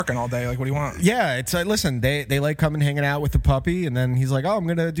working all day. Like, what do you want? Yeah, it's listen, they like coming hanging out with the puppy, and then he's like, oh, I'm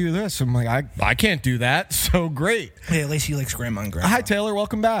gonna do this. I'm like, I can't do that. So great. Yeah, at least he likes grandma and grandpa. Hi Taylor,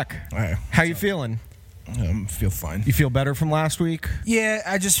 welcome back. All right. How you feeling? Feel fine. You feel better from last week? Yeah,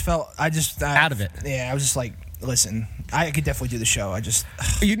 I just out of it. Yeah, I was just like, listen, I could definitely do the show.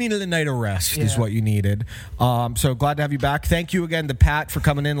 You needed a night of rest, Yeah. is what you needed. So glad to have you back. Thank you again to Pat for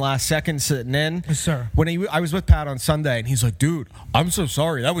coming in last second, sitting in. Yes, sir. When I was with Pat on Sunday, and he's like, "Dude, I'm so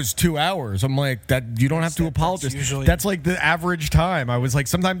sorry. That was 2 hours." I'm like, "That you don't have to apologize. That's like the average time." I was like,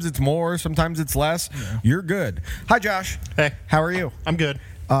 "Sometimes it's more, sometimes it's less." Yeah. You're good. Hi, Josh. Hey, how are you? I'm good.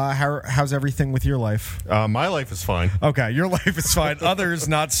 How's everything with your life? My life is fine. Okay, your life is fine. Others,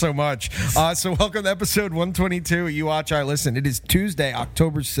 not so much. So welcome to episode 122 of You Watch, I Listen. It is Tuesday,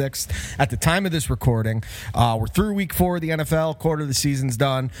 October 6th. At the time of this recording, we're through week 4 of the NFL. Quarter of the season's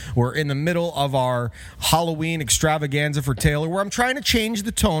done. We're in the middle of our Halloween extravaganza for Taylor, where I'm trying to change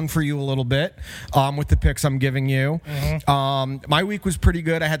the tone for you a little bit with the picks I'm giving you. Mm-hmm. My week was pretty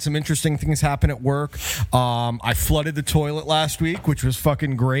good. I had some interesting things happen at work. I flooded the toilet last week, which was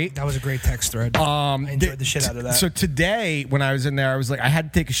fucking great. That was a great text thread. I enjoyed the shit out of that. So today, when I was in there, I was like, I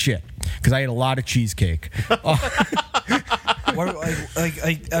had to take a shit because I ate a lot of cheesecake. What,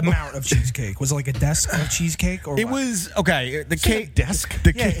 like amount of cheesecake? Was it like a desk of cheesecake? Or it what? Was okay. The cake desk.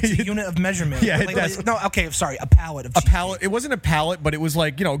 It's a unit of measurement. Yeah, no. Okay, sorry. A pallet of cheesecake. A pallet. It wasn't a pallet, but it was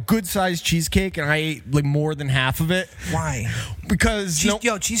like good sized cheesecake, and I ate like more than half of it. Why? Because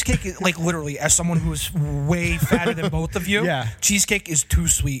cheesecake is like literally, as someone who is way fatter than both of you, yeah, cheesecake is too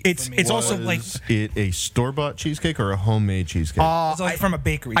sweet. For me. It's also like it a store bought cheesecake or a homemade cheesecake? It's like from a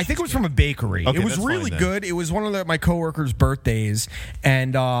bakery. I think it was from a bakery. Okay, it was really good. It was one of my coworkers' birthdays,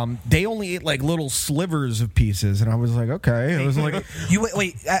 and they only ate like little slivers of pieces, and I was like, okay. I was like, you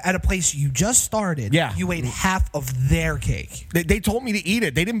wait at a place you just started. Yeah, you ate half of their cake. They told me to eat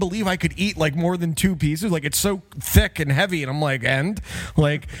it. They didn't believe I could eat like more than 2 pieces. Like it's so thick and heavy, and I'm like,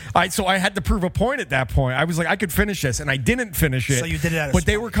 so I had to prove a point at that point. I was like, I could finish this, and I didn't finish it. So you did it out of But spite.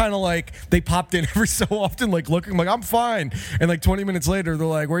 they were kind of like, they popped in every so often, like looking, like I'm fine. And like 20 minutes later, they're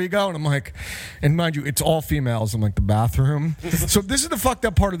like, where you going? I'm like, and mind you, it's all females. I'm like, the bathroom. So this is the fucked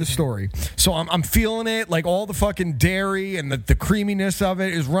up part of the story. So I'm feeling it, like all the fucking dairy and the creaminess of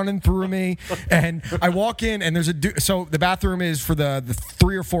it is running through me. And I walk in, and there's so the bathroom is for the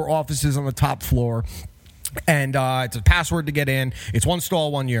 3 or 4 offices on the top floor. And it's a password to get in. It's 1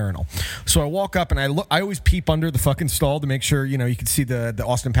 stall, 1 urinal. So I walk up, and I always peep under the fucking stall to make sure you can see the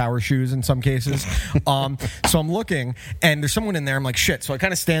Austin Powers shoes in some cases. So I'm looking, and there's someone in there. I'm like, shit. So I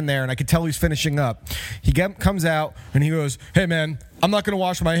kind of stand there, and I can tell he's finishing up. He comes out, and he goes, hey man, I'm not gonna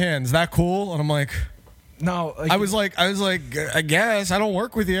wash my hands. Is that cool? And I'm like, no. I was like, I guess I don't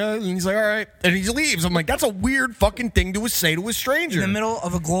work with you. And he's like, all right, and he leaves. I'm like, that's a weird fucking thing to say to a stranger in the middle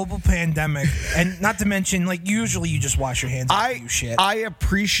of a global pandemic, and not to mention, like, usually you just wash your hands after you shit. I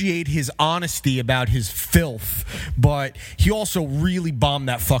appreciate his honesty about his filth, but he also really bombed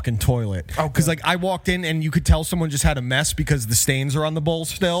that fucking toilet. Oh, because like I walked in, and you could tell someone just had a mess because the stains are on the bowl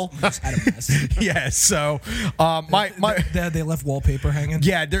still. Just had a mess. Yeah, so they left wallpaper hanging.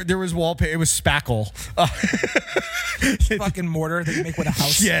 Yeah, there was wallpaper. It was spackle. Fucking mortar that you make with a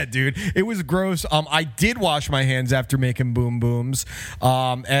house. Yeah, dude, it was gross. I did wash my hands after making boom booms,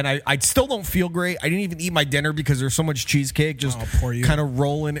 and I still don't feel great. I didn't even eat my dinner because there's so much cheesecake just kind of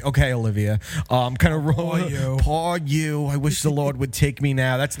rolling. Okay, Olivia, kind of rolling. Poor you. I wish the Lord would take me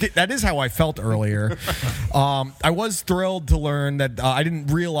now. That is how I felt earlier. I was thrilled to learn that I didn't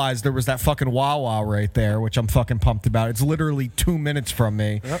realize there was that fucking Wawa right there, which I'm fucking pumped about. It's literally 2 minutes from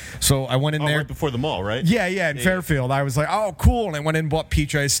me. Yep. So I went in there right before the mall, right? Yeah, in Fairfield. I was like, oh, cool. And I went in and bought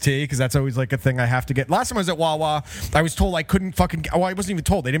peach iced tea because that's always like a thing I have to get. Last time I was at Wawa, I was told I couldn't fucking. Oh, I wasn't even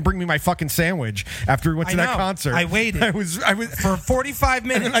told. They didn't bring me my fucking sandwich after we went to that concert. I waited. I was for 45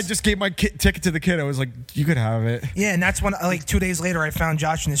 minutes. And then I just gave my ticket to the kid. I was like, you could have it. Yeah, and that's when, like, 2 days later, I found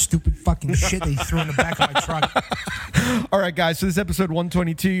Josh in his stupid fucking shit that he threw in the back of my truck. All right, guys. So this is episode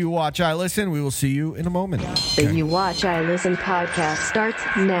 122. You Watch, I Listen. We will see you in a moment. The You Watch, I Listen podcast starts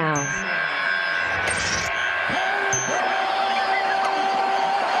now.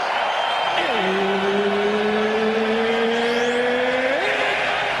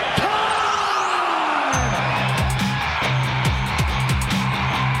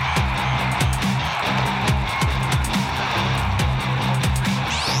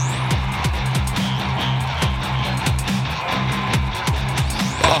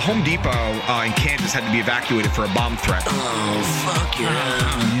 Home Depot in Kansas had to be evacuated for a bomb threat. Oh, fuck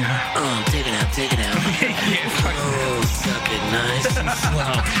yeah. Oh, take it out. Oh, suck it nice.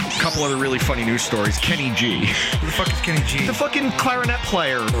 A couple other really funny news stories. Kenny G. Who the fuck is Kenny G? The fucking clarinet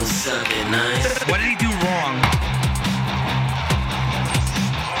player. Oh, suck it nice. What did he do wrong?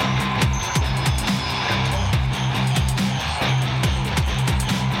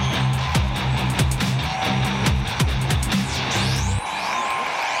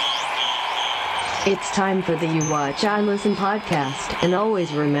 It's time for the You Watch, I Listen podcast, and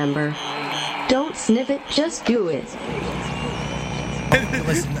always remember, don't sniff it, just do it.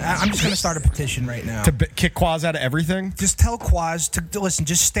 Listen, I'm just going to start a petition right now. To kick Quaz out of everything? Just tell Quaz to listen,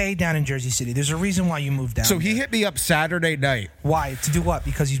 just stay down in Jersey City. There's a reason why you moved down. So he hit me up Saturday night. Why? To do what?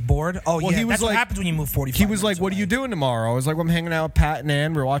 Because he's bored? Oh, Well, yeah, he was that's what like- happens when you move 45 He was like, minutes "What are you away. doing tomorrow?" I was like, well, "I'm hanging out with Pat and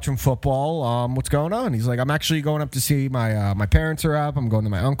Ann. We're watching football. What's going on?" He's like, "I'm actually going up to see my parents are up. I'm going to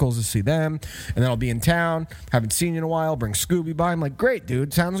my uncle's to see them, and then I'll be in town. Haven't seen you in a while. Bring Scooby by." I'm like, "Great,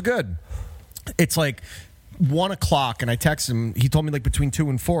 dude. Sounds good." It's like 1 o'clock, and I text him. He told me like between 2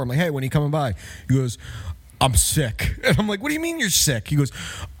 and 4. I'm like, "Hey, when are you coming by?" He goes, "I'm sick." And I'm like, "What do you mean you're sick?" He goes,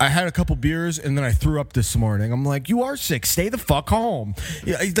 "I had a couple beers and then I threw up this morning." I'm like, "You are sick. Stay the fuck home."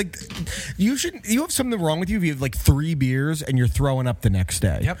 Yeah, he's like, you have something wrong with you if you have like 3 beers and you're throwing up the next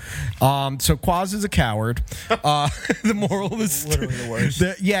day. Yep. So Quaz is a coward. The moral of the story. Literally the worst.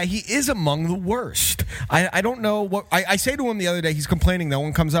 Yeah, he is among the worst. I don't know what I say to him the other day. He's complaining. No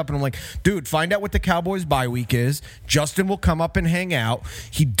one comes up, and I'm like, "Dude, find out what the Cowboys bye week is. Justin will come up and hang out."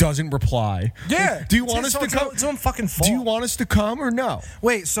 He doesn't reply. Yeah. Do you want us to come? It's own fucking fault. Do you want us to come or no?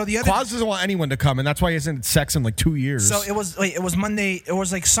 Wait, so the other... Quaz doesn't want anyone to come, and that's why he hasn't had sex in like 2 years. So it was Monday. It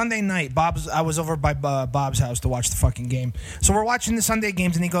was like Sunday night. I was over by Bob's house to watch the fucking game. So we're watching the Sunday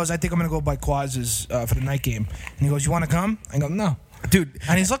games, and he goes, "I think I'm gonna go by Quaz's for the night game." And he goes, "You want to come?" I go, "No." Dude.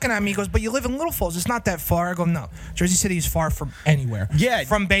 And he's looking at me. He goes, "But you live in Little Falls. It's not that far." I go, "No. Jersey City is far from anywhere. Yeah.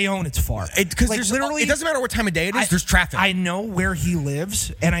 From Bayonne, it's far. Because like, literally, it doesn't matter what time of day it is. There's traffic. I know where he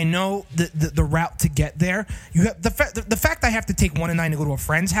lives, and I know the route to get there. You have the fact I have to take 1 and 9 to go to a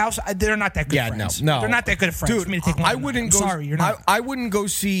friend's house. They're not that good. Yeah, friends. no, they're not that good of friends Dude, for me to take 1 I and 9. wouldn't I'm go. sorry, you're not. I wouldn't go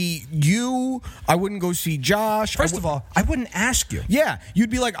see you. I wouldn't go see Josh. First of all, I wouldn't ask you. Yeah,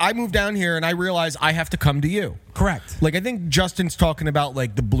 you'd be like, "I moved down here and I realize I have to come to you." Correct. Like, I think Justin's talking about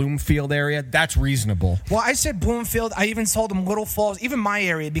like the Bloomfield area. That's reasonable. Well, I said Bloomfield. I even told him Little Falls, even my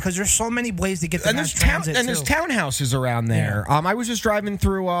area, because there's so many ways to get to And mass there's transit. there's too. townhouses around there. I was just driving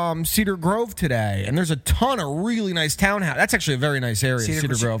through Cedar Grove today, and there's a ton of really nice townhouse. That's actually a very nice area,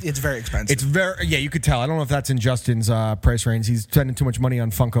 Cedar Grove. It's very expensive. It's very you could tell. I don't know if that's in Justin's price range. He's spending too much money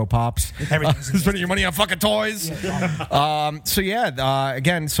on Funko Pops. Everything's Spending your money on fucking toys.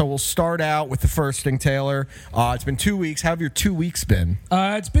 Again, so we'll start out with the first thing, Taylor. It's been 2 weeks. How have your 2 weeks been?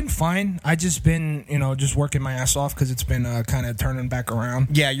 It's been fine. I just been, just working my ass off because it's been kind of turning back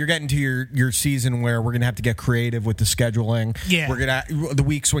around. Yeah, you're getting to your season where we're gonna have to get creative with the scheduling. Yeah, the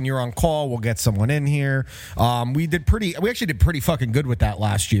weeks when you're on call, we'll get someone in here. We actually did pretty fucking good with that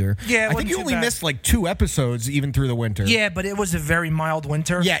last year. Yeah, I think you only missed like 2 episodes even through the winter. Yeah, but it was a very mild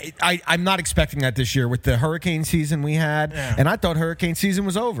winter. Yeah, I'm not expecting that this year with the hurricane season we had, and I thought hurricane season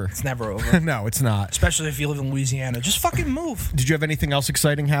was over. It's never over. No, it's not. Especially if you live in Louisiana. Just fucking move. Did you have anything else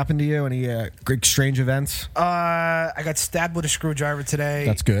exciting happen to you? Any great strange events? I got stabbed with a screwdriver today.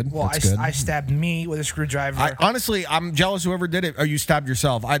 That's good. Well, That's good. I stabbed me with a screwdriver. Honestly, I'm jealous whoever did it. Oh, you stabbed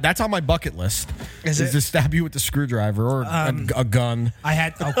yourself. That's on my bucket list. Is it? To stab you with the screwdriver or a gun. I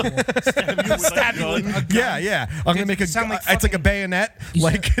had. Oh, cool. Stab you with a gun. Yeah. I'm gonna make a. sound like it's like a bayonet. You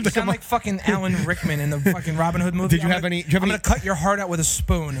sound like fucking Alan Rickman in the fucking Robin Hood movie. Did you have any? I'm gonna cut your heart out with a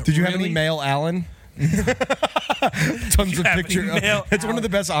spoon. Did you have Really? any male Alan? Tons of have pictures. any male It's one of the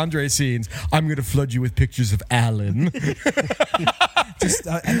best Andre scenes. I'm gonna flood you with pictures of Alan. And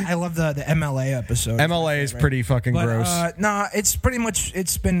I love the MLA episode. MLA is pretty fucking gross. Nah, it's pretty much.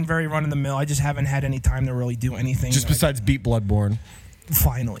 It's been very run of the mill. I just haven't had any time to really do anything. Just besides beat Bloodborne.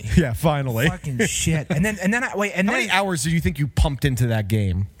 Finally. Yeah, finally. Fucking shit. And then How many hours do you think you pumped into that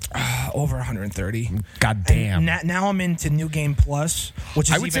game? Over 130. God damn. Now I'm into New Game Plus, which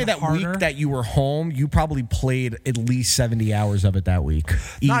is I would even say that harder. week that you were home, you probably played at least 70 hours of it that week.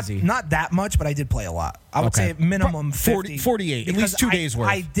 Easy. Not that much, but I did play a lot. I would Okay. say minimum 40, 50. 48, at least 2 days worth.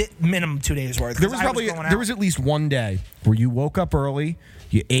 I did minimum 2 days worth. There was at least one day where you woke up early,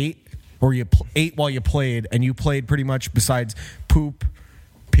 you ate, or you ate while you played, and you played pretty much besides poop,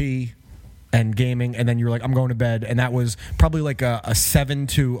 pee, and gaming, and then you were like, I'm going to bed, and that was probably like a 7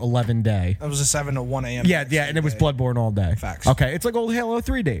 to 11 day. That was a 7 to 1 a.m. Yeah, and it was Bloodborne all day. Facts. Okay, it's like old Halo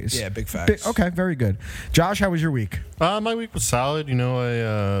 3 days. Yeah, big facts. Okay, very good. Josh, how was your week? My week was solid. You know,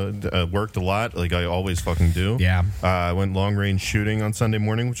 I worked a lot, like I always fucking do. Yeah. I went long range shooting on Sunday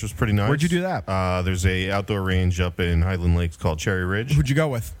morning, which was pretty nice. Where'd you do that? There's a outdoor range up in Highland Lakes called Cherry Ridge. Who'd you go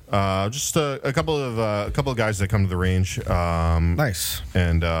with? Just a couple of guys that come to the range. Nice.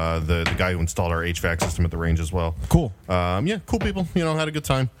 And the guy who installed our HVAC system at the range as well. Cool. Yeah, cool people. You know, had a good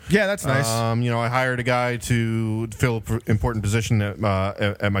time. Yeah, that's nice. You know, I hired a guy to fill an important position at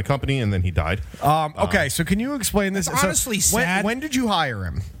my company, and then he died. Okay, so can you explain this? That's honestly sad. When did you hire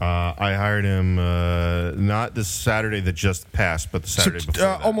him? I hired him not this Saturday that just passed, but the Saturday before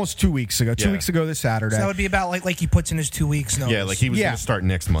that. Almost 2 weeks ago. 2 Yeah. weeks ago this Saturday. So that would be about like he puts in his 2 weeks notice. Yeah, like he was going to start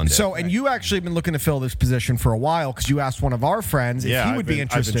next Monday. So, and you actually been looking to fill this position for a while because you asked one of our friends if he would be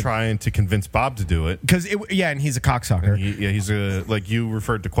interested. I've been trying to convince Bob to do it. Because and he's a cocksucker. He's a, like you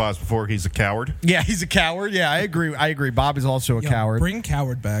referred to Quaz before, he's a coward. Yeah, he's a coward. Yeah, I agree. Bob is also a coward. Bring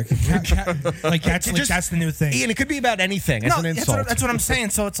coward back. That's the new thing. And it could be about anything. It's an insult. That's what I'm saying.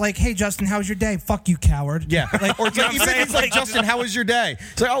 So it's like, hey, Justin, how was your day? Fuck you, coward. Yeah. Or it's like, even if it's like, Justin, how was your day?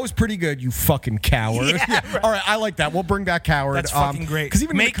 It's like, oh, it was pretty good, you fucking coward. Yeah, right. All right, I like that. We'll bring back coward. That's fucking great. Because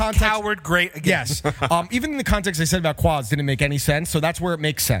even make in the context, coward great again. Yes. Even in the context I said about quads didn't make any sense, so that's where it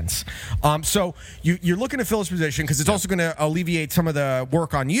makes sense. So you're looking to fill this position because it's also going to alleviate some of the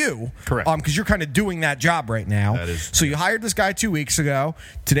work on you. Correct. Because you're kind of doing that job right now. That is. So you hired this guy 2 weeks ago.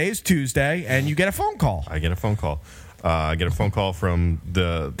 Today's Tuesday, and you get a phone call. I get a phone call. I get a phone call from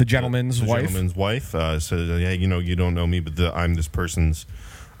the gentleman's wife. Gentleman's wife says, "Hey, you know, you don't know me, but I'm this person's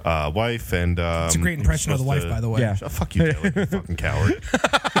wife." And it's a great impression of the wife, by the way. Yeah. Oh, fuck you, Taylor, you fucking coward.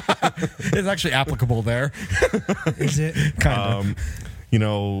 It's actually applicable there. Is it? Kind of. You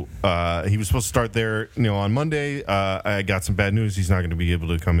know, he was supposed to start there, you know, on Monday. I got some bad news. He's not going to be able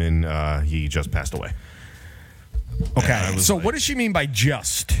to come in. He just passed away. Okay. So what does she mean by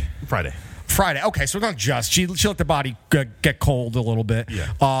just? Friday. Okay, so not just. She let the body get cold a little bit.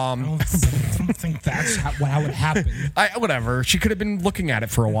 Yeah. I don't think that's how it happened. Whatever. She could have been looking at it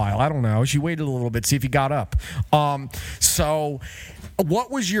for a while. I don't know. She waited a little bit, see if he got up. So what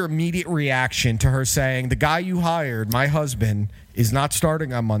was your immediate reaction to her saying, the guy you hired, my husband, is not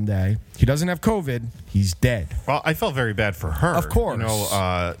starting on Monday. He doesn't have COVID. He's dead. Well, I felt very bad for her. Of course.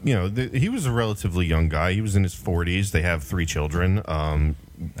 He was a relatively young guy. He was in his 40s. They have 3 children.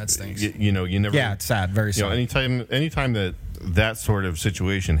 That stinks. You never. Yeah, it's sad. Very sad. You know, anytime that sort of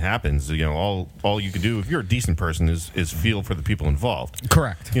situation happens, you know, all you can do if you're a decent person is feel for the people involved.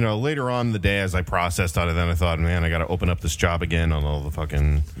 Correct. You know, later on in the day, as I processed out of that, I thought, man, I got to open up this job again on all the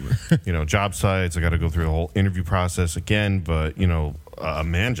fucking, job sites. I got to go through the whole interview process again. But a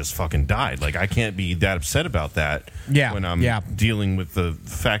man just fucking died. Like, I can't be that upset about that. Yeah. When I'm dealing with the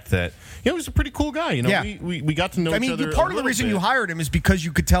fact that. He was a pretty cool guy. We got to know each other. Part of the reason you hired him is because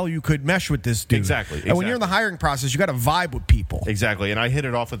you could tell you could mesh with this dude. Exactly. And when you're in the hiring process, you got to vibe with people. Exactly. And I hit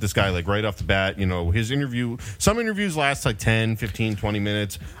it off with this guy, like, right off the bat. You know, his interview, some interviews last like 10, 15, 20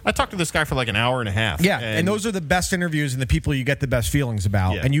 minutes. I talked to this guy for like an hour and a half. Yeah. And those are the best interviews and the people you get the best feelings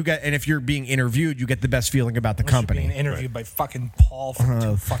about. Yeah. And if you're being interviewed, you get the best feeling about the company. Being interviewed by fucking Paul for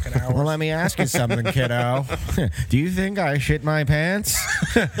 2 fucking hours. Well, let me ask you something, kiddo. Do you think I shit my pants?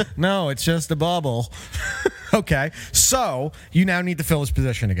 No, it's just a bubble. Okay, so you now need to fill his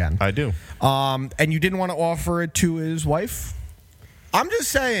position again. I do. And you didn't want to offer it to his wife? I'm just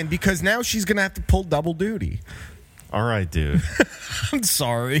saying, because now she's going to have to pull double duty. All right, dude. I'm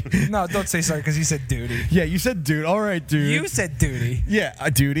sorry. No, don't say sorry, because you said duty. Yeah, you said dude. All right, dude. You said duty. Yeah,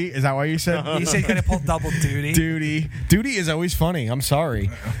 duty. Is that why you said? You said you're going to pull double duty. Duty. Duty is always funny. I'm sorry.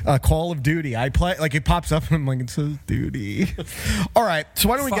 Call of Duty. I play, like, it pops up and I'm like, it says duty. All right, so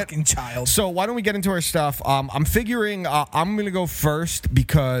why don't we fucking child. So why don't we get into our stuff? I'm figuring I'm going to go first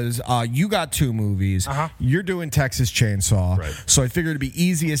because you got 2 movies. Uh-huh. You're doing Texas Chainsaw. Right. So I figured it'd be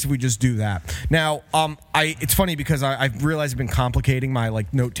easiest if we just do that. Now, it's funny because I've realized I've been complicating my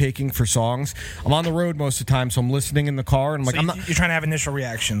note taking for songs. I'm on the road most of the time, so I'm listening in the car, and I'm like, you're trying to have initial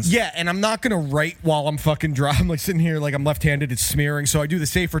reactions. Yeah, and I'm not gonna write while I'm fucking driving. I'm like sitting here, like I'm left-handed, it's smearing. So I do the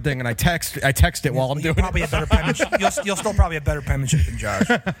safer thing, and I text it while I'm doing probably it. A better penmanship. You'll still probably have better penmanship than Josh.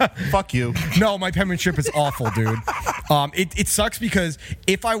 Fuck you. No, my penmanship is awful, dude. It sucks because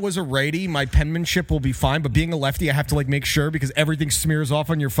if I was a righty, my penmanship will be fine. But being a lefty, I have to make sure because everything smears off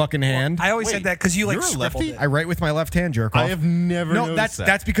on your fucking hand. I always said that because you you're a scribbled lefty? it. I write with my my left hand jerk off. I have never No, noticed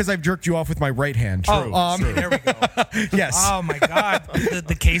that's because I've jerked you off with my right hand. Oh, there we go. Yes. Oh my God,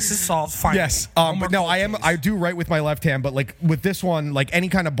 the case is solved. Finally. Yes, No more but no, cold case. I do write with my left hand, but like with this one, like any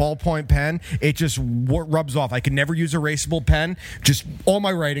kind of ballpoint pen, it just rubs off. I can never use erasable pen. Just all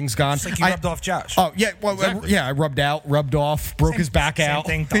my writing's gone. It's like you rubbed off Josh. Oh yeah, well yeah, I rubbed off, broke his back same out,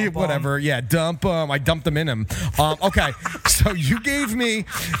 thing, dump whatever. Yeah, dump I dumped them in him. Okay, so you gave me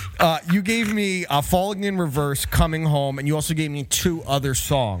Falling in Reverse, Coming Home, and you also gave me 2 other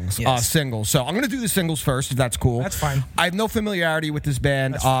songs, Yes. singles. So I'm gonna do the singles first, if that's cool. That's fine. I have no familiarity with this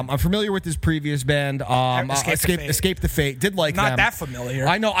band. I'm familiar with his previous band, Escape the Fate. Did like Not them. that familiar.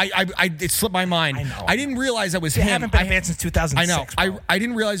 I know. It slipped my mind. I know. I didn't realize that was They him. haven't been a band since 2006. I know. I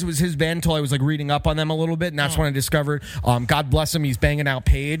didn't realize it was his band until I was like reading up on them a little bit, and that's when I discovered. God bless him. He's banging out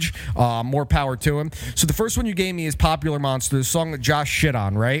Paige. More power to him. So the first one you gave me is Popular Monster, the song that Josh shit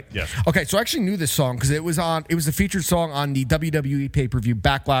on, right? Yes. Okay, so I actually knew this song because it was the featured song on the WWE pay-per-view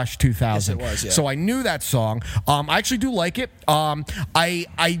Backlash 2000. Yes, it was, yeah. So I knew that song. I actually do like it.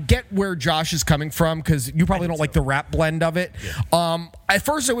 I get where Josh is coming from because you probably don't like the rap blend of it. Yeah. At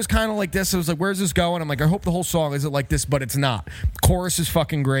first it was kind of like this. I was like, where's this going? I'm like, I hope the whole song isn't like this, but it's not. Chorus is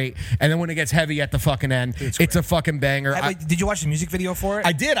fucking great. And then when it gets heavy at the fucking end, it's a fucking banger. Did you watch the music video for it?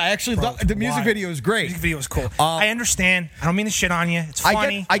 I did. I actually thought the music video is great. The music video is cool. I understand. I don't mean to shit on you. It's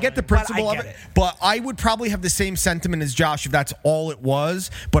funny. I get the principle but I of get it, but I would probably have the same sentiment as Josh if that's all it was.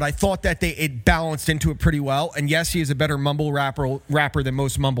 But I thought that it balanced into it pretty well. And yes, he is a better mumble rapper than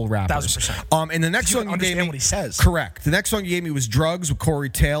most mumble rappers. 1000%. And the next song you gave me, what he says. Correct. The next song you gave me was Drugs with Corey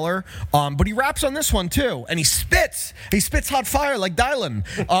Taylor. But he raps on this one too, and he spits. He spits hot fire like Dylan.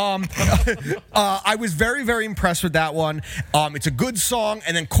 I was very, very impressed with that one. It's a good song,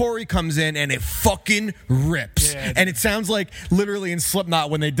 and then Corey comes in and it fucking rips. Yeah, and it sounds like literally in Slipknot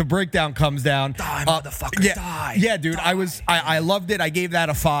when the breakdown comes down. Die, motherfucker, die. Yeah, dude. I loved it. I gave that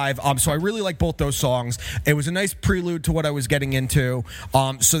a 5. So I really like both those songs. It was a nice prelude to what I was getting into.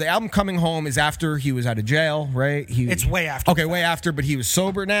 So the album Coming Home is after he was out of jail, right? It's way after. Okay, way after, but he was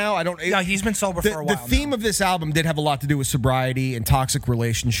sober now. No, he's been sober for a while. The theme of this album did have a lot to do with sobriety and toxic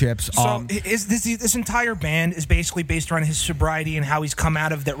relationships. So this entire band is basically based around his sobriety and how he's come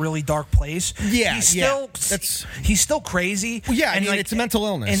out of that really dark place. Yeah, he's still crazy. Well, yeah, and it's a mental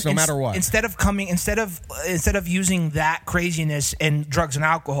illness, no matter what. Instead of using that craziness and drugs and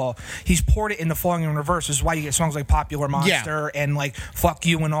alcohol, he's poured it into Falling in Reverse. This is why you get songs like Popular Monster and like Fuck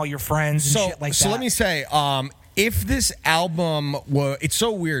You and All Your Friends and shit like that. So let me say, if this album it's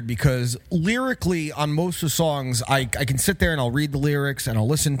so weird because lyrically on most of the songs, I can sit there and I'll read the lyrics and I'll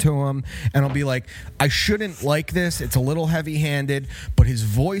listen to them and I'll be like, I shouldn't like this. It's a little heavy-handed, but his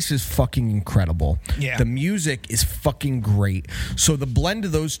voice is fucking incredible. Yeah. The music is fucking great. So the blend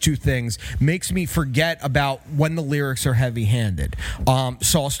of those two things makes me forget about when the lyrics are heavy-handed.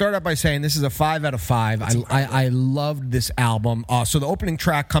 So I'll start out by saying this is a 5 out of 5. I loved this album. So the opening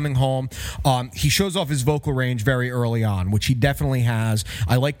track, Coming Home, he shows off his vocal range very early on, which he definitely has.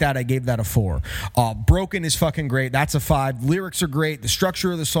 I like that. I gave that a 4. Broken is fucking great. That's a 5. Lyrics are great. The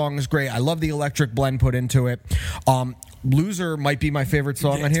structure of the song is great. I love the electric blend put into it. Loser might be my favorite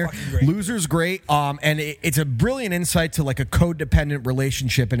song on here. Loser's great, and it's a brilliant insight to like a codependent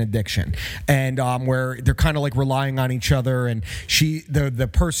relationship and addiction, and where they're kind of like relying on each other, and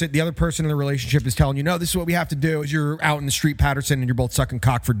the other person in the relationship is telling you, no, this is what we have to do. Is you're out in the street, Patterson, and you're both sucking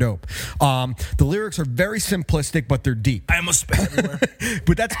cock for dope. The lyrics are very simplistic, but they're deep. I almost spit everywhere.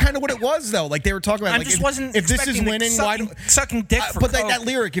 But that's kind of what it was, though. Like they were talking about, if this is winning, sucking dick for but that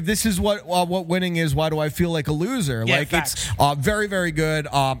lyric, if this is what winning is, why do I feel like a loser? Yeah, like it's very, very good.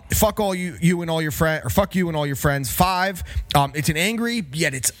 Fuck all you and all your friends, or fuck you and all your friends. 5. It's an angry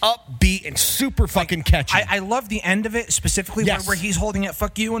yet it's upbeat and super fucking catchy. I love the end of it specifically where he's holding it.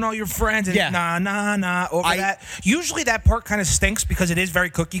 Fuck you and all your friends. And nah over that. Usually that part kind of stinks because it is very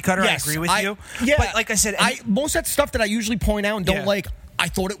cookie cutter. Yes, I agree with you. Yeah, but like I said, most of that stuff that I usually point out and don't like, I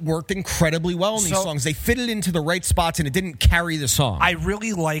thought it worked incredibly well in these songs. They fitted into the right spots, and it didn't carry the song. I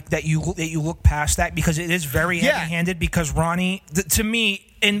really like that you look past that because it is very heavy-handed. Because Ronnie, to me,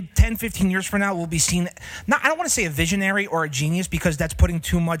 in 10, 15 years from now, we'll be seen. I don't want to say a visionary or a genius because that's putting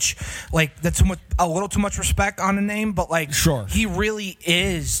too much, a little too much respect on the name. But he really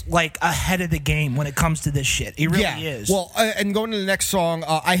is like ahead of the game when it comes to this shit. He really is. Well, and going to the next song,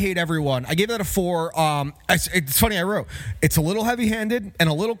 I Hate Everyone. I gave that a 4. It's funny. I wrote it's a little heavy-handed and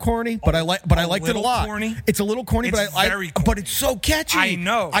a little corny, but I liked it a lot. Corny? It's a little corny, but it's so catchy. I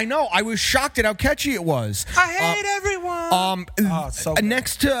know. I was shocked at how catchy it was. I hate everyone. So good.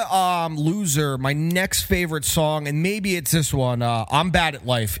 Next to Loser, my next favorite song, and maybe it's this one, I'm Bad at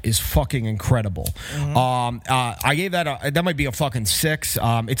Life, is fucking incredible. I gave that that might be a fucking 6.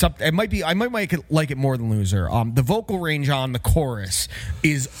 It's up. It might be. I might like it more than Loser. The vocal range on the chorus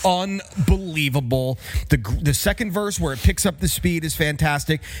is unbelievable. The second verse where it picks up the speed is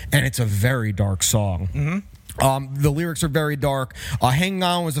fantastic, and it's a very dark song. The lyrics are very dark. Hanging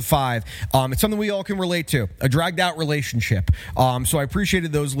On was a 5. It's something we all can relate to. A dragged out relationship. So I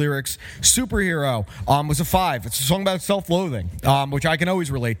appreciated those lyrics. Superhero was a 5. It's a song about self-loathing, which I can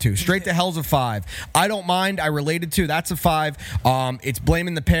always relate to. Straight to Hell's a 5. I Don't Mind, I related to. That's a 5. It's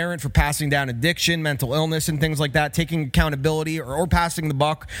blaming the parent for passing down addiction, mental illness, and things like that. Taking accountability or passing the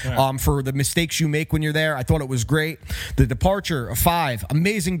buck for the mistakes you make when you're there. I thought it was great. The Departure, a 5.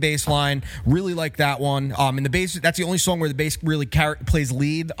 Amazing bass line. Really like that one. And the bass, that's the only song where the bass really plays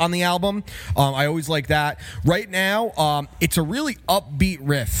lead on the album. I always like that. Right Now, it's a really upbeat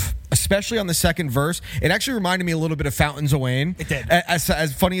riff, especially on the second verse. It actually reminded me a little bit of Fountains of Wayne. It did.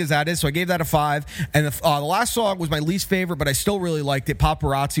 As funny as that is. So I gave that a 5. And the last song was my least favorite, but I still really liked it.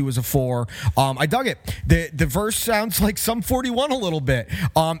 Paparazzi was a 4. I dug it. The verse sounds like Sum 41 a little bit.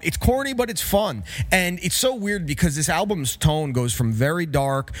 It's corny, but it's fun. And it's so weird because this album's tone goes from very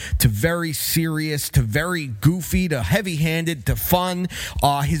dark to very serious to very goofy to heavy-handed to fun.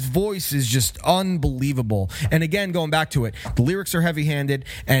 His voice is just unbelievable. And again, going back to it, the lyrics are heavy-handed,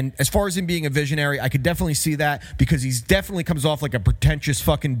 and as far as him being a visionary, I could definitely see that because he's definitely comes off like a pretentious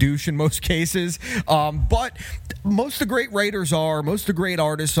fucking douche in most cases. But most of the great writers are, most of the great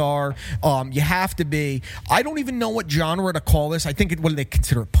artists are. You have to be. I don't even know what genre to call this. I think what do they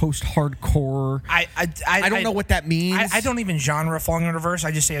consider it? Post-hardcore? I don't know what that means. I don't even genre falling in reverse.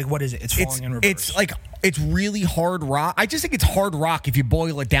 I just say, like, what is it? It's falling in reverse. It's like it's really hard rock. I just think it's hard rock if you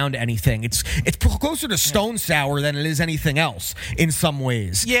boil it down to anything. It's closer to Stone Sour than it is anything else in some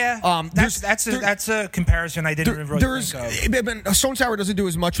ways. Yeah, that's a comparison I didn't really think of. Stone Sour doesn't do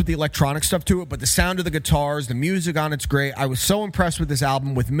as much with the electronic stuff to it, but the sound of the guitars, the music on it's great. I was so impressed with this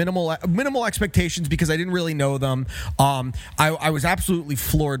album with minimal expectations because I didn't really know them. I was absolutely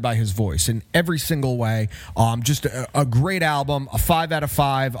floored by his voice in every single way. Just a great album, a 5 out of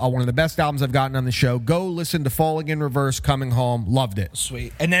 5. One of the best albums I've gotten on the show. Go listen to Falling in Reverse, Coming Home. Loved it.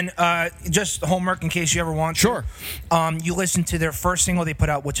 Sweet. And then just homework in case you ever want to. Sure. You listen to their first single they put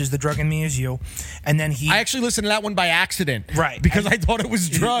out, which is The Drug in Me Is You. And then I actually listened to that one by accident. Right. Because I thought it was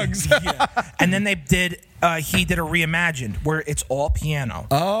drugs. Yeah. And then he did a reimagined where it's all piano.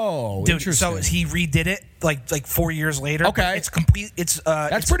 Oh, dude, interesting. So he redid it like 4 years later. Okay. It's complete.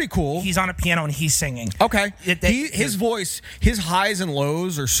 That's pretty cool. He's on a piano and he's singing. Okay. His voice, his highs and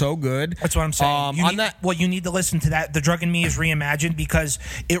lows are so good. That's what I'm saying. You need to listen to that. The Drug in Me is reimagined because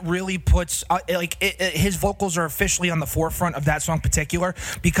it really puts his vocals are officially on the forefront of that song in particular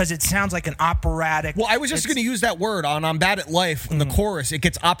because it sounds like an operatic. Well, I was just going to use that word on I'm Bad at Life in the chorus. It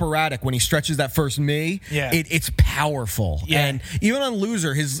gets operatic when he stretches that first me. Yeah. It's powerful. Yeah. And even on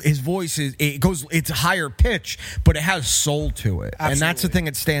Loser, his voice it's higher pitch, but it has soul to it. Absolutely. And that's the thing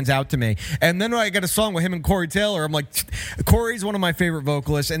that stands out to me. And then when I got a song with him and Corey Taylor, I'm like, Corey's one of my favorite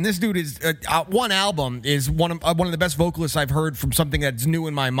vocalists, and this dude is one album is one of the best vocalists I've heard from something that's new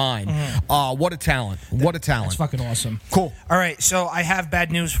in my mind. What a talent. What a talent. That's fucking awesome. Cool. All right, so I have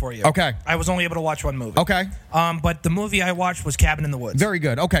bad news for you. Okay. I was only able to watch one movie. Okay. But the movie I watched was Cabin in the Woods. Very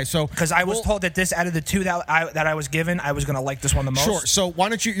good. Okay, so because I was told that this out of the two that I was given, I was going to like this one the most. Sure. So why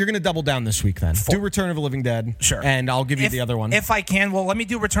don't you're going to double down this week then? Do Return of the Living Dead. Sure. And I'll give you the other one. If I can. Well, let me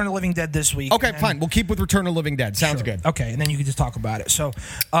do Return of the Living Dead this week. Okay, fine. We'll keep with Return of the Living Dead. Sounds good. Okay, and then you can just talk about it. So,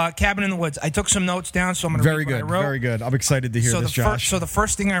 Cabin in the Woods. I took some notes down, so I'm going to read what I wrote. Very good. I'm excited to hear this, Josh. So the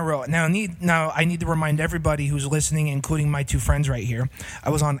first thing I wrote. Now I need to remind everybody who's listening, including my two friends right here. I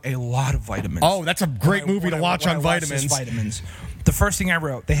was on a lot of vitamins. Oh, that's a great movie to watch on vitamins. The first thing I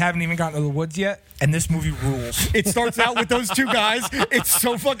wrote, they haven't even gotten to the woods yet, and this movie rules. It starts out with those two guys. It's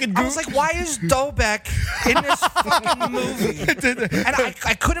so fucking good. I was like, why is Dobek in this fucking movie? And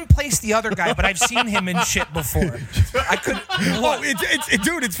I couldn't place the other guy, but I've seen him in shit before. I couldn't. Oh,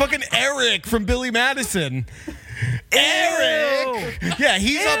 it's fucking Eric from Billy Madison. Eric! Yeah,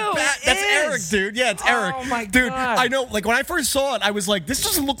 he's that's Eric, dude. Yeah, it's Eric. Oh my dude, God. I know, like when I first saw it, I was like, this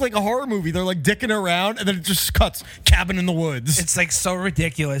doesn't look like a horror movie. They're like dicking around, and then it just cuts Cabin in the Woods. It's like so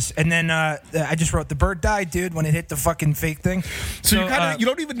ridiculous. And then I just wrote the bird died, dude, when it hit the fucking fake thing. So you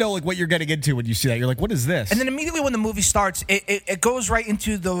don't even know like what you're getting into when you see that. You're like, what is this? And then immediately when the movie starts, it goes right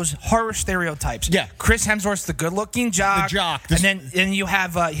into those horror stereotypes. Yeah. Chris Hemsworth's the good-looking jock. The jock. And then you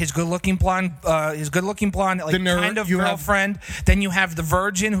have his good-looking blonde, like the nerd. kind of girlfriend. Then you have the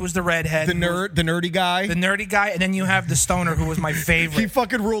virgin, who's the redhead, the nerdy guy, and then you have the stoner, who was my favorite. He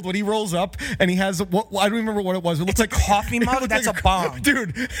fucking ruled when he rolls up and he has I don't remember what it was. It looks like a coffee mug. That's a bomb,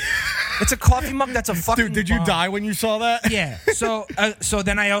 dude. It's a coffee mug. That's a fucking. Dude, did you die when you saw that? Yeah. So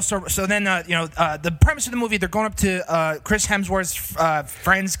then the premise of the movie, they're going up to Chris Hemsworth's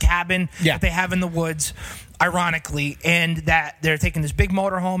friend's cabin that they have in the woods. Ironically, and that they're taking this big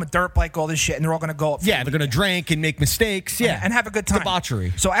motorhome, a dirt bike, all this shit, and they're all going to go up. Yeah, they're going to drink and make mistakes. Yeah, and have a good time.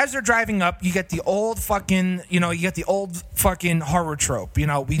 Debauchery. So as they're driving up, you get the old fucking, horror trope. We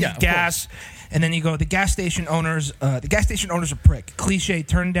need gas. And then you go, the gas station owner's a prick. Cliche,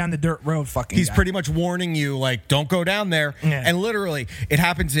 turn down the dirt road fucking He's guy. pretty much warning you, like, don't go down there. Yeah. And literally, it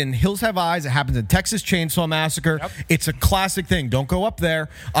happens in Hills Have Eyes. It happens in Texas Chainsaw Massacre. Yep. It's a classic thing. Don't go up there.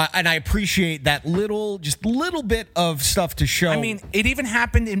 And I appreciate that little bit of stuff to show. I mean, it even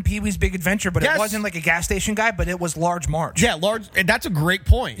happened in Pee-wee's Big Adventure, but Yes. it wasn't like a gas station guy, but it was Large March. Yeah, large. And that's a great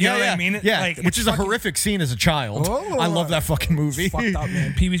point. You know what I mean? Yeah, Like, which it's is a fucking- horrific scene as a child. Oh. I love that fucking movie. It's fucked up,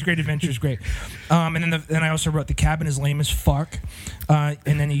 man. Pee-wee's Great Adventure is great. And then I also wrote the cabin is lame as fuck.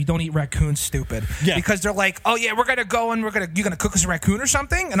 And then you don't eat raccoons, stupid. Yeah. Because they're like, oh yeah, we're gonna go and you're gonna cook us a raccoon or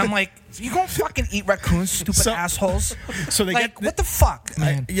something. And I'm like, you gonna fucking eat raccoons, stupid assholes. So they like, get what the fuck,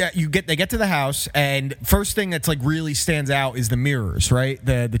 man? They get to the house, and first thing that's like really stands out is the mirrors, right?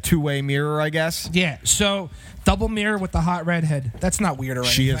 The two-way mirror, I guess. Yeah. So double mirror with the hot redhead. That's not weird or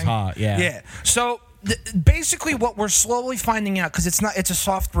anything. She is hot. Yeah. Yeah. So basically, what we're slowly finding out, because it's a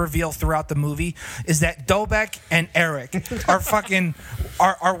soft reveal throughout the movie, is that Dobek and Eric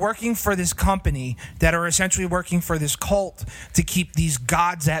are working for this company that are essentially working for this cult to keep these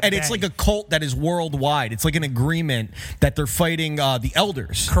gods at bay. And it's like a cult that is worldwide. It's like an agreement that they're fighting the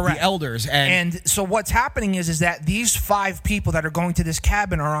elders. Correct. The elders. And so what's happening is that these 5 people that are going to this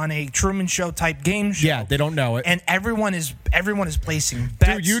cabin are on a Truman Show type game show. Yeah, they don't know it. And everyone is placing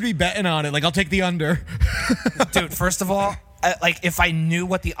bets. Dude, you'd be betting on it. Like, I'll take the under. Dude, first of all, if I knew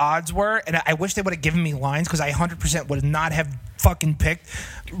what the odds were, and I wish they would have given me lines, because I 100% would not have fucking picked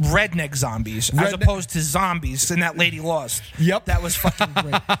redneck zombies as opposed to zombies, and that lady lost. Yep. That was fucking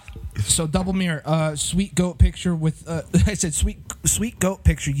great. So double mirror, sweet goat picture with, I said sweet goat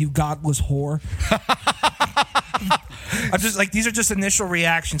picture, you godless whore. I'm just like, these are just initial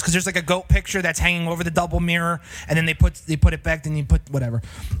reactions, because there's like a goat picture that's hanging over the double mirror, and then they put it back, then you put whatever.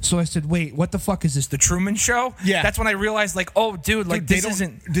 So I said, wait, what the fuck is this? The Truman Show? Yeah. That's when I realized, like, oh, dude, like, this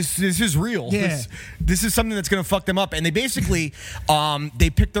isn't. This is real. Yeah. This is something that's going to fuck them up. And they basically, they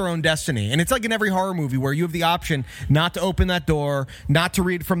pick their own destiny. And it's like in every horror movie where you have the option not to open that door, not to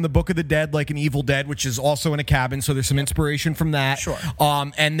read from the Book of the Dead, like an Evil Dead, which is also in a cabin. So there's some inspiration from that. Sure.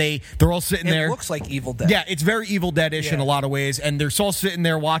 And they're all sitting there. It looks like Evil Dead. Yeah, it's very Evil Dead-ish in a lot of ways, and they're all sitting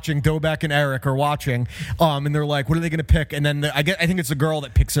there watching. Dobek and Eric are watching, and they're like, "What are they going to pick?" And then I think it's the girl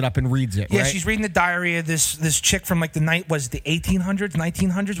that picks it up and reads it. Yeah, right? she's reading the diary of this chick from like the 1800s,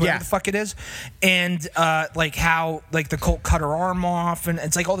 1900s, whatever the fuck it is, and like how like the cult cut her arm off, and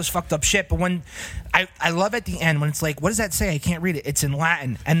it's like all this fucked up shit. But when I love at the end when it's like, what does that say? I can't read it. It's in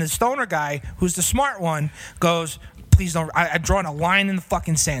Latin, and the stoner guy, who's the smart one, goes, please don't. I'm drawing a line in the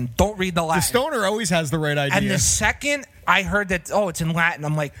fucking sand. Don't read the Latin. The stoner always has the right idea. And the second I heard that, it's in Latin,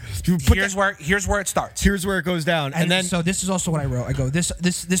 I'm like, here's where it starts. Here's where it goes down. And then so this is also what I wrote. I go,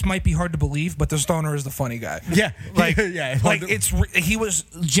 this might be hard to believe, but the stoner is the funny guy. Yeah, like yeah, like he was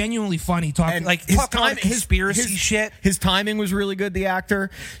genuinely funny talking, and like his talking like conspiracy shit. His timing was really good. The actor.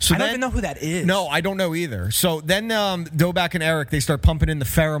 So I don't even know who that is. No, I don't know either. So then Dobek and Eric, they start pumping in the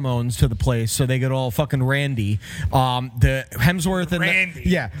pheromones to the place, so they get all fucking randy. The Hemsworth and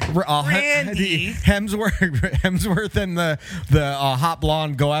Randy. Randy Hemsworth and the hot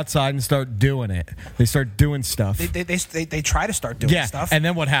blonde go outside and start doing it. They start doing stuff. They try to start doing stuff. And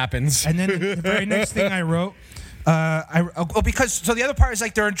then what happens? And then the very next thing I wrote, because the other part is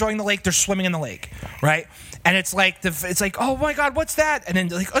like they're enjoying the lake, they're swimming in the lake, right? And it's like oh my god, what's that? And then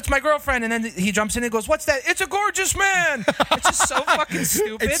like, oh, it's my girlfriend. And then he jumps in and goes, what's that? It's a gorgeous man. It's just so fucking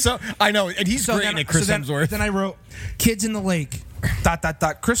stupid. I know, and he's great at Chris Hemsworth. Then I wrote, kids in the lake, ...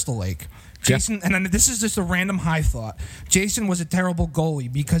 Crystal Lake. Jason, and then this is just a random high thought. Jason was a terrible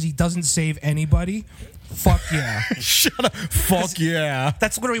goalie because he doesn't save anybody. Fuck yeah. Shut up. Fuck yeah.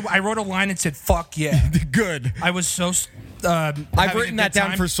 That's literally, I wrote a line and said, fuck yeah. Good. I was so I've written that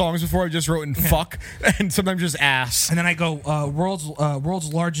down for songs before. I just wrote in fuck and sometimes just ass. And then I go,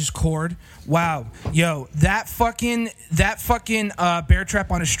 world's largest chord. Wow, yo, that fucking bear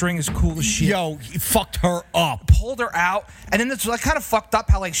trap on a string is cool as shit. Yo, he fucked her up. Pulled her out, and then it's like kind of fucked up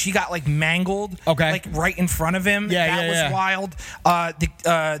how like she got like mangled, like right in front of him. That was wild.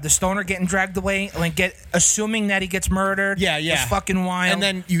 The stoner getting dragged away, like assuming that he gets murdered. Was fucking wild. And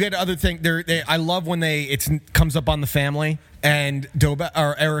then you get other thing. I love when it comes up on the family. And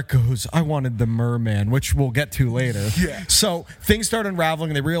Eric goes, I wanted the merman, which we'll get to later. Yeah. So things start unraveling,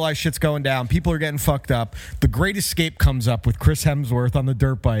 and they realize shit's going down. People are getting fucked up. The Great Escape comes up with Chris Hemsworth on the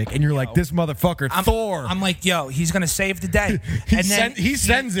dirt bike, and you're like, this motherfucker, Thor. I'm like, yo, he's going to save the day. He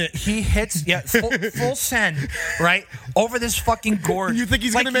sends it. He hits, full send, right? Over this fucking gorge. You think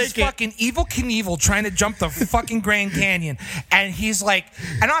he's going to make it? Fucking Evil Knievel trying to jump the fucking Grand Canyon. And he's like,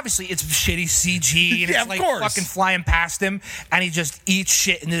 and obviously it's shitty CG, and it's like fucking flying past him. And he just eats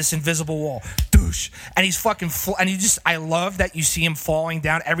shit into this invisible wall. Douche. And he's fucking I love that you see him falling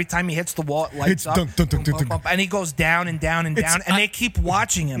down. Every time he hits the wall, it lights up. And he goes down and down and down. And they keep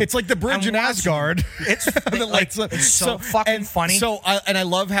watching him. It's like the bridge in Asgard. It's so fucking funny. So, and I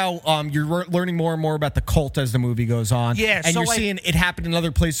love how you're learning more and more about the cult as the movie goes on. Yeah. And you're seeing it happen in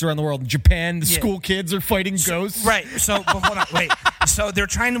other places around the world. In Japan, the school kids are fighting ghosts. Right. So, but hold on. Wait. So they're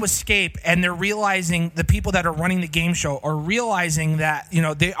trying to escape, and they're realizing the people that are running the game show are realizing that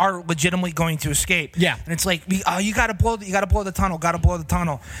they are legitimately going to escape. Yeah, and it's like you got to blow the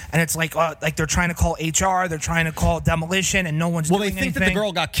tunnel, and it's like they're trying to call HR, they're trying to call demolition, and no one's doing anything. Well, they think that the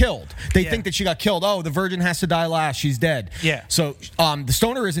girl got killed. They think that she got killed. Oh, the virgin has to die last. She's dead. Yeah. So the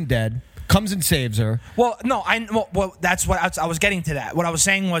stoner isn't dead. Comes and saves her. Well, no, well, that's what I was getting to. That what I was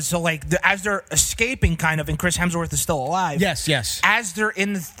saying was, so like as they're escaping, kind of, and Chris Hemsworth is still alive. Yes. As they're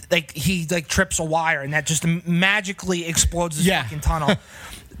in he trips a wire, and that just magically explodes this fucking tunnel.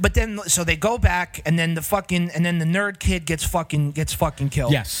 But then, so they go back, and then the nerd kid gets fucking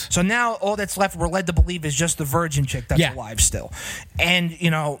killed. Yes. So now all that's left, we're led to believe, is just the virgin chick that's alive still, and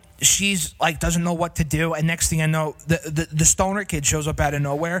she's like doesn't know what to do, and next thing I know, the stoner kid shows up out of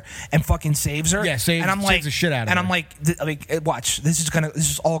nowhere and fucking saves her. Yeah, and I'm like, saves the shit out of her. And I'm like, watch, this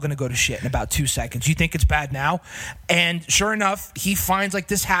is all gonna go to shit in about 2 seconds. You think it's bad now? And sure enough, he finds like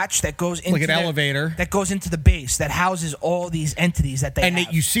this hatch that goes into like an elevator that goes into the base that houses all these entities that they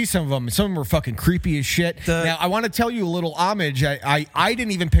have. You see some of them. Some of them are fucking creepy as shit. Now, I want to tell you a little homage. I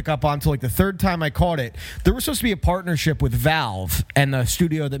didn't even pick up on until like the third time I caught it. There was supposed to be a partnership with Valve and the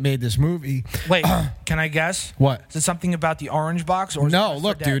studio that made this movie. Wait, can I guess? What? Is it something about the orange box? Or no,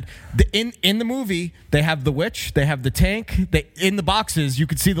 look, dude. In the movie, they have the witch, they have the tank. In the boxes, you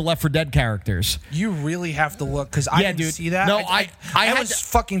could see the Left 4 Dead characters. You really have to look, because I didn't see that. No, I was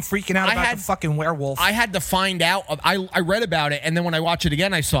fucking freaking out about the fucking werewolf. I had to find out. I read about it, and then when I watched it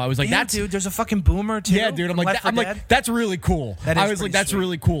again, I was like, "That's dude." There's a fucking boomer too. Yeah, dude. I'm like, that's really cool. I was like, that's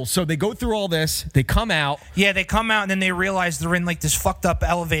really cool. So they go through all this. They come out. Yeah, they come out, and then they realize they're in like this fucked up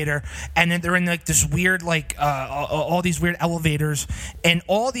elevator, and then they're in like this weird all these weird elevators, and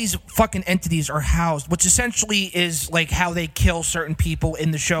all these fucking entities are housed, which essentially is like how they kill certain people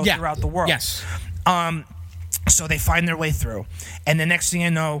in the show throughout the world. Yes. So they find their way through, and the next thing I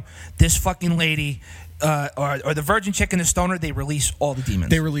know, this fucking lady. Or the virgin chick and the stoner, they release all the demons.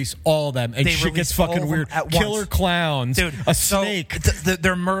 They release all of them, and shit gets fucking weird. Killer clowns, dude. A snake.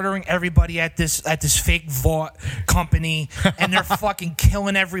 They're murdering everybody at this fake vault company, and they're fucking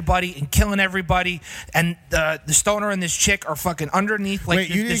killing everybody. And the stoner and this chick are fucking underneath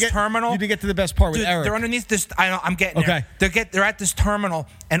this terminal. You didn't get to the best part with Eric. They're underneath this. I'm getting there. They're at this terminal,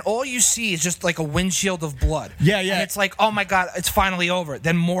 and all you see is just like a windshield of blood. Yeah. And it's like, oh my god, it's finally over.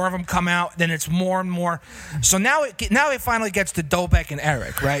 Then more of them come out. Then it's more and more. So now it finally gets to Dobek and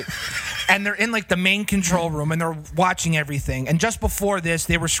Eric, right? And they're in like the main control room, and they're watching everything. And just before this,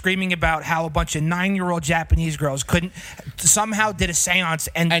 they were screaming about how a bunch of 9-year-old Japanese girls somehow did a seance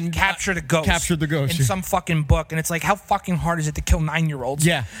and captured a ghost. Captured the ghost in some fucking book. And it's like, how fucking hard is it to kill 9-year-olds?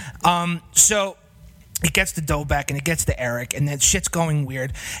 Yeah. So it gets to Dobek and it gets to Eric, and then shit's going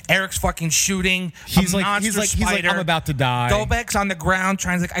weird. Eric's fucking shooting. He's like, I'm about to die. Dobek's on the ground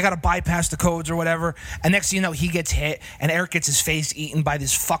trying to I gotta bypass the codes or whatever. And next thing you know, he gets hit, and Eric gets his face eaten by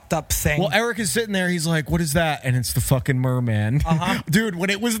this fucked up thing. Well, Eric is sitting there. He's like, "What is that?" And it's the fucking merman. Dude,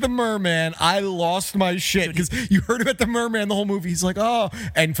 when it was the merman, I lost my shit because you heard about the merman the whole movie. He's like, "Oh,"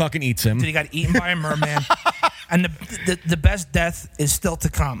 and fucking eats him. Dude, he got eaten by a merman. And the best death is still to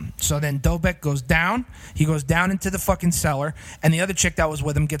come. So then Dobek goes down. He goes down into the fucking cellar, and the other chick that was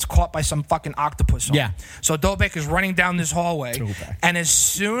with him gets caught by some fucking octopus. Yeah. So Dobek is running down this hallway, and as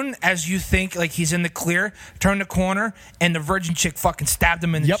soon as you think like he's in the clear, turn the corner, and the virgin chick fucking stabbed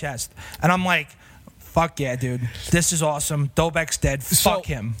him in the chest. And I'm like, fuck yeah, dude. This is awesome. Dobek's dead. Fuck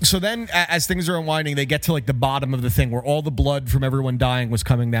him. So then, as things are unwinding, they get to like the bottom of the thing where all the blood from everyone dying was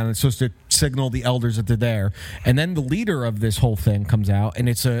coming down. It's supposed to signal the elders that they're there. And then the leader of this whole thing comes out, and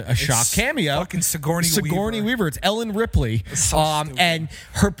it's a shock cameo. Fucking Sigourney Weaver. It's Ellen Ripley. So and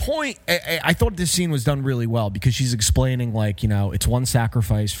her point, I thought this scene was done really well because she's explaining like, it's one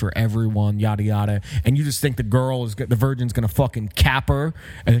sacrifice for everyone, yada yada. And you just think the virgin's gonna fucking cap her,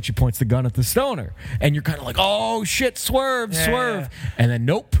 and then she points the gun at the stoner. And you're kind of like, oh shit, swerve. And then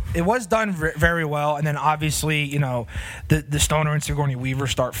nope. It was done very well. And then obviously, the stoner and Sigourney Weaver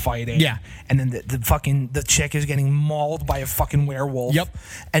start fighting. Yeah. And then the chick is getting mauled by a fucking werewolf. Yep.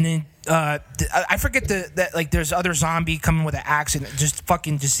 And then I forget that like there's other zombie coming with an axe and it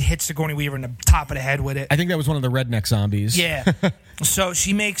just hits Sigourney Weaver in the top of the head with it. I think that was one of the redneck zombies. Yeah. So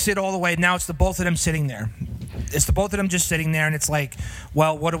she makes it all the way. Now it's the both of them sitting there. It's the both of them just sitting there, and it's like,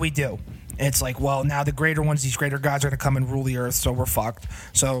 well, what do we do? It's like, well, now the greater ones, these greater gods are going to come and rule the earth, so we're fucked.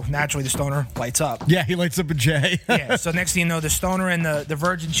 So naturally the stoner lights up. Yeah, he lights up a J. Yeah, so next thing you know, the stoner and the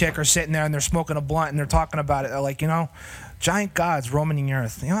virgin chick are sitting there and they're smoking a blunt and they're talking about it. They're like, giant gods roaming the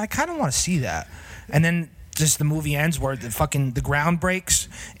earth. I kind of want to see that. And then just the movie ends where the ground breaks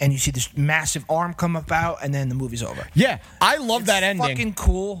and you see this massive arm come about and then the movie's over. Yeah, I love that ending. Fucking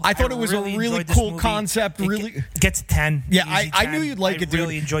cool. I thought it was a really cool concept. Really gets a 10. Yeah, I knew you'd like it, dude. I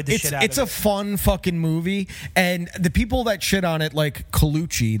really enjoyed the shit out of it. It's a fun fucking movie, and the people that shit on it, like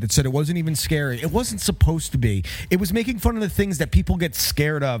Colucci, that said it wasn't even scary. It wasn't supposed to be. It was making fun of the things that people get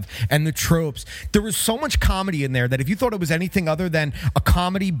scared of and the tropes. There was so much comedy in there that if you thought it was anything other than a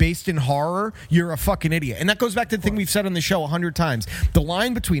comedy based in horror, you're a fucking idiot. And that goes back to the thing we've said on the show 100 times. The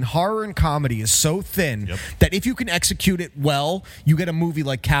line between horror and comedy is so thin that if you can execute it well, you get a movie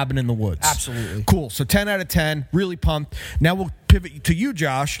like Cabin in the Woods. Absolutely. Cool. So 10 out of 10. Really pumped. Now we'll pivot to you,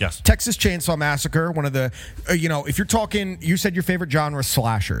 Josh. Yes. Texas Chainsaw Massacre, one of the, if you're talking, you said your favorite genre is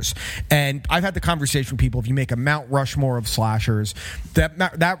slashers. And I've had the conversation with people, if you make a Mount Rushmore of slashers, that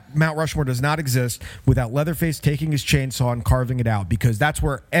Mount Rushmore does not exist without Leatherface taking his chainsaw and carving it out, because that's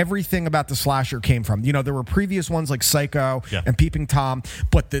where everything about the slasher came from. There were previous ones like Psycho and Peeping Tom,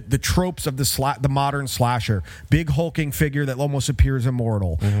 but the tropes of the modern slasher, big hulking figure that almost appears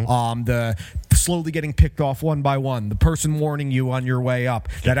immortal, the slowly getting picked off one by one, the person warning you on your way up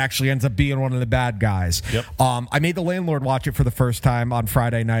that actually ends up being one of the bad guys. I made the landlord watch it for the first time on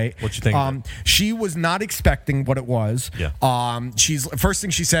Friday night. What'd you think? She was not expecting what it was. She's first thing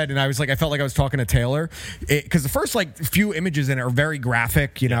she said, and I was like, I felt like I was talking to Taylor, because the first few images in it are very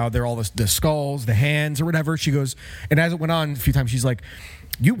graphic. They're all the skulls, the hands, or whatever. She goes, and as it went on a few times, she's like,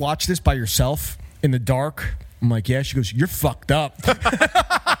 "You watch this by yourself in the dark?" I'm like, "Yeah." She goes, "You're fucked up."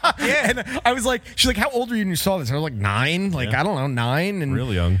 And I was like, she's like, "How old were you when you saw this?" I was like, 9. I don't know, 9. And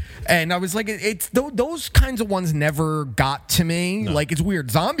real young. And I was like, it's those kinds of ones never got to me. No. It's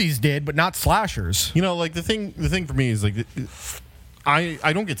weird. Zombies did, but not slashers. The thing for me is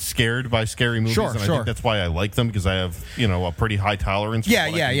I don't get scared by scary movies, and I think that's why I like them, because I have a pretty high tolerance for what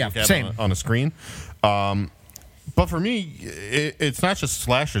I can look at same on a screen. But for me, it's not just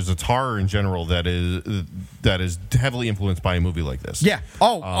slashers; it's horror in general that is heavily influenced by a movie like this. Yeah.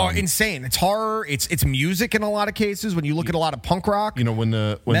 Insane! It's horror. It's music in a lot of cases. When you look at a lot of punk rock, when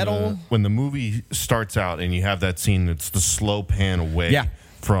metal, when the movie starts out and you have that scene, it's the slow pan away. Yeah.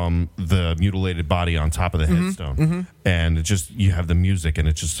 From the mutilated body on top of the headstone, and it just, you have the music, and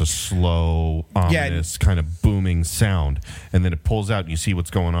it's just a slow, ominous kind of booming sound, and then it pulls out, and you see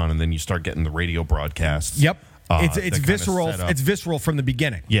what's going on, and then you start getting the radio broadcasts. Yep. It's visceral. It's visceral from the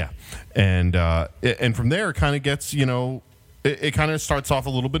beginning. Yeah, and from there it kind of gets It kind of starts off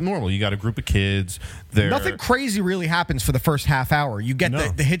a little bit normal. You got a group of kids. Nothing crazy really happens for the first half hour. You get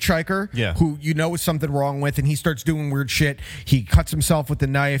the hitchhiker, who is something wrong with, and he starts doing weird shit. He cuts himself with the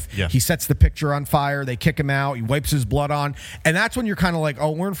knife. Yeah. He sets the picture on fire. They kick him out. He wipes his blood on. And that's when you're kind of like,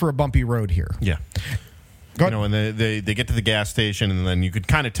 oh, we're in for a bumpy road here. Yeah. And they get to the gas station, and then you could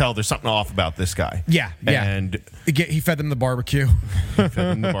kind of tell there's something off about this guy. Yeah. And he fed them the barbecue. Fed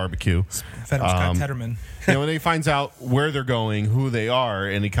them Scott Tederman. When he finds out where they're going, who they are,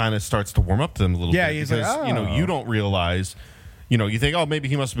 and he kind of starts to warm up to them a little bit. Yeah, he's like, oh. You don't realize, you think, oh, maybe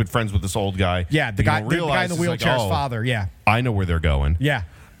he must have been friends with this old guy. Yeah, the guy in the wheelchair's father. Yeah, I know where they're going. Yeah.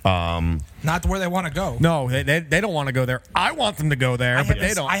 Not where they want to go. No, they don't want to go there. I want them to go there, but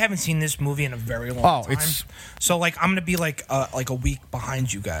they don't. I haven't seen this movie in a very long time. So like I'm gonna be like a week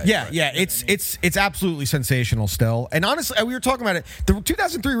behind you guys. Yeah, yeah, it's absolutely sensational still. And honestly, we were talking about it. The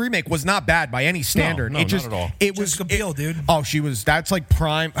 2003 remake was not bad by any standard. No, it just, not at all. It was Jessica Biel, dude. Oh, she was. That's like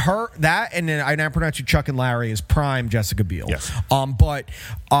prime. Her that, and then I now pronounce you Chuck and Larry is prime Jessica Biel. Yes. But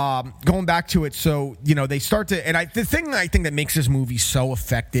going back to it, so they start to, and the thing I think that makes this movie so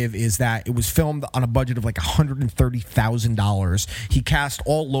effective is that it was filmed on a budget of like $130,000. He cast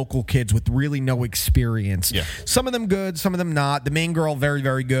all local kids with really no experience. Yeah. Some of them good, some of them not. The main girl, very,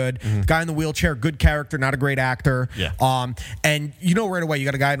 very good. The guy in the wheelchair, good character, not a great actor. Yeah. And right away, you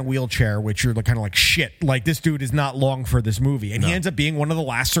got a guy in a wheelchair, which you're kind of like, shit, like this dude is not long for this movie. And he ends up being one of the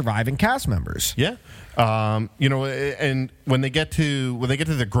last surviving cast members. Yeah. And when they get to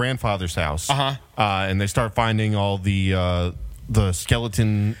the grandfather's house, and they start finding all the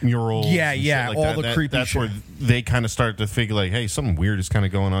skeleton murals, the creepy that's shit. where they kind of start to figure like, hey, something weird is kind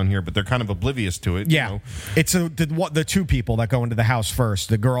of going on here, but they're kind of oblivious to it. Yeah, it's the two people that go into the house first.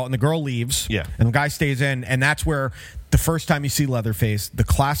 The girl leaves. Yeah, and the guy stays in, and that's where the first time you see Leatherface, the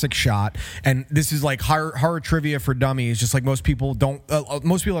classic shot, and this is like horror trivia for dummies. Just like most people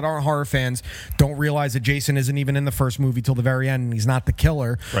most people that aren't horror fans don't realize that Jason isn't even in the first movie till the very end, and he's not the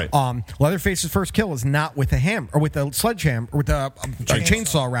killer. Right. Leatherface's first kill is not with a hammer or with a sledgehammer or with a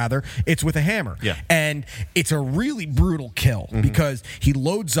chainsaw rather. It's with a hammer. Yeah. And it's a really brutal kill because he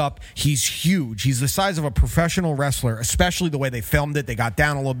loads up. He's huge. He's the size of a professional wrestler, especially the way they filmed it. They got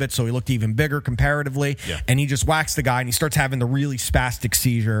down a little bit, so he looked even bigger comparatively. Yeah. And he just whacks the guy, and he starts having the really spastic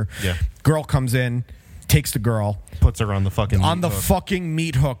seizure. Yeah. Girl comes in, takes the girl, puts her on the fucking fucking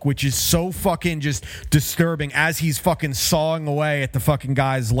meat hook, which is so fucking just disturbing as he's fucking sawing away at the fucking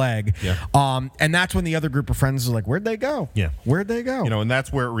guy's leg. Yeah. And that's when the other group of friends are like, where'd they go? Yeah. Where'd they go? And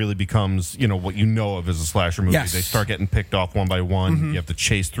that's where it really becomes, what you know of as a slasher movie. Yes. They start getting picked off one by one. You have to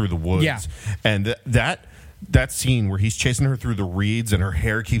chase through the woods. Yeah. And that scene where he's chasing her through the reeds and her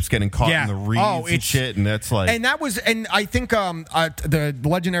hair keeps getting caught in the reeds and shit, and that's like, and I think the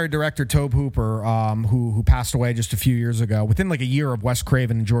legendary director Tobe Hooper, who passed away just a few years ago, within like a year of Wes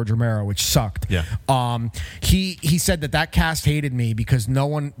Craven and George Romero, which sucked. Yeah. He said that cast hated me because no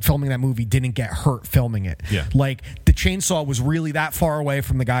one filming that movie didn't get hurt filming it. Yeah. Like the chainsaw was really that far away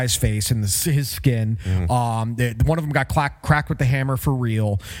from the guy's face and his skin. One of them got cracked with the hammer for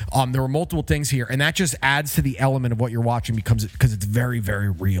real. There were multiple things here, and that just adds to the element of what you're watching because it's very, very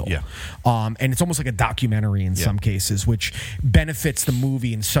real. Yeah. And it's almost like a documentary in some cases, which benefits the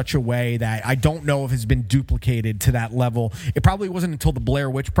movie in such a way that I don't know if has been duplicated to that level. It probably wasn't until the Blair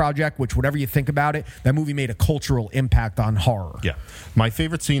Witch Project, which whatever you think about it, that movie made a cultural impact on horror. Yeah. My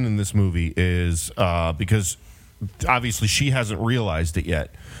favorite scene in this movie is because obviously she hasn't realized it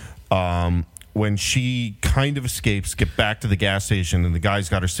yet. When she kind of escapes, get back to the gas station, and the guy's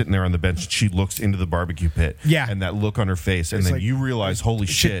got her sitting there on the bench, and she looks into the barbecue pit. Yeah. And that look on her face, and It's then like, you realize, holy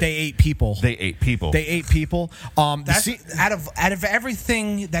shit. They ate people. They ate people. That's out of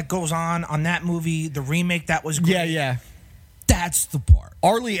everything that goes on that movie, the remake that was great. Yeah. That's the part.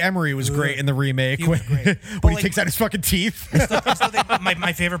 Arlie Emery was great in the remake He was great. when he takes out his fucking teeth. I still think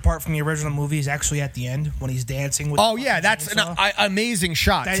my favorite part from the original movie is actually at the end when he's dancing with. Oh yeah, that's an amazing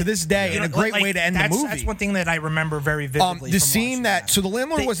shot to this day, and a great way to end the movie. That's one thing that I remember very vividly. The scene so the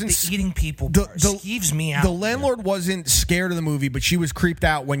landlord wasn't the eating people. Skeeves me out. The landlord wasn't scared of the movie, but she was creeped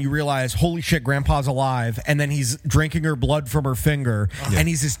out when you realize, holy shit, Grandpa's alive, and then he's drinking her blood from her finger, and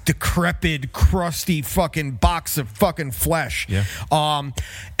he's this decrepit, crusty fucking box of fucking flesh. Yeah.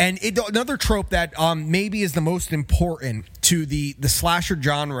 And another trope that maybe is the most important to the slasher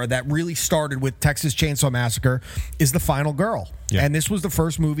genre that really started with Texas Chainsaw Massacre is the final girl. Yeah. And this was the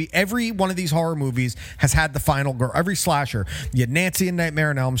first movie. Every one of these horror movies has had the final girl. Every slasher. You had Nancy in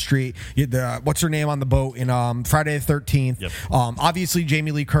Nightmare on Elm Street. You had what's her name on the boat in Friday the 13th. Yep. Obviously,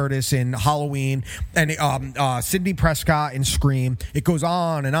 Jamie Lee Curtis in Halloween. And Sidney Prescott in Scream. It goes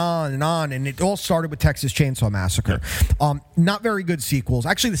on and on and on. And it all started with Texas Chainsaw Massacre. Yep. Not very good sequels.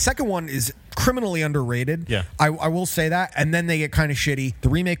 Actually, the second one is criminally underrated. Yeah. I will say that. And then they get kind of shitty. The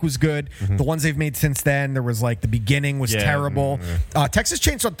remake was good. Mm-hmm. The ones they've made since then, there was like the beginning was terrible. Texas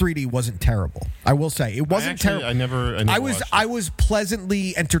Chainsaw 3D wasn't terrible. I will say it wasn't terrible. I was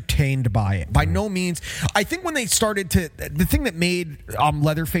pleasantly entertained by it. By no means. I think when they started the thing that made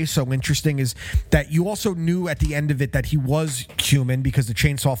Leatherface so interesting is that you also knew at the end of it that he was human because the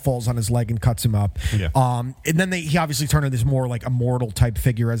chainsaw falls on his leg and cuts him up. Yeah. And then he obviously turned into this more like immortal type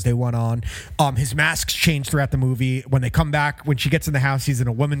figure as they went on. His masks change throughout the movie. When they come back, when she gets in the house, he's in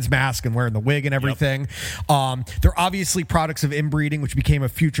a woman's mask and wearing the wig and everything. They're obviously products of inbreeding, which became a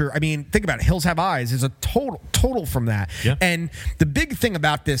future. I mean, think about it. Hills Have Eyes is a total from that. Yeah. And the big thing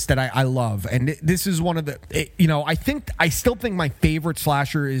about this that I love, and this is one of the, I still think my favorite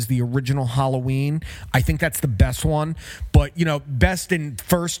slasher is the original Halloween. I think that's the best one. But, best and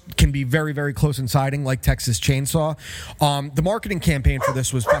first can be very, very close in siding, like Texas Chainsaw. The marketing campaign for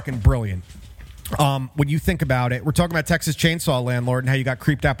this was fucking brilliant. When you think about it, we're talking about Texas Chainsaw Landlord and how you got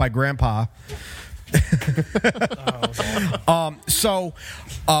creeped out by Grandpa.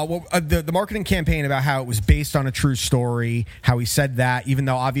 The marketing campaign about how it was based on a true story, how he said that, even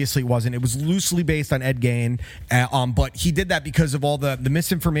though obviously it wasn't. It was loosely based on Ed Gein, but he did that because of all the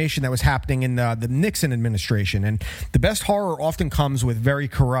misinformation that was happening in the Nixon administration. And the best horror often comes with very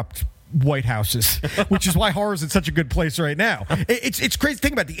corrupt White Houses, which is why horror is in such a good place right now. It's crazy.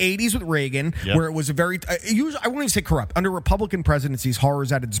 Think about the 80s with Reagan, where it was a very, I won't even say corrupt. Under Republican presidencies, horror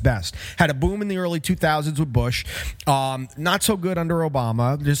is at its best. Had a boom in the early 2000s with Bush. Not so good under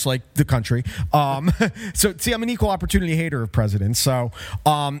Obama, just like the country. So, see, I'm an equal opportunity hater of presidents. So,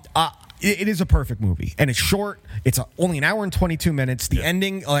 it is a perfect movie, and it's short. It's only an hour and 22 minutes. The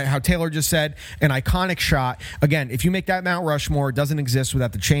ending, like how Taylor just said, an iconic shot. Again, if you make that Mount Rushmore, it doesn't exist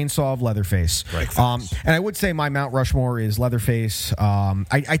without the chainsaw of Leatherface. Right. And I would say my Mount Rushmore is Leatherface.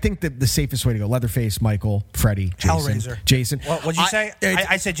 I think that the safest way to go, Leatherface, Michael, Freddy, Jason. What'd you say?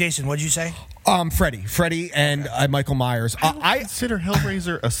 I said Jason. What'd you say? Freddie, and Michael Myers. I consider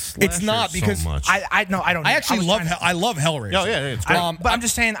Hellraiser a slasher. It's not because so much. I don't. I actually love Hellraiser. Oh yeah, it's great. But I'm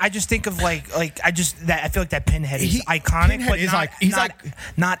just saying. I just think of I feel like that Pinhead is iconic, Pinhead but is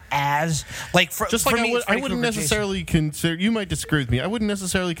not as like for just for like me. I wouldn't necessarily consider. You might disagree with me. I wouldn't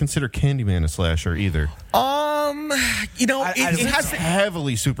necessarily consider Candyman a slasher either. It has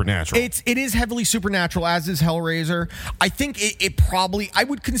heavily supernatural. It is heavily supernatural, as is Hellraiser. I think it probably. I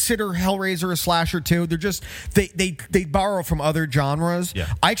would consider Hellraiser a slasher too. They're just they borrow from other genres. Yeah.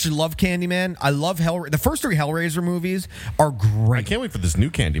 I actually love Candyman. I love Hellraiser. The first 3 Hellraiser movies are great. I can't wait for this new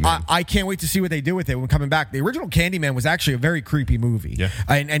Candyman. I can't wait to see what they do with it when coming back. The original Candyman was actually a very creepy movie. Yeah.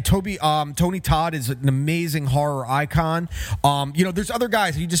 And Tony Todd is an amazing horror icon. There's other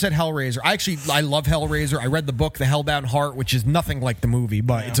guys. You just said Hellraiser. I love Hellraiser. I read the book, The Hellbound Heart, which is nothing like the movie,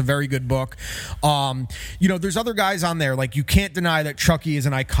 but it's a very good book. There's other guys on there. Like, you can't deny that Chucky is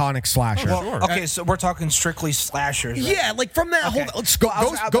an iconic slasher. Well, sure. Okay, so we're talking strictly slashers. Right? Yeah, like from that whole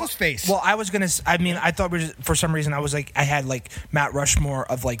Ghostface. Well, I was gonna. I thought for some reason I had like Mount Rushmore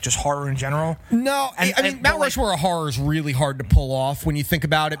of like just horror in general. No, Mount Rushmore of horror is really hard to pull off when you think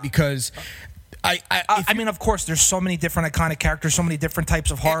about it because. Of course, there's so many different iconic characters, so many different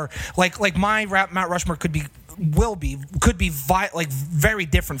types of horror. Like my Mount Rushmore could be very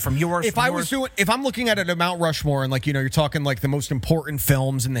different from yours. If I'm looking at it at Mount Rushmore and you're talking like the most important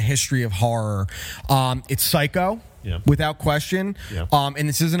films in the history of horror, it's Psycho. Yeah. Without question. Yeah. And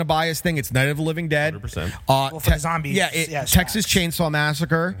this isn't a biased thing. It's Night of the Living Dead. 100%. For the zombies. Texas Chainsaw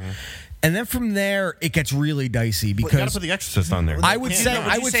Massacre. Mm-hmm. And then from there, it gets really dicey because you got to put The Exorcist on there. I would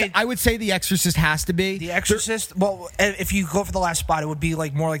say The Exorcist has to be The Exorcist. Well, if you go for the last spot, it would be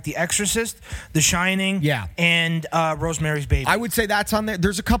more like The Exorcist, The Shining, and Rosemary's Baby. I would say that's on there.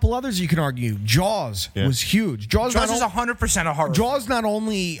 There's a couple others you can argue. Jaws was huge. Jaws is 100% a horror. Jaws not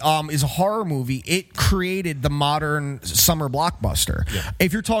only is a horror movie, it created the modern summer blockbuster. Yeah.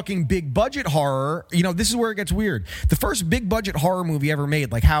 If you're talking big budget horror, this is where it gets weird. The first big budget horror movie ever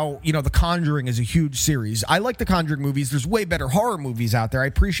made, like how The Conjuring is a huge series. I like the Conjuring movies. There's way better horror movies out there. I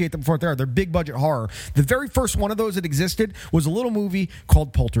appreciate them for what they are. They're big budget horror. The very first one of those that existed was a little movie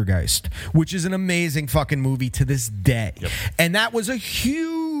called Poltergeist, which is an amazing fucking movie to this day. Yep. And that was a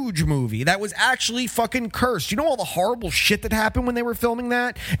huge movie. That was actually fucking cursed. You know all the horrible shit that happened when they were filming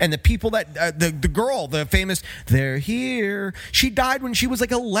that? And the people that, the girl, the famous, they're here. She died when she was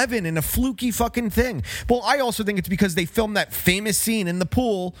 11 in a fluky fucking thing. Well, I also think it's because they filmed that famous scene in the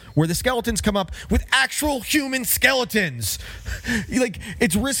pool where the skeletons come up with actual human skeletons.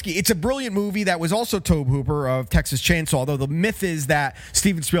 It's risky. It's a brilliant movie that was also Tobe Hooper of Texas Chainsaw, although the myth is that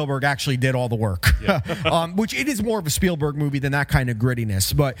Steven Spielberg actually did all the work. Yeah. Which it is more of a Spielberg movie than that kind of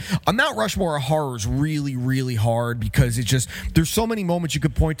grittiness. But Mount Rushmore of horror is really, really hard because it's just, there's so many moments you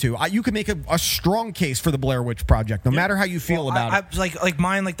could point to. You could make a strong case for the Blair Witch Project, no matter how you feel about it.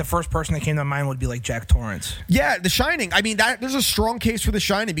 Mine, the first person that came to mind would be Jack Torrance. Yeah, The Shining. I mean, there's a strong case for The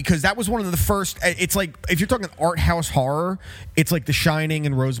Shining because that was one of the first. It's if you're talking art house horror, it's The Shining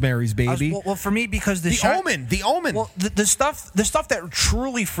and Rosemary's Baby. Well, for me, because The Omen. Well, the stuff that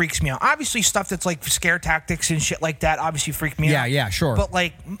truly freaks me out. Obviously, stuff that's scare tactics and shit like that obviously freak me out. Yeah, sure. But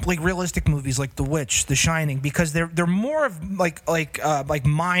realistic movies like The Witch, The Shining, because they're more of like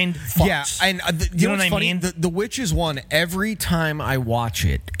mind fucks. Yeah, and you know what I funny? mean? The Witch is one. Every time I watch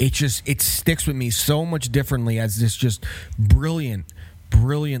it, it sticks with me so much differently as this just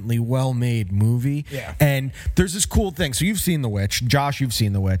brilliantly well-made movie. Yeah. And there's this cool thing. So you've seen The Witch. Josh, you've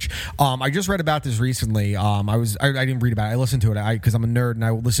seen The Witch. I just read about this recently. I didn't read about it. I listened to it because I'm a nerd and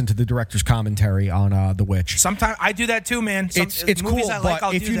I listened to the director's commentary on The Witch. Sometimes I do that too, man. It's movies cool, I like, but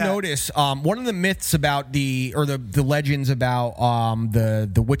I'll if do you that. notice, one of the myths about the legends about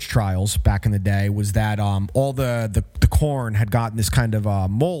the witch trials back in the day was that all the corn had gotten this kind of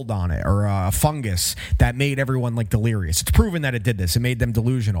mold on it or fungus that made everyone like delirious. It's proven that it did this. It made them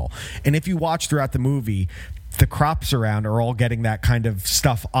delusional. And if you watch throughout the movie, the crops around are all getting that kind of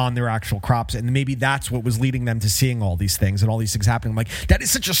stuff on their actual crops, and maybe that's what was leading them to seeing all these things and all these things happening. I'm like, that is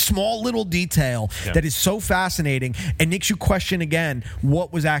such a small little detail that is so fascinating and makes you question again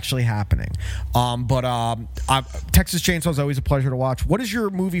what was actually happening. Texas Chainsaw is always a pleasure to watch. What is your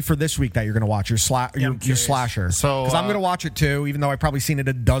movie for this week that you're going to watch? Your slasher. So because I'm going to watch it too, even though I've probably seen it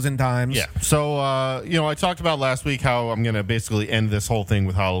a dozen times. Yeah. So I talked about last week how I'm going to basically end this whole thing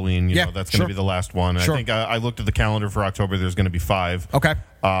with Halloween. You know, that's going to be the last one. Sure. I think I looked at the calendar for October. There's going to be 5. Okay.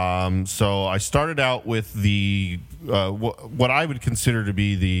 So I started out with the what I would consider to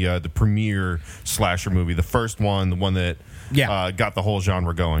be the premier slasher movie, the first one, the one that got the whole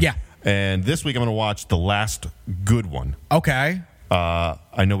genre going. Yeah. And this week I'm going to watch the last good one. Okay.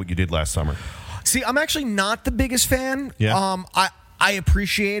 I Know What You Did Last Summer. See, I'm actually not the biggest fan. Yeah. I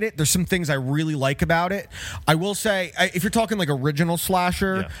appreciate it. There's some things I really like about it. I will say, if you're talking like original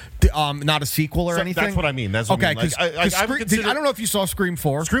slasher, not a sequel or anything. That's what I mean. That's what I mean. Like, I don't know if you saw Scream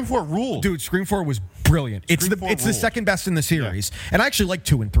 4. Scream 4 ruled. Dude, Scream 4 was brilliant. It's the second best in the series. And I actually like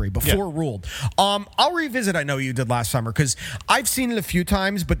 2 and 3, but 4 ruled. I'll revisit I Know You Did Last Summer because I've seen it a few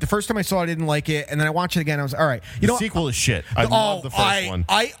times, but the first time I saw it, I didn't like it. And then I watched it again. I was all right. The sequel is shit. I love the first one.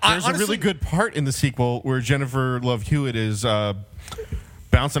 There's honestly, a really good part in the sequel where Jennifer Love Hewitt is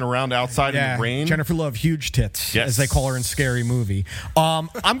bouncing around outside in the rain. Jennifer Love Huge Tits, as they call her in Scary Movie. I'm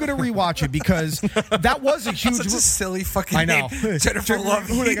going to rewatch it because that was a huge... That's such a silly fucking I know. name. Jennifer Love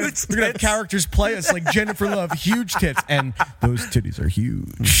Huge Tits. We're going to have characters play us like Jennifer Love Huge Tits, and those titties are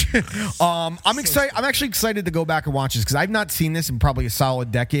huge. I'm excited. I'm actually excited to go back and watch this because I've not seen this in probably a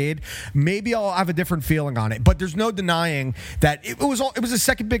solid decade. Maybe I'll have a different feeling on it, but there's no denying that it was the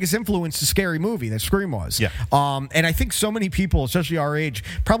second biggest influence to Scary Movie that Scream was. Yeah. And I think so many people, especially our age,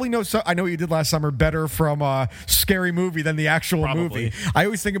 probably know I Know What You Did Last Summer better from Scary Movie than the actual movie. I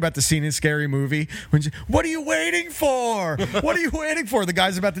always think about the scene in Scary Movie when what are you waiting for? What are you waiting for? The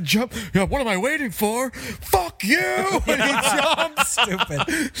guy's about to jump. What am I waiting for? Fuck you! And he jumps.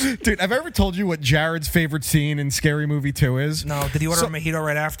 Stupid. Dude, have I ever told you what Jared's favorite scene in Scary Movie 2 is? No. Did he order a mojito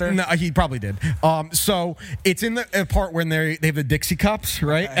right after? No, he probably did. So it's in the part when they have the Dixie cups,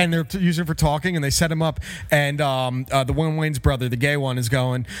 right? Okay. And they're using it for talking, and they set him up, and the one Wayne's brother, the gay one, is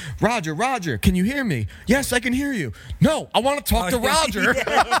going, Roger, can you hear me? Yes, I can hear you. No, I want to talk to Roger.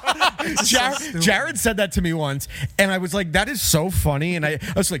 Jared said that to me once, and I was like, that is so funny. And I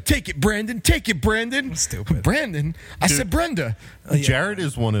was like, take it, Brandon. Stupid. Brandon? I said Brenda. Jared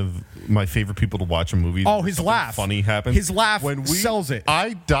is one of my favorite people to watch a movie. Oh, his laugh. Funny happens. His laugh sells it.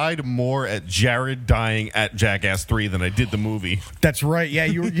 I died more at Jared dying at Jackass 3 than I did the movie. That's right. Yeah,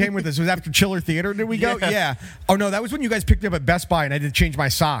 you came with us. It was after Chiller Theater, did we go? Yeah. Oh, no, that was when you guys picked me up at Best Buy and I had to change my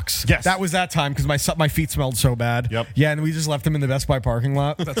socks. Yes. That was that time because my feet smelled so bad. Yep. Yeah, and we just left them in the Best Buy parking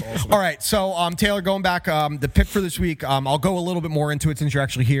lot. That's awesome. All right, so Taylor, going back, the pick for this week, I'll go a little bit more into it since you're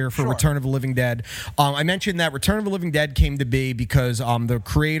actually here for Return of the Living Dead. I mentioned that Return of the Living Dead came to be because the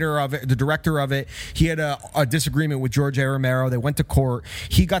creator of it, the director of it, he had a disagreement with George A. Romero. They went to court.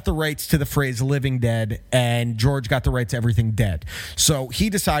 He got the rights to the phrase Living Dead, and George got the right to everything dead. So he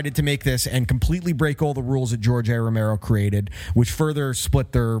decided to make this and completely break all the rules that George A. Romero created, which further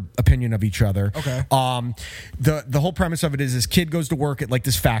split their opinion of each other. Okay. The whole premise of it is this kid goes to work at like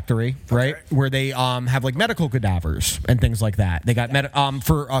this factory, right, where they have like medical cadavers and things like that. They got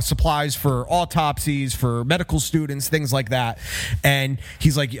for supplies for autopsies for medical students, things like that. And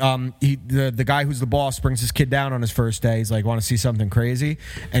he's like, the guy who's the boss brings his kid down on his first day. He's like, want to see something crazy?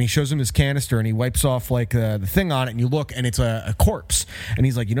 And he shows him this canister and he wipes off like the thing on it, and you look and it's a corpse. And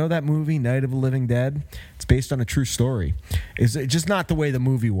he's like, you know that movie Night of the Living Dead? It's based on a true story. It's just not not the way the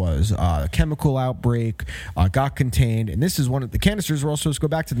movie was. A chemical outbreak got contained, and this is one of the canisters were all supposed to go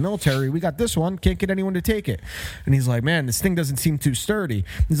back to the military. We got this one, can't get anyone to take it. And he's like, man, this thing doesn't seem too sturdy.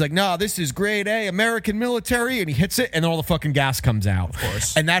 He's like, no, this is grade A American military, and he hits it, and all the fucking gas comes out. Of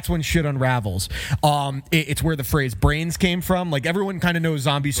course. And that's when shit unravels. It's where the phrase brains came from. Like, everyone kind of knows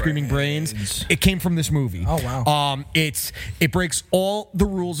zombies screaming brains. It came from this movie. Oh, wow. It breaks all the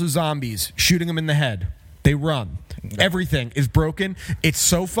rules of zombies. Shooting them in the head. They run. Everything is broken. It's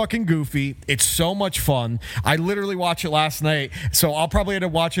so fucking goofy. It's so much fun. I literally watched it last night, so I'll probably end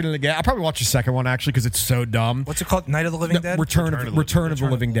up watching it again. I'll probably watch the second one, actually, because it's so dumb. What's it called? Night of the Living Dead? Return of the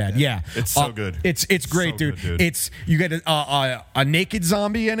Living Dead. Yeah. It's so good. It's great, so dude. good, dude. It's you get a naked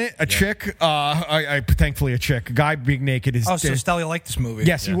zombie in it, a chick. Thankfully a chick. A guy being naked is. Oh, so Stella liked this movie.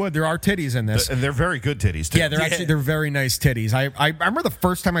 Yes, you would. There are titties in this. And they're very good titties, too. Yeah, they're very nice titties. I remember the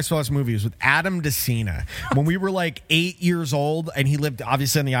first time I saw this movie was with Adam DeCina when we were like 8 years old, and he lived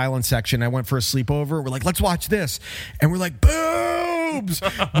obviously in the island section. I went for a sleepover. We're like, let's watch this, and we're like, boobs.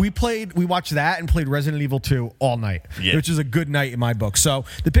 we watched that and played Resident Evil 2 all night, which is a good night in my book. So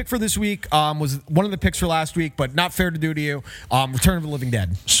the pick for this week was one of the picks for last week, but not fair to do to you. Return of the Living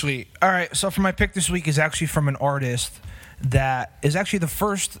Dead. Sweet. All right. So for my pick this week is actually from an artist that is actually the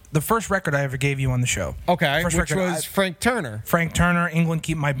first record I ever gave you on the show. Okay, first which record, was Frank Turner. Frank Turner, England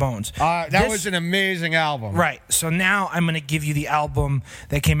Keep My Bones. That was an amazing album. Right. So now I'm going to give you the album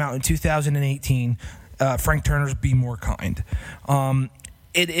that came out in 2018, Frank Turner's Be More Kind.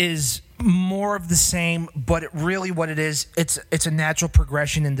 It is more of the same, but what it is, it's a natural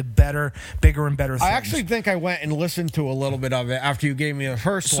progression into better, bigger, and better things. I actually think I went and listened to a little bit of it after you gave me the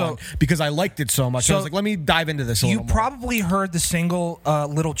first one because I liked it so much. I was like, let me dive into this a little more. You probably heard the single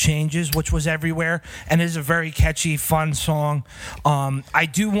Little Changes, which was everywhere, and is a very catchy, fun song. I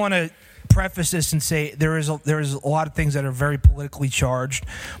do want to preface this and say there is a lot of things that are very politically charged,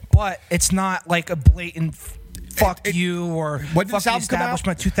 but it's not like a blatant fuck you or when did fuck this the album come out?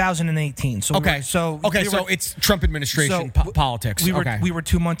 establishment. 2018. So so it's Trump administration politics. We were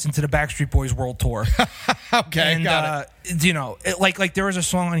 2 months into the Backstreet Boys world tour. Okay, and, got it. You know, like there was a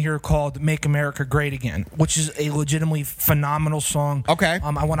song on here called "Make America Great Again," which is a legitimately phenomenal song. Okay.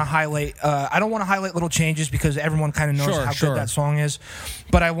 I want to highlight. I don't want to highlight Little Changes because everyone kind of knows how good that song is,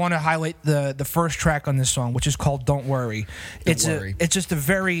 but I want to highlight the first track on this song, which is called "Don't Worry." It's just a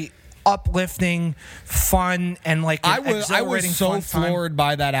very uplifting, fun, and like I was so floored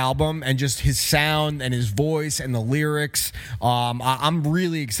by that album and just his sound and his voice and the lyrics. I'm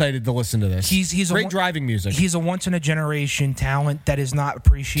really excited to listen to this. He's great driving music. He's a once in a generation talent that is not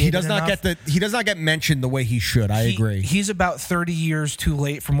appreciated. He does not get mentioned the way he should. I agree. He's about 30 years too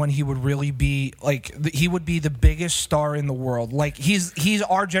late from when he would really be like he would be the biggest star in the world. Like he's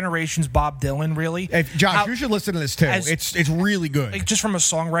our generation's Bob Dylan, really. Hey, Josh, you should listen to this too. It's really good. Like, just from a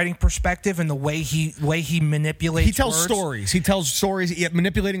songwriting perspective and the way he manipulates. He tells stories. He tells stories.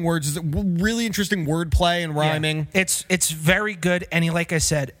 Manipulating words is a really interesting wordplay and rhyming. Yeah. It's very good. And like I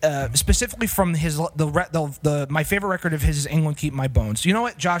said, specifically from my favorite record of his is England Keep My Bones. You know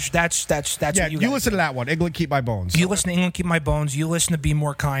what, Josh? That's what you listen to that one. England Keep My Bones. You listen to England Keep My Bones. You listen to Be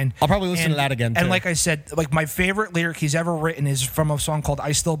More Kind. I'll probably listen to that again. And like I said, like my favorite lyric he's ever written is from a song called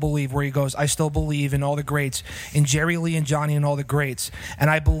 "I Still Believe," where he goes, "I still believe in all the greats, in Jerry Lee and Johnny and all the greats, and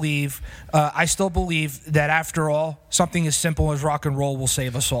I still believe that after all, something as simple as rock and roll will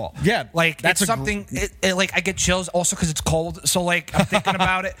save us all." Yeah, like that's something. Like I get chills also because it's cold. So like I'm thinking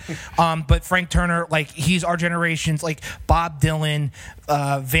about it. But Frank Turner, like he's our generation's like Bob Dylan,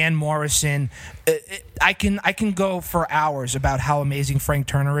 Van Morrison. I can go for hours about how amazing Frank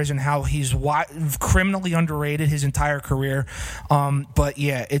Turner is and how he's criminally underrated his entire career. But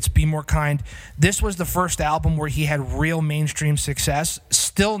yeah, it's Be More Kind. This was the first album where he had real mainstream success.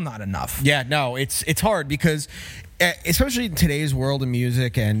 Still not enough. Yeah, no, it's hard because especially in today's world of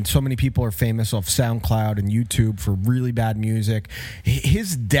music, and so many people are famous off SoundCloud and YouTube for really bad music.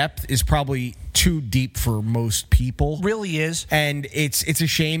 His depth is probably too deep for most people. Really is. And it's a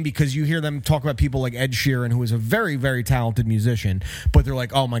shame because you hear them talk about people like Ed Sheeran, who is a very, very talented musician, but they're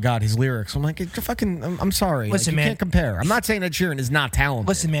like, oh my God, his lyrics. I'm like, I'm sorry. Listen, like, you man. Can't compare. I'm not saying Ed Sheeran is not talented.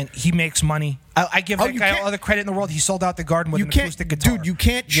 Listen, man, he makes money. I give that guy all the credit in the world. He sold out the Garden with an acoustic guitar. Dude, you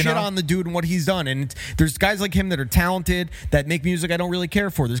can't shit on the dude and what he's done. And there's guys like him that are talented that make music I don't really care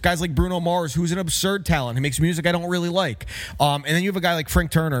for. There's guys like Bruno Mars, who's an absurd talent. He makes music I don't really like. And then you have a guy like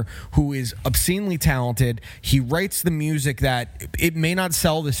Frank Turner, who is obscenely talented. He writes the music that it may not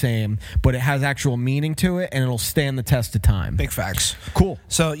sell the same, but it has actual meaning to it, and it'll stand the test of time. Big facts. Cool.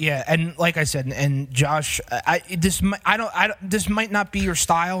 So yeah, and like I said, and Josh, this might not be your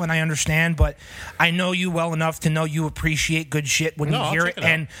style, and I understand, but I know you well enough to know you appreciate good shit when you hear it,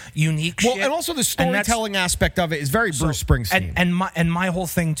 and unique shit. Well, and also the storytelling aspect of it is very Bruce Springsteen. And my whole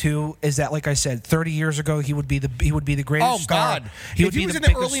thing too is that, like I said, 30 years ago he would be the greatest. Oh God! If he was in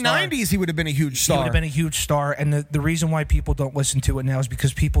the early '90s, he would have been a huge star. He would have been a huge star, and the reason why people don't listen to it now is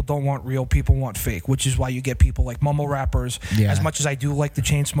because people don't want real, people want fake, which is why you get people like mumble rappers. Yeah. As much as I do like the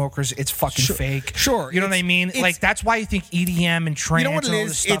Chainsmokers, it's fucking fake. Sure, you know what I mean? Like that's why I think EDM and trance. You know what it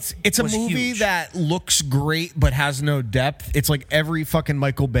is? It's a movie huge. that looks great but has no depth. It's like every fucking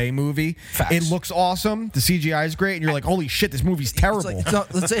Michael Bay movie. Facts. It looks awesome. The CGI is great, and you're like, holy shit, this movie's terrible.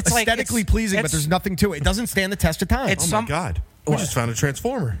 It's aesthetically pleasing, but there's nothing to it. It doesn't stand the test of time. Oh my God. We just found a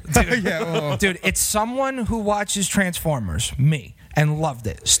Transformer. Dude, it's someone who watches Transformers, me, and loved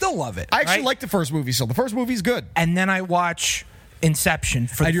it. Still love it. I actually like the first movie still. The first movie's good. And then I watch Inception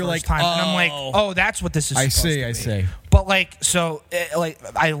for the first time, and I'm like, oh, that's what this is. I see. But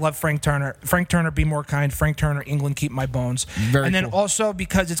I love Frank Turner. Frank Turner, Be More Kind. Frank Turner, England, Keep My Bones. Very then cool. also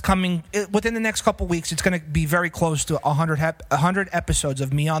because it's coming within the next couple weeks, it's going to be very close to 100 episodes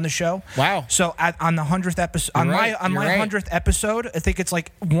of me on the show. Wow! So on the 100th episode, on my 100th episode, I think it's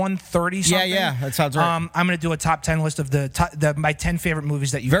like 130 something. Yeah, that sounds right. I'm going to do a top 10 list of my 10 favorite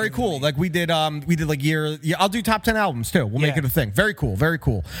movies that you. Very cool. Like we did like year. Yeah, I'll do top 10 albums too. We'll make it a thing. Very cool. Very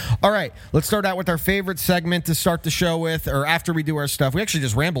cool. All right, let's start out with our favorite segment to start the show with, or after we do our stuff. We actually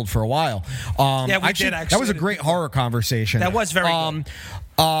just rambled for a while. Yeah, we did actually. That was a great horror conversation. That was very good.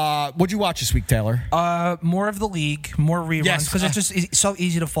 What'd you watch this week, Taylor? More of The League, more reruns, because it's just so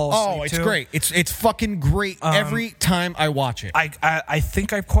easy to fall asleep. Oh, it's great. It's fucking great every time I watch it. I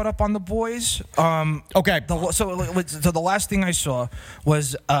think I've caught up on The Boys. Okay. So the last thing I saw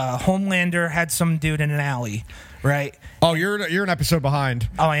was Homelander had some dude in an alley, right? Oh, you're an episode behind.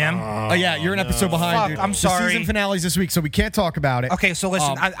 Oh, I am? Oh, yeah, you're an episode behind, Fuck, dude. I'm sorry. The season finale's this week, so we can't talk about it. Okay, so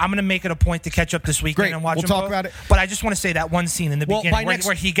listen, I'm going to make it a point to catch up this weekend and watch we'll them talk both. about it. But I just want to say that one scene in the beginning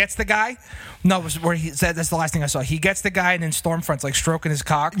where he gets the guy. No, it was where he said that's the last thing I saw. He gets the guy, and then Stormfront's like stroking his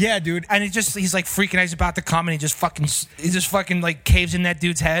cock. Yeah, dude. And he's like freaking out. He's about to come, and he just fucking like caves in that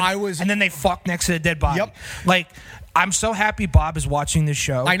dude's head. And then they fuck next to the dead body. Yep. Like, I'm so happy Bob is watching this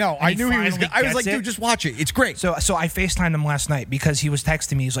show. I know. I knew he was. I was like, it. dude, just watch it. It's great. So I FaceTimed him last night because he was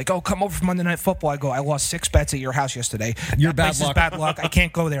texting me. He's like, "Oh, come over for Monday Night Football." I go, "I lost 6 bets at your house yesterday. You're bad luck. Bad luck. I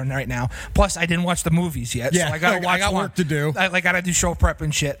can't go there right now. Plus, I didn't watch the movies yet. Yeah, so I got work to do. I got to do show prep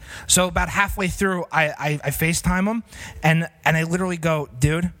and shit. So about halfway through, I FaceTime him, and I literally go,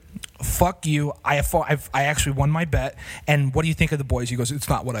 "Dude, fuck you. I actually won my bet. And what do you think of The Boys?" He goes, "It's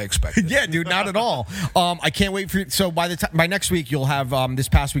not what I expected." Yeah, dude, not at all. I can't wait for. So by next week, you'll have this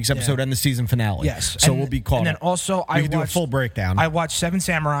past week's episode and the season finale. Yes. So we'll be caught. And then also, we can do a full breakdown. I watched Seven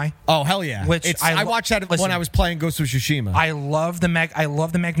Samurai. Oh hell yeah! I watched that when I was playing Ghost of Tsushima. I love the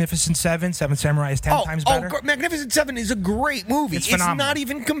Magnificent Seven. Seven Samurai is 10 times better. Magnificent Seven is a great movie. It's phenomenal. Not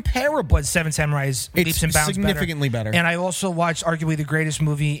even comparable. But Seven Samurai is leaps and bounds significantly better. And I also watched arguably the greatest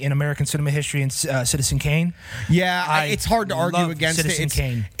movie in American cinema history, Citizen Kane. Yeah, it's hard to argue against Citizen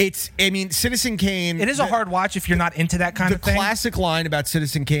Kane. Citizen Kane. It is a hard watch if you're not into that kind of thing. The classic line about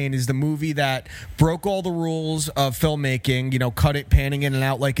Citizen Kane is the movie that broke all the rules of filmmaking, cut it panning in and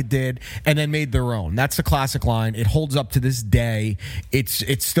out like it did, and then made their own. That's the classic line. It holds up to this day.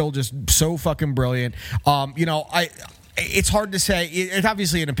 It's still just so fucking brilliant. It's hard to say. It's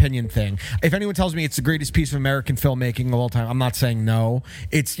obviously an opinion thing. If anyone tells me it's the greatest piece of American filmmaking of all time, I'm not saying no.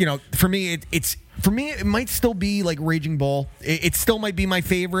 It's for me, it might still be like Raging Bull. It still might be my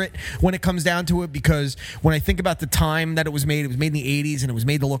favorite when it comes down to it, because when I think about the time that it was made in the 80s, and it was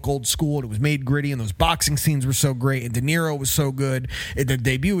made to look old school, and it was made gritty, and those boxing scenes were so great, and De Niro was so good, the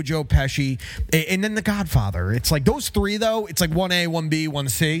debut of Joe Pesci, and then The Godfather. It's like those three, though, it's like 1A, 1B,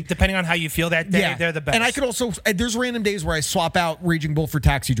 1C. Depending on how you feel that day, they're the best. And I could also, there's random days where I swap out Raging Bull for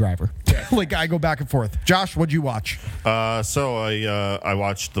Taxi Driver. Like, I go back and forth. Josh, what'd you watch? So I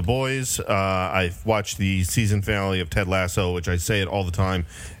watched The Boys. I watched the season finale of Ted Lasso, which I say it all the time.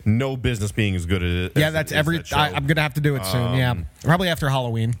 No business being as good as that show. I'm gonna have to do it soon. Yeah, probably after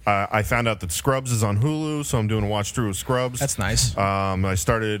Halloween. I found out that Scrubs is on Hulu, so I'm doing a watch through of Scrubs. That's nice. I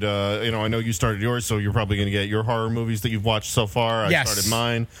started. I know you started yours, so you're probably gonna get your horror movies that you've watched so far. I started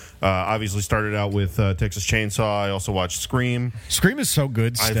mine. Obviously started out with Texas Chainsaw. I also watched Scream. Scream is so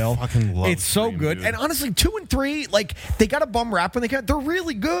good. Still, I fucking love. It's Scream, so good. dude. And honestly, 2 and 3, like they got a bum rap when they got. They're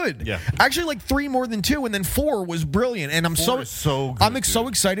really good. Yeah. Actually, like 3 more than 2, and then 4 was brilliant. And I'm so good,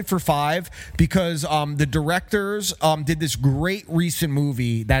 excited excited for 5 because the directors did this great recent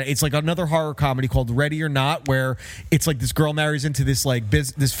movie that it's like another horror comedy called Ready or Not, where it's like this girl marries into this like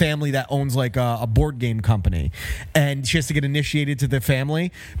this family that owns like a board game company, and she has to get initiated to the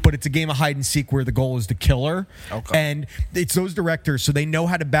family, but it's a game of hide and seek where the goal is to kill her. Okay. And it's those directors, so they know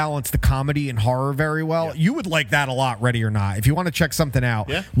how to balance the comedy and horror very well. Yeah. You would like that a lot, Ready or Not. If you want to check something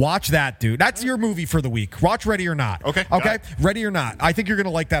out, watch that, dude. That's your movie for the week. Watch Ready or Not. Okay. Ready or Not. I think you're going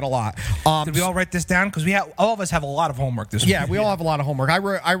to like that a lot. Did we all write this down? Because all of us have a lot of homework this week. Yeah, we all have a lot of homework.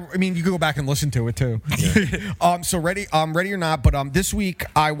 I mean, you can go back and listen to it too. Yeah. So Ready or Not. But this week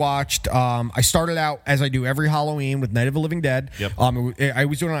I watched. I started out as I do every Halloween with Night of the Living Dead. Yep. I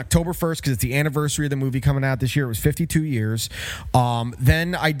was doing it on October 1st because it's the anniversary of the movie coming out this year. It was 52 years.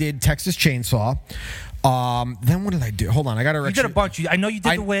 Then I did Texas Chainsaw. Then what did I do? Hold on, I got to. You did a bunch. I know you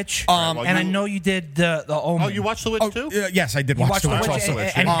did The Witch, and I know you did the Omen. Oh, you watched The Witch too? Yes, I did watch The Witch. Also.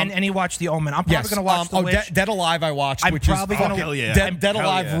 And you watched the Omen. I'm probably going to watch The Witch. Dead Alive I watched, which is hell yeah. Dead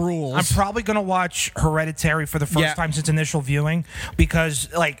Alive rules. I'm probably going to watch Hereditary for the first time since initial viewing because,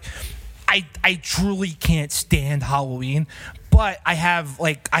 like, I truly can't stand Halloween. But I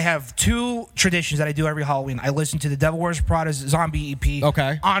have 2 traditions that I do every Halloween. I listen to the Devil Wears Prada's Zombie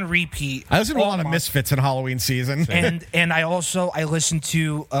EP on repeat. I listen to a lot of Misfits in Halloween season. And I listen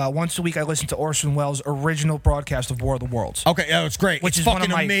to once a week I listen to Orson Welles' original broadcast of War of the Worlds. Okay, yeah, it's great. It's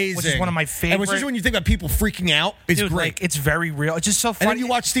fucking amazing. Which is one of my favorite. And especially when you think about people freaking out, it's great. Like, it's very real. It's just so funny. And then you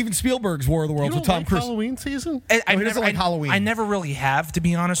watch Steven Spielberg's War of the Worlds with Tom Cruise. Halloween season? He doesn't like Halloween. I never really have, to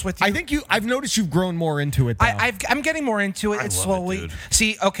be honest with you. I think I've noticed you've grown more into it, though. I'm getting more into it. It's slowly.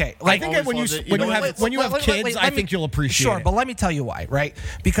 See, okay. Like, I think when you have kids, I think you'll appreciate it. Sure, but let me tell you why, right?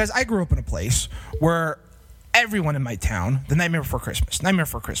 Because I grew up in a place where everyone in my town, the Nightmare Before Christmas. It's a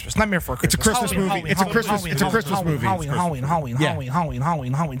Christmas movie. It's a Christmas movie.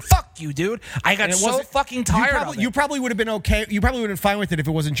 Halloween. Fuck you, dude. I got so fucking tired of it. You probably would have been okay. You probably would have been fine with it if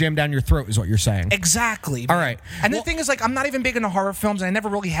it wasn't jammed down your throat, is what you're saying. Exactly. All right. And the thing is, like, I'm not even big into horror films, and I never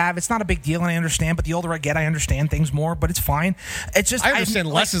really have. It's not a big deal, and I understand. But the older I get, I understand things more. But it's fine. It's just I understand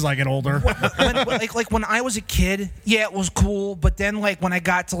less as I get older. When I was a kid, yeah, it was cool. But then, like, when I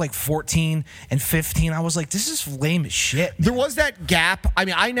got to like 14 and 15, I was like, this is lame as shit. There was that gap. I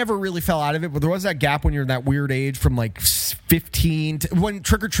mean, I never really fell out of it, but there was that gap when you're in that weird age from like 15 to when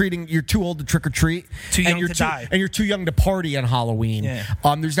trick-or-treating, you're too old to trick-or-treat. Too young to die. And you're too young to party on Halloween. Yeah.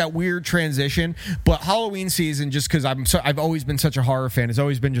 There's that weird transition. But Halloween season, just because I've always been such a horror fan, it's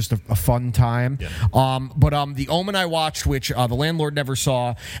always been just a fun time. Yeah. But The Omen I watched, which the landlord never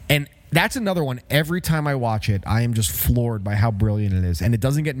saw, and that's another one. Every time I watch it, I am just floored by how brilliant it is. And it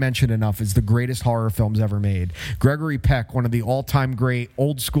doesn't get mentioned enough. It's the greatest horror films ever made. Gregory Peck, one of the all-time great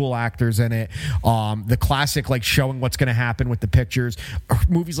old-school actors in it. The classic, like, showing what's going to happen with the pictures.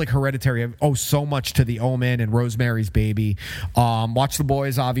 Movies like Hereditary owe so much to The Omen and Rosemary's Baby. Watch The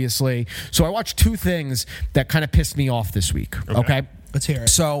Boys, obviously. So I watched 2 things that kind of pissed me off this week. Okay? Let's hear it.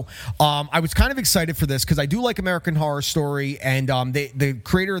 So I was kind of excited for this because I do like American Horror Story, and the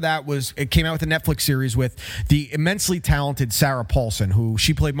creator of that came out with a Netflix series with the immensely talented Sarah Paulson, who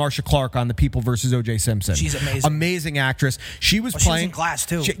she played Marcia Clark on The People vs. O.J. Simpson. She's amazing. Amazing actress. She was playing. She was in Glass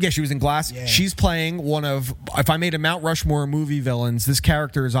too. She was in Glass. Yeah. She's playing one of, if I made a Mount Rushmore movie villains, this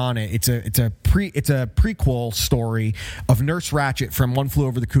character is on it. It's a prequel story of Nurse Ratched from One Flew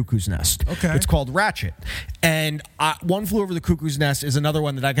Over the Cuckoo's Nest. Okay. It's called Ratched, and One Flew Over the Cuckoo's Nest is another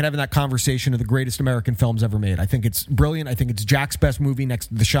one that I could have in that conversation of the greatest American films ever made. I think it's brilliant. I think it's Jack's best movie next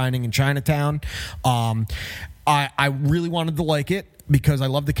to The Shining and Chinatown. I really wanted to like it because I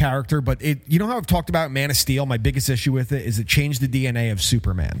love the character, but you know how I've talked about Man of Steel? My biggest issue with it is it changed the DNA of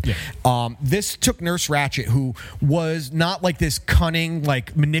Superman. Yeah. This took Nurse Ratched, who was not like this cunning,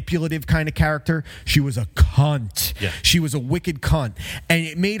 like manipulative kind of character. She was a cunt. Yeah. She was a wicked cunt. And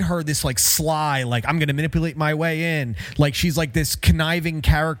it made her this like sly, like I'm going to manipulate my way in. Like she's like this conniving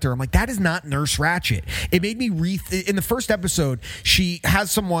character. I'm like, that is not Nurse Ratched. It made me in the first episode, she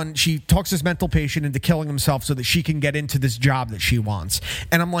talks this mental patient into killing himself so that she can get into this job that she wants.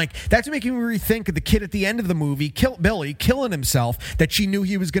 And I'm like, that's making me rethink of the kid at the end of the movie, Billy, killing himself, that she knew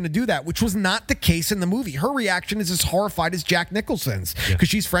he was going to do that, which was not the case in the movie. Her reaction is as horrified as Jack Nicholson's because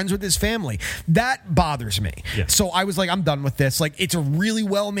she's friends with his family. That bothers me. Yeah. So I was like, I'm done with this. Like, it's a really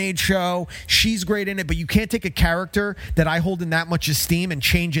well-made show. She's great in it, but you can't take a character that I hold in that much esteem and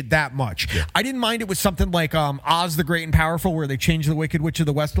change it that much. Yeah. I didn't mind it with something like Oz the Great and Powerful, where they changed the Wicked Witch of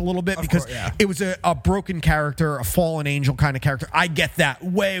the West a little bit because it was a broken character, a fallen angel kind of character. I get that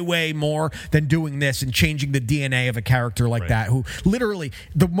way more than doing this and changing the DNA of a character like that, who literally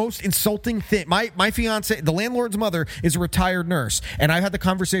the most insulting thing. My fiance, the landlord's mother, is a retired nurse, and I've had the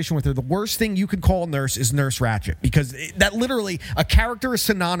conversation with her. The worst thing you could call a nurse is Nurse Ratchet, because that literally, a character is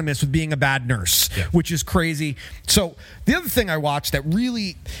synonymous with being a bad nurse, which is crazy. So the other thing I watched that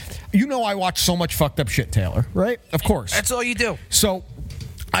really, I watch so much fucked up shit, Taylor, right? Of course. That's all you do. So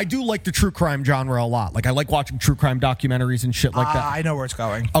I do like the true crime genre a lot. Like, I like watching true crime documentaries and shit like that. I know where it's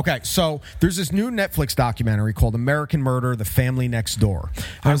going. Okay, so there's this new Netflix documentary called American Murder: The Family Next Door.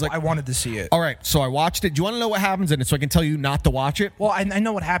 And I wanted to see it. all right, so I watched it. Do you want to know what happens in it so I can tell you not to watch it? Well, I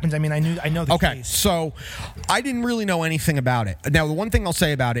know what happens. I mean, I know the Okay, case. so I didn't really know anything about it. Now, the one thing I'll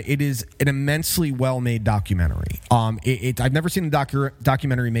say about it, it is an immensely well-made documentary. I've never seen a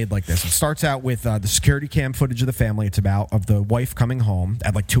documentary made like this. It starts out with the security cam footage of the family. It's about of the wife coming home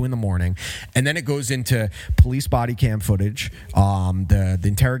at like 2 a.m, and then it goes into police body cam footage, the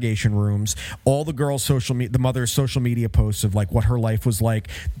interrogation rooms, all the girls' the mother's social media posts of like what her life was like,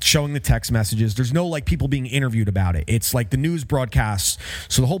 showing the text messages. There's no like people being interviewed about it. It's like the news broadcasts.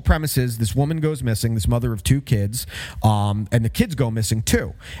 So the whole premise is this woman goes missing, this mother of 2 kids, and the kids go missing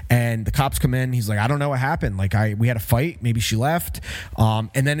too. And the cops come in. He's like, I don't know what happened. Like we had a fight. Maybe she left. And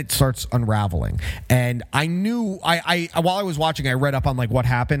then it starts unraveling. And I knew I while I was watching, I read up on like what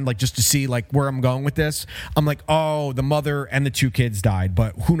happened, like just to see like where I'm going with this. I'm like, oh, the mother and the 2 kids died,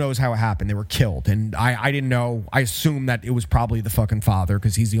 but who knows how it happened? They were killed. And I didn't know. I assumed that it was probably the fucking father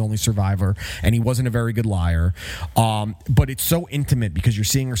because he's the only survivor and he wasn't a very good liar. But it's so intimate because you're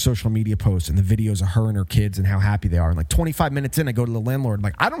seeing her social media posts and the videos of her and her kids and how happy they are. And like 25 minutes in, I go to the landlord. I'm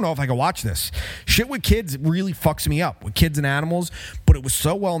like, I don't know if I can watch this. Shit with kids really fucks me up, with kids and animals. But it was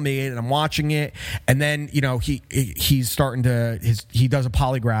so well made, and I'm watching it. And then he's starting to he does a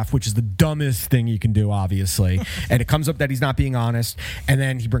polygraph, which is the dumbest thing you can do, obviously. And it comes up that he's not being honest. And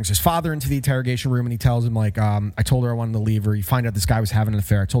then he brings his father into the interrogation room and he tells him like, I told her I wanted to leave her. You find out this guy was having an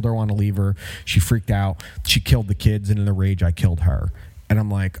affair. I told her I wanted to leave her. She freaked out. She killed the kids, and in a rage, I killed her. And I'm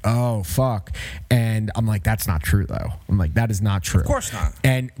like, oh, fuck. And I'm like, that's not true, though. I'm like, that is not true. Of course not.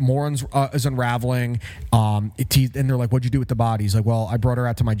 And more is unraveling. And they're like, what'd you do with the body? He's like, well, I brought her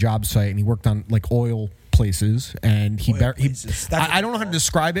out to my job site, and he worked on, like, oil places. And I don't know how to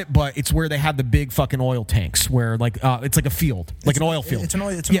describe it, but it's where they have the big fucking oil tanks, where, like, it's like a field, like an oil field.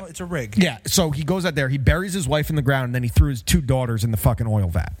 It's a rig. Yeah, so he goes out there, he buries his wife in the ground, and then he threw his 2 daughters in the fucking oil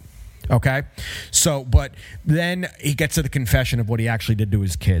vat. Okay, so but then he gets to the confession of what he actually did to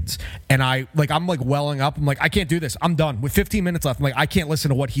his kids, and I'm like welling up. I'm like, I can't do this. I'm done with 15 minutes left. I'm like, I can't listen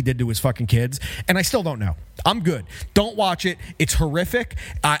to what he did to his fucking kids, and I still don't know. I'm good. Don't watch it. It's horrific.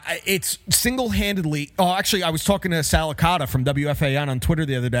 It's single-handedly. Oh, actually, I was talking to Salicata from WFAN on Twitter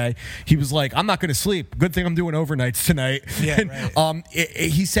the other day. He was like, I'm not going to sleep. Good thing I'm doing overnights tonight. Yeah, and, right.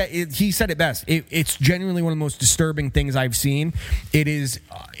 He said it best. It's genuinely one of the most disturbing things I've seen. It is.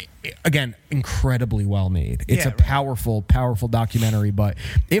 Again, incredibly well made. It's a powerful documentary, but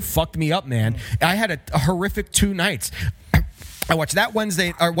it fucked me up, man. I had a horrific 2 nights. I watched that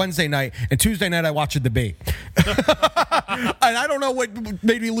Wednesday night, and Tuesday night I watched The Debate. And I don't know what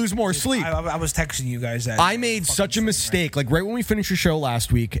made me lose more sleep. I was texting you guys that. I made such a mistake. Like right when we finished the show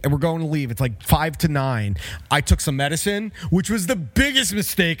last week, and we're going to leave, it's like 5 to 9. I took some medicine, which was the biggest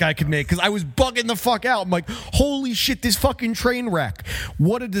mistake I could make because I was bugging the fuck out. I'm like, holy shit, this fucking train wreck.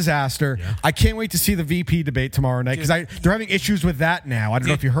 What a disaster. Yeah. I can't wait to see the VP debate tomorrow night because they're having issues with that now. I don't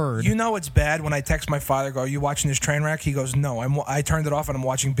know if you heard. You know it's bad when I text my father, go, are you watching this train wreck? He goes, no, I turned it off and I'm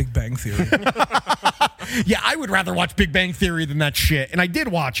watching Big Bang Theory. Yeah, I would rather watch Big Bang Theory than that shit, and I did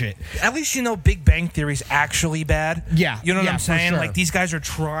watch it. At least you know Big Bang Theory's actually bad. Yeah. You know what I'm saying? Sure. Like, these guys are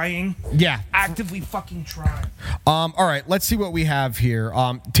trying. Yeah. Actively fucking trying. All right, let's see what we have here.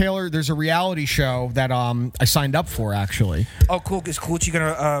 Taylor, there's a reality show that I signed up for, actually. Oh, cool. Is Colucci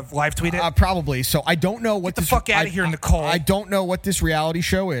going to live tweet it? Probably. So I don't know what Get the fuck out of here in the cold. I don't know what this reality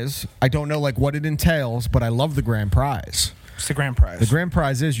show is. I don't know, like, what it entails, but I love the grand prize. What's the grand prize? The grand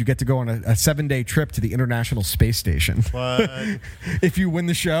prize is you get to go on a 7-day trip to the International Space Station. What? If you win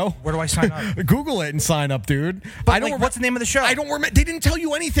the show. Where do I sign up? Google it and sign up, dude. But what's the name of the show? I don't remember. They didn't tell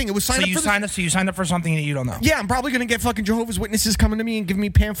you anything. It was So you signed up for something that you don't know. Yeah, I'm probably going to get fucking Jehovah's Witnesses coming to me and giving me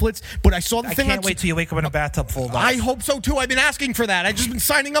pamphlets. But I saw the thing. I can't wait till you wake up in a bathtub full of I hope so too. I've been asking for that. I've just been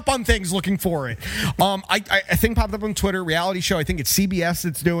signing up on things looking for it. I think popped up on Twitter, reality show. I think it's CBS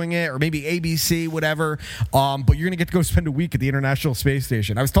that's doing it, or maybe ABC, whatever. But you're going to get to go spend a week week at the International Space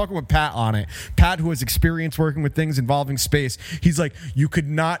Station. I was talking with Pat on it. Pat, who has experience working with things involving space, he's like, you could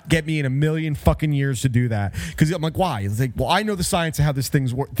not get me in a million fucking years to do that. Because I'm like, why? He's like, well, I know the science of how this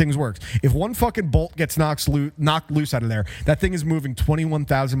things works. If one fucking bolt gets knocked loose out of there, that thing is moving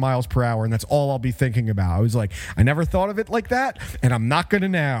 21,000 miles per hour, and that's all I'll be thinking about. I was like, I never thought of it like that, and I'm not gonna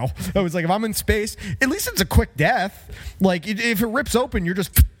now. I was like, if I'm in space, at least it's a quick death. Like, if it rips open, you're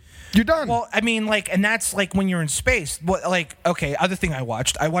done. Well, I mean, like, and that's like when you're in space. What, like, okay, other thing I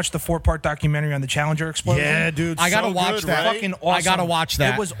watched the 4-part documentary on the Challenger explosion. Yeah, dude. I gotta so watch good, that. right? Fucking awesome. I gotta watch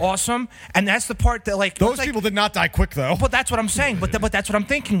that. It was awesome, and that's the part that, like, Those like, people did not die quick, though. But that's what I'm saying. But that's what I'm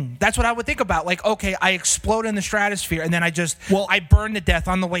thinking. That's what I would think about. Like, okay, I explode in the stratosphere, and then I burn to death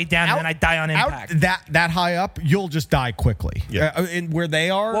on the way down, and then I die on impact. That high up, you'll just die quickly. Yeah. And where they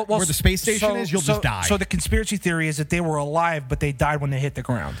are, where the space station is, you'll just die. So the conspiracy theory is that they were alive, but they died when they hit the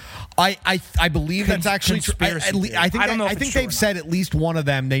ground. I believe that's actually true. I think they've said at least one of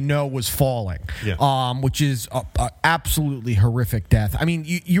them they know was falling, which is a absolutely horrific death. I mean,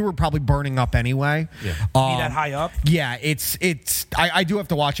 you were probably burning up anyway. Yeah. Be that high up? Yeah, it's. I do have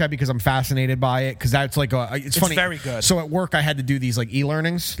to watch that because I'm fascinated by it because that's like it's funny. Very good. So at work, I had to do these like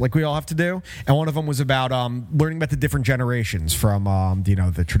e-learnings, like we all have to do, and one of them was about learning about the different generations from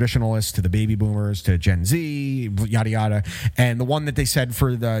the traditionalists to the baby boomers to Gen Z, yada yada, and the one that they said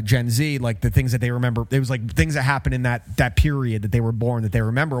for the Gen Z, like the things that they remember, it was like things that happened in that period that they were born that they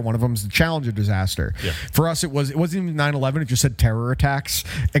remember. One of them is the Challenger disaster. Yeah. For us, it wasn't even 9/11. It just said terror attacks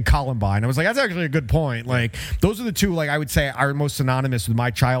and Columbine. I was like, that's actually a good point. Like those are the two, like I would say, are most synonymous with my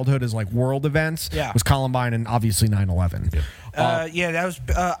childhood as like world events. Yeah. Was Columbine and obviously 9/11. Yeah. That was.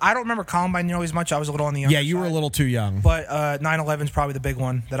 I don't remember Columbine nearly as much. I was a little on the younger you were a little too young. But 9/11 is probably the big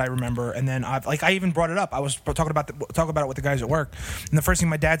one that I remember. And then I even brought it up. I was talking about it with the guys at work. And the first thing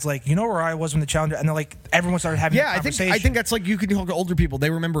my dad's like, you know where I was when the Challenger, and they're like, everyone started having a conversation. I think that's like you can talk to older people.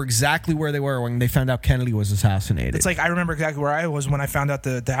 They remember exactly where they were when they found out Kennedy was assassinated. It's like I remember exactly where I was when I found out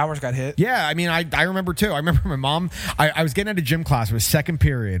the towers got hit. Yeah, I mean, I remember too. I remember my mom. I was getting out of gym class. It was second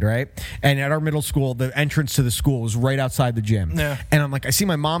period, right? And at our middle school, the entrance to the school was right outside the gym. Yeah. And I'm like, I see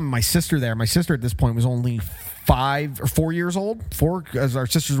my mom and my sister there. My sister at this point was only 5 or 4 years old. 4, as our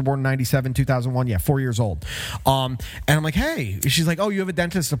sisters were born in 97, 2001. Yeah, 4 years old. And I'm like, hey. She's like, oh, you have a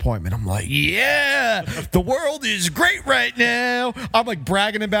dentist appointment. I'm like, yeah, the world is great right now. I'm like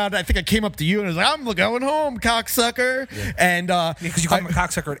bragging about it. I think I came up to you and I was like, I'm going home, cocksucker. Yeah. And because you called him a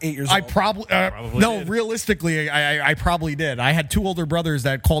cocksucker at 8 years old. I probably no, did. Realistically, I probably did. I had 2 older brothers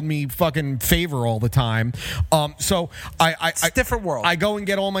that called me fucking favor all the time. So it's a different world. I go and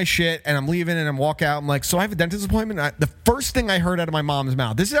get all my shit and I'm leaving and I'm walk out. I'm like, so I have a dentist appointment. The first thing I heard out of my mom's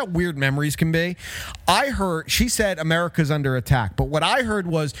mouth, this is how weird memories can be. She said America's under attack, but what I heard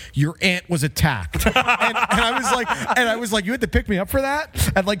was your aunt was attacked, and I was like, you had to pick me up for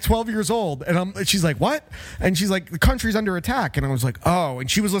that at like 12 years old, and she's like, what? And she's like, the country's under attack, and I was like, oh, and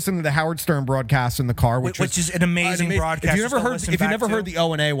she was listening to the Howard Stern broadcast in the car, which is an amazing broadcast. If you never heard the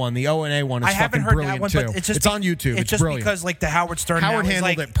O&A one, the O&A one is fucking brilliant too. It's on YouTube. It's just brilliant because like the Howard Stern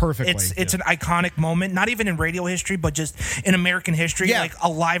handled it perfectly. It's an iconic moment, not even in radio history, but just in American history, like a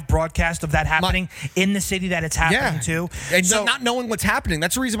live broadcast of that happening in the city that it's happening to. And so not knowing what's happening.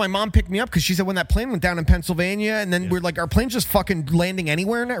 That's the reason my mom picked me up, because she said when that plane went down in Pennsylvania, and then we're like, our plane's just fucking crashing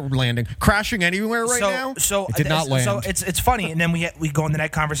anywhere right now. So it did not land. So it's funny, and then we go into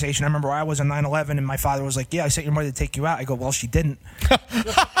that conversation. I remember I was on 9/11, and my father was like, "Yeah, I sent your mother to take you out." I go, "Well, she didn't."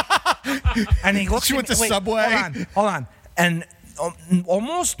 And he looks. She went to Subway. Hold on, and.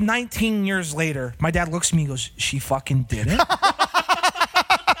 Almost 19 years later, my dad looks at me and goes, she fucking didn't?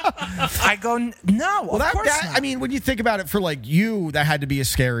 I go, no, of course not. I mean, when you think about it, for like you, that had to be a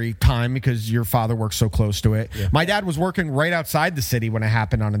scary time because your father worked so close to it. Yeah. My dad was working right outside the city when it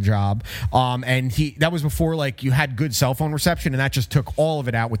happened on a job, and that was before like you had good cell phone reception, and that just took all of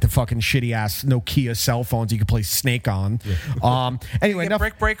it out with the fucking shitty ass Nokia cell phones you could play Snake on. Yeah. Anyway,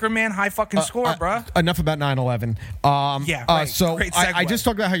 Brick Breaker, man, high fucking score, bruh. Enough about 9/11. Yeah, right. So I just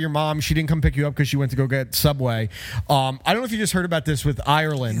talked about how your mom, she didn't come pick you up because she went to go get Subway. I don't know if you just heard about this with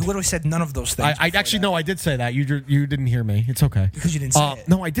Ireland. You literally said none of those things. I actually no, I did say that. You didn't hear me. It's okay because you didn't say it.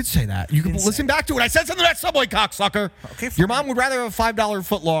 No, I did say that. You can listen back to it. I said something about Subway, cocksucker. Okay, fine. Your mom would rather have a $5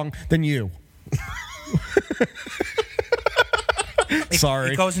 footlong than you.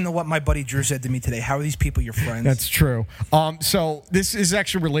 Sorry. It goes into what my buddy Drew said to me today. How are these people your friends? That's true. So this is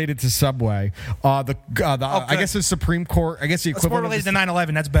actually related to Subway. I guess the Supreme Court. I guess the It's more equivalent related to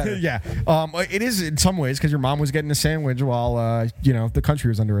 9/11. That's better. Yeah, it is in some ways because your mom was getting a sandwich while the country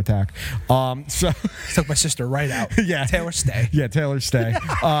was under attack. So Took my sister right out. Yeah, Taylor stay. Yeah, Taylor stay.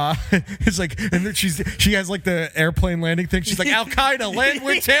 It's like, and then she has like the airplane landing thing. She's like, Al Qaeda, land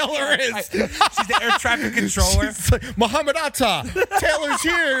where Taylor is. She's the air traffic controller. She's like, Muhammad Atta, Taylor's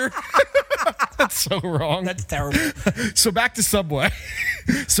here. That's so wrong. That's terrible. So back to Subway.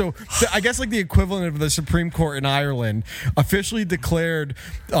 So I guess like the equivalent of the Supreme Court in Ireland officially declared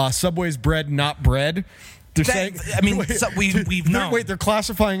Subway's bread not bread. They're saying, we've known. Wait, they're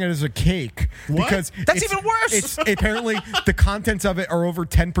classifying it as a cake. What? Because That's even worse. It's apparently the contents of it are over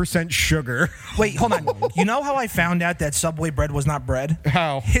 10% sugar. Wait, hold on. You know how I found out that Subway bread was not bread?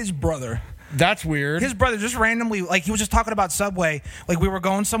 How? His brother. That's weird. His brother just randomly, like, he was just talking about Subway. Like, we were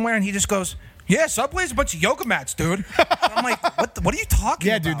going somewhere, and he just goes, yeah, Subway's a bunch of yoga mats, dude. And I'm like, what are you talking about?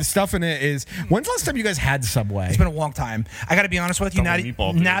 Yeah, dude, the stuff in it is... When's the last time you guys had Subway? It's been a long time. I got to be honest with you. Double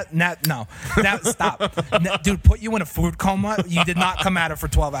meatball, dude. No. Now, stop. Dude, put you in a food coma. You did not come out of it for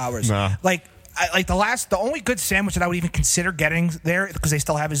 12 hours. Nah. The only good sandwich that I would even consider getting there, because they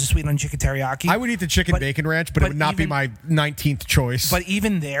still have, is a sweet onion chicken teriyaki. I would eat the chicken bacon ranch, but it would not be my 19th choice. But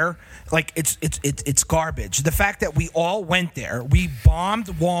even there, like, it's garbage. The fact that we all went there, we bombed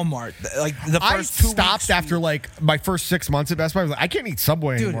Walmart. Like, the first 2 weeks. I stopped after like my first 6 months at Best Buy. I was like, I can't eat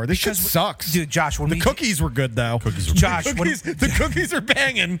Subway anymore. This shit sucks. Dude, Josh, the cookies were good though. The cookies are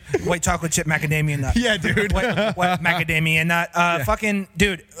banging. White chocolate chip macadamia nut. Yeah, dude. White macadamia nut. Fucking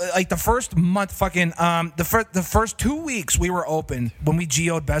dude. Like the first month, the first 2 weeks we were open when we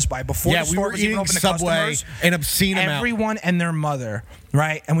geoed Best Buy before the store we were was even eating open to Subway customers. an obscene amount. Everyone and their mother,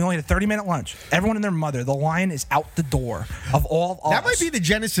 right? And we only had a 30-minute lunch. Everyone and their mother. The line is out the door of all. That might be the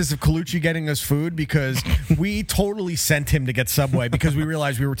genesis of Colucci getting us food, because we totally sent him to get Subway because we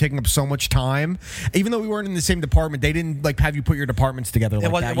realized we were taking up so much time. Even though we weren't in the same department, they didn't like have you put your departments together.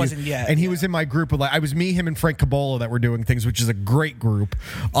 Like that. It wasn't yet. And he was in my group. I was me, him, and Frank Cabola that were doing things, which is a great group.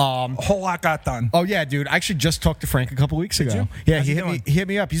 A whole lot got done. Oh yeah, dude. I actually just talked to Frank a couple weeks ago. you? Yeah, How's he he hit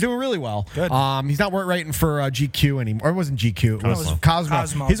me up. He's doing really well. Good. He's not writing for GQ anymore. Or it wasn't GQ. It was Cosmo.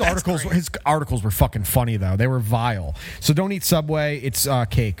 Cosmo. That's great. His articles were fucking funny though. They were vile. So don't eat Subway. It's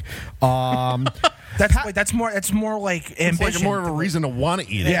cake. That's more like ambition. It's like more of a reason to want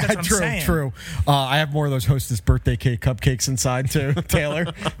to eat it. Yeah, That's what I'm saying. true. I have more of those Hostess birthday cake cupcakes inside too, Taylor.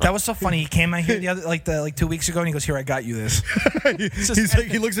 That was so funny. He came out here the other 2 weeks ago, and he goes, "Here, I got you this." He's like,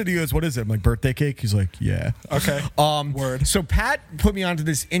 he looks at you and goes, "What is it?" I'm like, "Birthday cake." He's like, "Yeah." Okay. Word. So Pat put me onto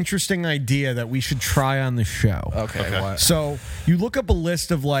this interesting idea that we should try on the show. Okay. What? So you look up a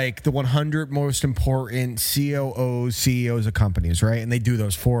list of like the 100 most important COOs, CEOs of companies, right? And they do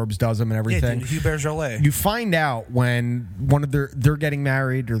those. Forbes does them and everything. Yeah, dude, Hubert Jolet. You find out when one of they're getting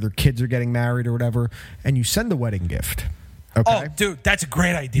married or their kids are getting married or whatever, and you send a wedding gift. Okay? Oh, dude, that's a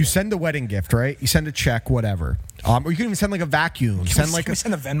great idea. You send a wedding gift, right? You send a check, whatever. Or you can even send like a vacuum. Can we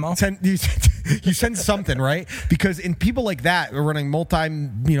send a Venmo? You send something, right? Because in people like that, are running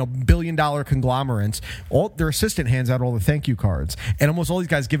multi-billion-dollar conglomerates. All their assistant hands out all the thank you cards, and almost all these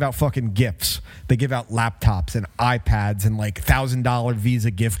guys give out fucking gifts. They give out laptops and iPads and like $1,000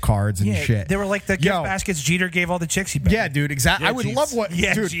 Visa gift cards and shit. They were like the gift baskets Jeter gave all the chicks he banged. Yeah, dude, exactly. I would love dude.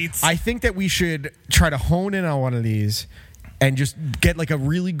 Jeets. I think that we should try to hone in on one of these. And just get like a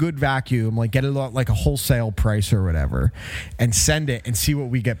really good vacuum, like get it like a wholesale price or whatever, and send it and see what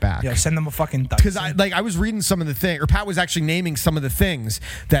we get back. Yeah, send them a fucking Dyson. Because I was reading some of the things, or Pat was actually naming some of the things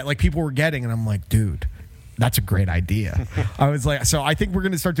that like people were getting, and I'm like, dude, that's a great idea. I was like, so I think we're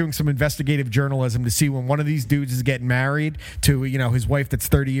going to start doing some investigative journalism to see when one of these dudes is getting married to, his wife that's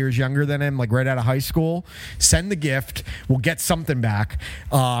 30 years younger than him, like right out of high school. Send the gift. We'll get something back.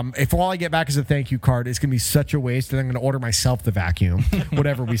 If all I get back is a thank you card, it's going to be such a waste, and I'm going to order myself the vacuum,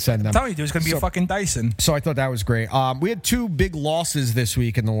 whatever we send them. I'm telling you, dude, it's going to be a fucking Dyson. So I thought that was great. We had two big losses this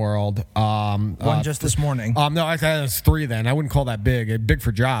week in the world. One just this morning. No, I thought it was three then. I wouldn't call that big. Big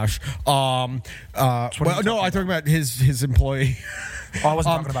for Josh. No, I'm talking about his employee. Oh, I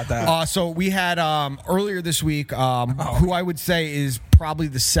wasn't talking about that. So we had earlier this week, who I would say is probably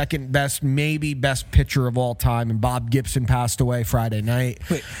the second best, maybe best pitcher of all time, and Bob Gibson passed away Friday night.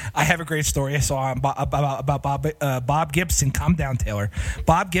 Wait, I have a great story I saw about Bob Gibson. Calm down, Taylor.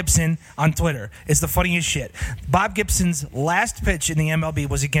 Bob Gibson on Twitter is the funniest shit. Bob Gibson's last pitch in the MLB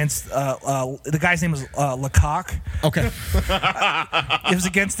was against the guy's name was Lecoq. Okay. It was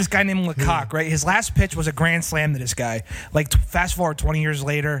against this guy named Lecoq, right? His last pitch was a grand slam to this guy. Like fast forward 20 years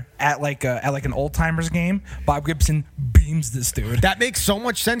later at like an old timers game, Bob Gibson beat beams this dude. That makes so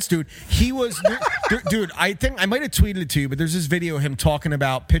much sense, dude. He was, dude. I think I might have tweeted it to you, but there's this video of him talking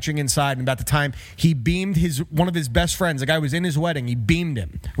about pitching inside, and about the time he beamed one of his best friends. The guy was in his wedding. He beamed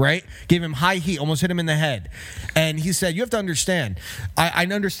him, right? Gave him high heat, almost hit him in the head. And he said, "You have to understand. I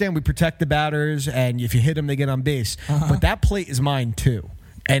understand we protect the batters, and if you hit them, they get on base. But that plate is mine too."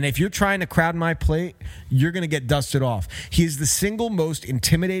 And if you're trying to crowd my plate, you're going to get dusted off. He is the single most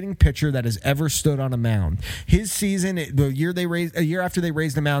intimidating pitcher that has ever stood on a mound. His season, a year after they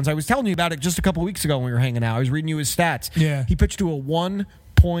raised the mounds, I was telling you about it just a couple weeks ago when we were hanging out. I was reading you his stats. Yeah. He pitched to a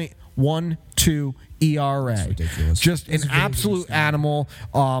 1.12 ERA. That's ridiculous. Just an absolute animal.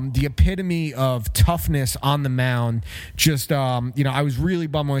 The epitome of toughness on the mound. Just, I was really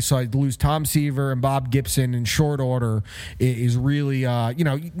bummed when I saw to lose Tom Seaver and Bob Gibson in short order is really,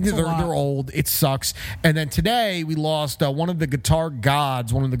 they're old. It sucks. And then today we lost one of the guitar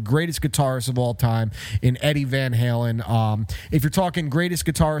gods, one of the greatest guitarists of all time in Eddie Van Halen. If you're talking greatest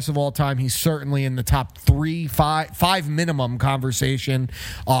guitarist of all time, he's certainly in the top 5 minimum conversation.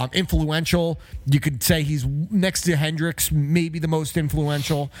 Influential. You could say he's next to Hendrix, maybe the most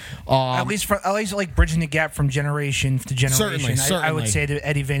influential. At least like bridging the gap from generation to generation. Certainly. I would say that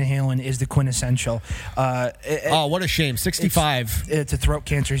Eddie Van Halen is the quintessential. What a shame. 65. It's a throat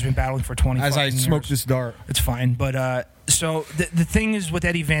cancer he's been battling for 20 As I years. smoke this dart. It's fine, but so the thing is with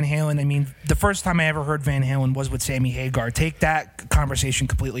Eddie Van Halen, I mean, the first time I ever heard Van Halen was with Sammy Hagar. Take that conversation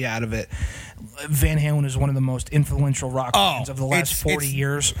completely out of it. Van Halen is one of the most influential rock bands of the last 40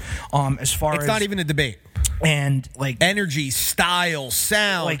 years. As far it's as not even a debate. And like energy, style,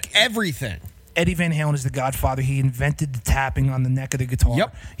 sound, like everything. Eddie Van Halen is the godfather. He invented the tapping on the neck of the guitar.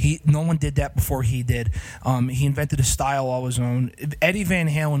 Yep. No one did that before he did. He invented a style all his own. Eddie Van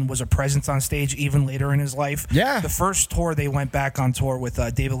Halen was a presence on stage even later in his life. Yeah. The first tour, they went back on tour with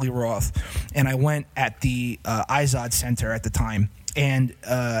David Lee Roth, and I went at the Izod Center at the time. And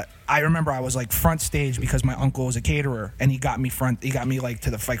I remember I was like front stage because my uncle was a caterer, and he got me like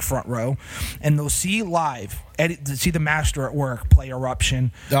to the front row. And they'll see live, to see the master at work play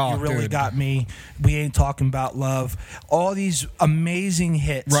Eruption. Oh, You Really dude. Got Me. We Ain't Talking About Love. All these amazing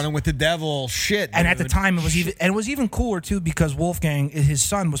hits. Running with the Devil, shit. And at the dude. time, it was even cooler too because Wolfgang, his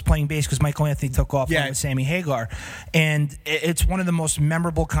son, was playing bass because Michael Anthony took off with Sammy Hagar, and it's one of the most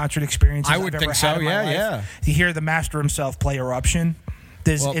memorable concert experiences I would I've ever think so. had in my life. Yeah. To hear the master himself play Eruption.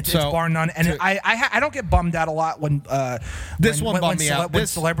 It's bar none, and I don't get bummed out a lot when when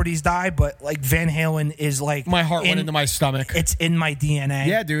celebrities die, but like Van Halen is like my heart went into my stomach. It's in my DNA.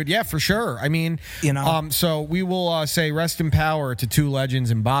 Yeah, dude. Yeah, for sure. I mean, so we will say rest in power to two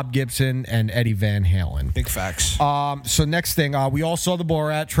legends in Bob Gibson and Eddie Van Halen. Big facts. So next thing, we all saw the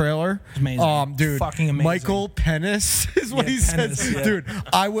Borat trailer. Amazing, dude. Fucking amazing. Michael Pennis is what he says, dude.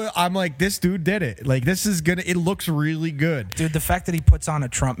 I'm like, this dude did it. Like, this is gonna. It looks really good, dude. The fact that he puts on a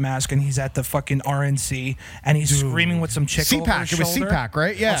Trump mask and he's at the fucking RNC and he's screaming with some chick over his shoulder. It was CPAC,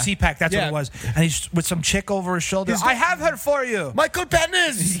 right? Yeah. Oh, CPAC, that's what it was. And he's with some chick over his shoulder. I have her for you. Michael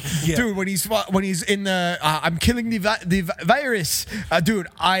Pennis. Yeah. Dude, when he's in the I'm killing the virus. Dude,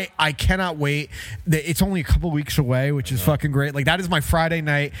 I cannot wait. It's only a couple weeks away, which is fucking great. Like, that is my Friday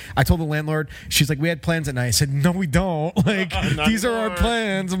night. I told the landlord, she's like, we had plans at night. I said, no, we don't. Like, these are our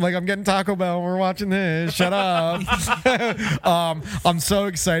plans. I'm like, I'm getting Taco Bell. We're watching this. Shut up. I'm so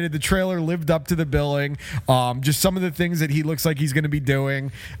excited. The trailer lived up to the billing. Just some of the things that he looks like he's going to be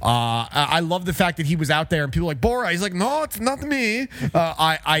doing. I love the fact that he was out there and people are like, Borat. He's like, no, it's not me.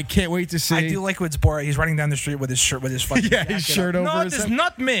 I can't wait to see. I do like with Borat. He's running down the street with his shirt, with his fucking his shirt over. No, his it's head.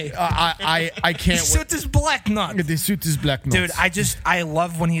 not me. I can't wait. The suit is black nut. The suit is black nut. Dude, I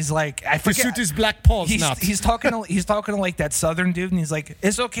love when he's like, I forget. The suit is black Paul's nut. He's talking to like that Southern dude, and he's like,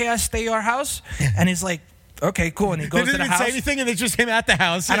 "It's okay, I stay at our house," and he's like, "Okay, cool," and he goes to the house. They didn't even say anything, and it's just him at the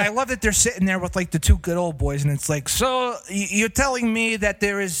house. And I love that they're sitting there with like the two good old boys, and it's like, so you're telling me that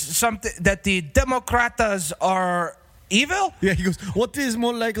there is something that the Democrats are evil? Yeah, he goes, what is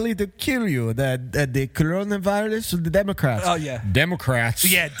more likely to kill you, the coronavirus or the Democrats? Oh, yeah. Democrats.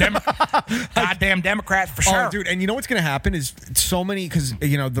 Yeah, goddamn Democrats for sure. Oh, dude, and you know what's going to happen is so many, because,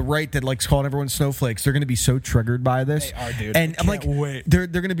 the right that likes calling everyone snowflakes, they're going to be so triggered by this. They are, dude. And I'm like, wait. They're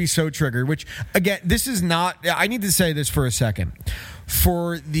going to be so triggered, which, again, this is not, I need to say this for a second.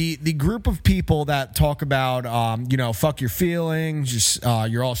 for the group of people that talk about, fuck your feelings, just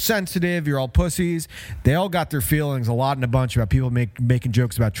you're all sensitive, you're all pussies. They all got their feelings a lot in a bunch about people making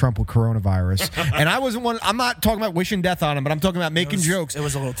jokes about Trump with coronavirus. And I wasn't one. I'm not talking about wishing death on him, but I'm talking about making jokes. It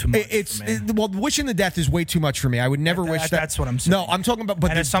was a little too much. Well, wishing the death is way too much for me. I would never wish that. That's what I'm saying. No, I'm talking about.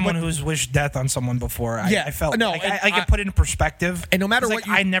 But as someone who's wished death on someone before, I felt no, I could put it in perspective. And no matter what,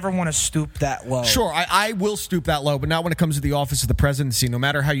 I never want to stoop that low. Sure, I will stoop that low, but not when it comes to the office of the presidency. No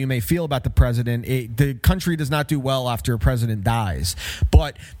matter how you may feel about the president, the country does not do well after a president dies.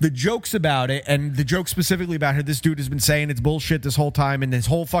 But the jokes about it, and the joke specifically about how this dude has been saying it's bullshit this whole time, and his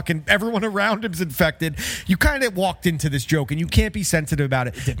whole fucking everyone around him's infected. You kind of walked into this joke, and you can't be sensitive about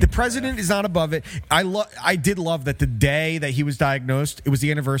it. The president is not above it. I did love that the day that he was diagnosed, it was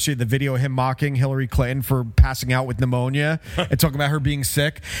the anniversary of the video of him mocking Hillary Clinton for passing out with pneumonia and talking about her being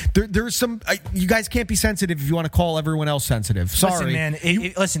sick. There's some. You guys can't be sensitive if you want to call everyone else sensitive. Sorry, listen,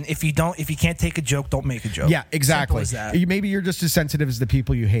 man. Listen, if you can't take a joke, don't make a joke. Yeah, exactly. Simple as that. Maybe you're just as sensitive as the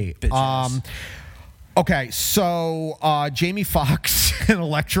people you hate. Okay, so Jamie Foxx and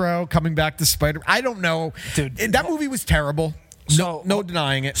Electro coming back to Spider. I don't know, dude. That movie was terrible. No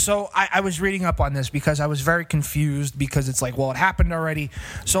denying it. So I was reading up on this because I was very confused because it's like, well, it happened already.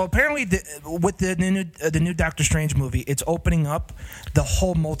 So apparently, with the new Doctor Strange movie, it's opening up the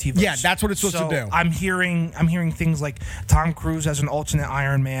whole multiverse. Yeah, that's what it's supposed to do. I'm hearing things like Tom Cruise as an alternate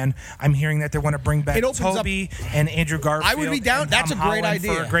Iron Man. I'm hearing that they're going to bring back Toby and Andrew Garfield. I would be down. That's a great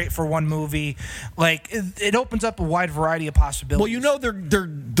idea. For one movie. Like it opens up a wide variety of possibilities. Well,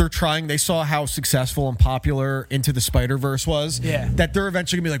 they're trying. They saw how successful and popular Into the Spider-Verse was. Yeah. That they're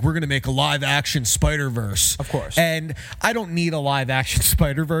eventually going to be like, we're going to make a live-action Spider-Verse. Of course. And I don't need a live-action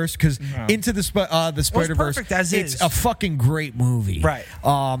Spider-Verse because Into the Spider-Verse, it's a fucking great movie. Right.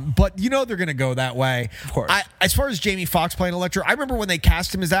 But they're going to go that way. Of course. As far as Jamie Foxx playing Electro, I remember when they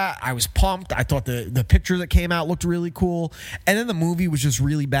cast him as that, I was pumped. I thought the picture that came out looked really cool. And then the movie was just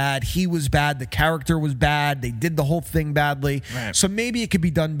really bad. He was bad. The character was bad. They did the whole thing badly. Right. So maybe it could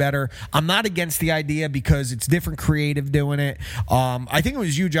be done better. I'm not against the idea because it's different creative doing it. I think it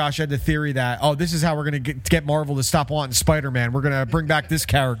was you, Josh, had the theory that, this is how we're going to get Marvel to stop wanting Spider-Man. We're going to bring back this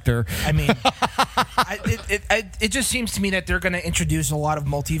character. I mean, it just seems to me that they're going to introduce a lot of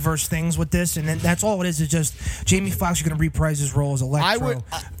multiverse things with this, and then that's all it is just Jamie Foxx is going to reprise his role as Electro.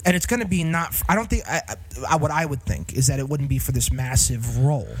 And it's going to be I don't think, what I would think is that it wouldn't be for this massive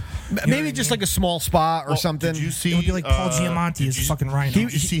role. Maybe just like a small spot or something. Did you see, it would be like Paul Giamatti as a fucking Rhino.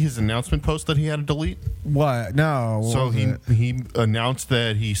 Did you see his announcement post that he had to delete? What? No. So he announced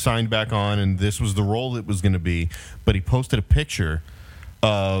that he signed back on, and this was the role it was going to be. But he posted a picture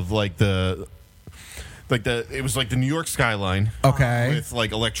of it was like the New York skyline, okay, with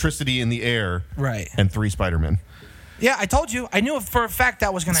like electricity in the air, right, and 3 Spider-Men. Yeah, I told you. I knew for a fact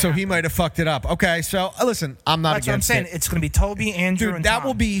that was going to happen. So he might have fucked it up. Okay, so listen, I'm not against it. That's what I'm saying. It's going to be Toby, Andrew, and Tom. That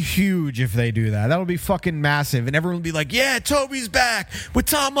will be huge if they do that. That will be fucking massive. And everyone will be like, yeah, Toby's back with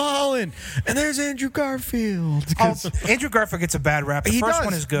Tom Holland. And there's Andrew Garfield. Andrew Garfield gets a bad rap. The first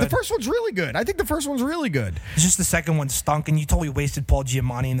one is good. The first one's really good. I think the first one's really good. It's just the second one stunk, and you totally wasted Paul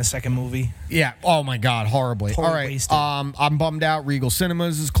Giamatti in the second movie. Yeah. Oh, my God. Horribly. Totally all right. wasted. I'm bummed out. Regal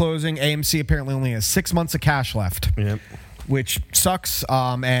Cinemas is closing. AMC apparently only has 6 months of cash left. Yep. Which sucks,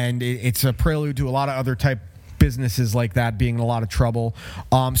 and it's a prelude to a lot of other type businesses like that being in a lot of trouble.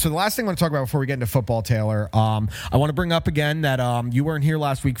 So the last thing I want to talk about before we get into football, Taylor, I want to bring up again that you weren't here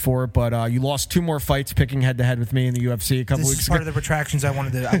last week for it, but you lost 2 more fights picking head-to-head with me in the UFC a couple weeks ago. This is part of the retractions I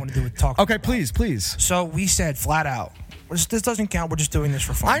wanted to talk about. Okay, please. So we said flat out, this doesn't count. We're just doing this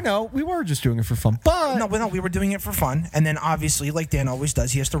for fun. I know. We were just doing it for fun. But No, we were doing it for fun. And then obviously, like Dan always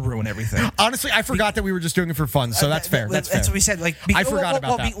does, he has to ruin everything. Honestly, I forgot that we were just doing it for fun, so that's fair. That's what we said. I forgot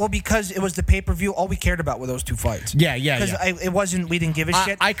about that. Well, because it was the pay-per-view, all we cared about were those 2 fights. Yeah. Because it wasn't, we didn't give a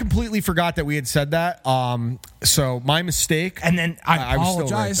shit. I completely forgot that we had said that. So my mistake. And then I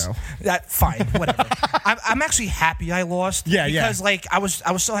apologize. Was still right, fine, whatever. I'm actually happy I lost. Yeah. Because I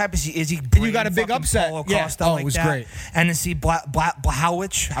was so happy to see Izzy. And you got a big upset. Yeah. It was great. And to see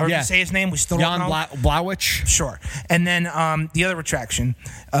Blachowicz, however you say his name, we still don't know. Jan Blachowicz. Sure. And then the other retraction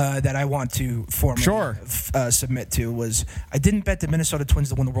that I want to formally submit to was I didn't bet the Minnesota Twins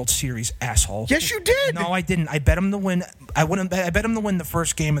to win the World Series, asshole. Yes, you did. No, I didn't. I bet them to win. I bet them to win the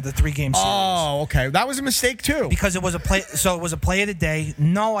first game of the 3-game series. Oh, okay. That was a mistake too. Because it was a play. So it was a play of the day.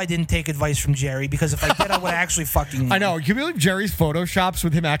 No, I didn't take advice from Jerry because if I did, I would actually fucking win. I know. Can you believe Jerry's photoshops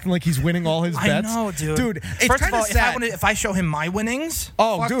with him acting like he's winning all his bets? I know, dude. Dude, it's first of kind all, of sad. if I show him my winnings,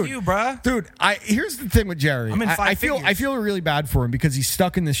 fuck dude, you, bruh. Dude, here's the thing with Jerry. I'm in I feel really bad for him because he's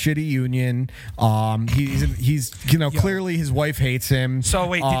stuck in this shitty union. He's clearly his wife hates him. So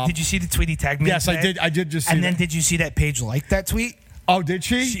wait, did you see the tweet he tagged me? Yes, today? I did just see And that. then did you see that Paige liked that tweet? Oh, did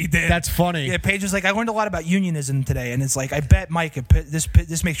she? She did. That's funny. Yeah, Paige was like, I learned a lot about unionism today, and it's like, I bet Mike,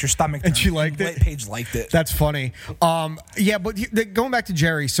 this makes your stomach turn. And she liked it? Paige liked it. That's funny. Yeah, but going back to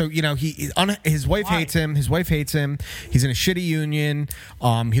Jerry, so his wife hates him. His wife hates him. He's in a shitty union.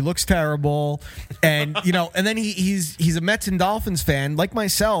 He looks terrible, and and then he's a Mets and Dolphins fan like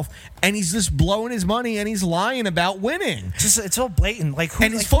myself, and he's just blowing his money and he's lying about winning. It's so blatant. Like, who,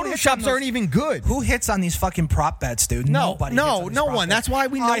 and his like, photoshops aren't even good. Who hits on these fucking prop bets, dude? Nobody. No one. That's why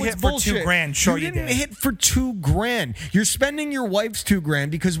we know I it's hit for bullshit. $2,000. Sure, you didn't did. hit for $2,000. You're spending your wife's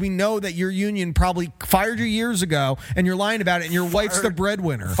 $2,000 because we know that your union probably fired you years ago, and you're lying about it. And your wife's the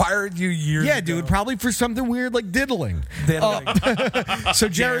breadwinner. Fired you years ago. Yeah, dude, probably for something weird like diddling. So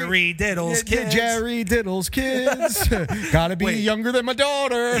Jerry Diddle's kids. Jerry Diddle's kids. Gotta be younger than my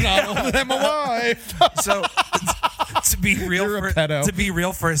daughter, not older than my wife. So to be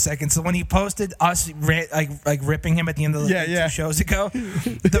real for a second. So when he posted us ripping him at the end of the 2 shows ago,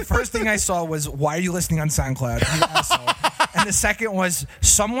 the first thing I saw was, "Why are you listening on SoundCloud, you asshole?" And the second was,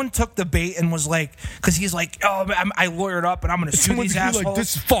 someone took the bait and was like, because he's like, "Oh, I lawyered up and I'm going to sue these assholes." Like,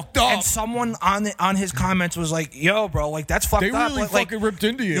 this is fucked up. And someone on his comments was like, "Yo, bro, like that's fucked up." They really fucking ripped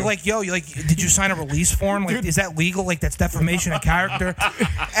into you. You're like, "Yo, did you sign a release form? Like, is that legal? Like, that's defamation of character."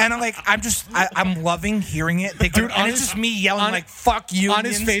 And I'm loving hearing it. Dude, and it's just me yelling like, "Fuck you!" On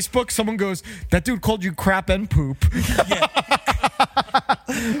his Facebook, someone goes, "That dude called you crap and poop." Yeah.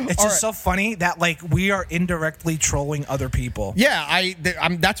 It's just so funny that we are indirectly trolling other people. Yeah,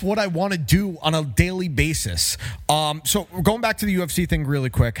 that's what I want to do on a daily basis. So going back to the UFC thing really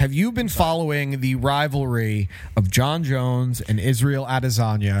quick, have you been following the rivalry of John Jones and Israel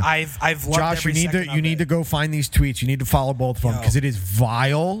Adesanya? I've loved Josh, every second of you need to go find these tweets. You need to follow both of them because it is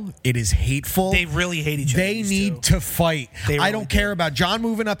vile. It is hateful. They really hate each other. They need to fight. I don't care about John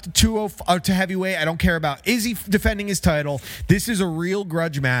moving up to heavyweight. I don't care about Izzy defending his title. This is a real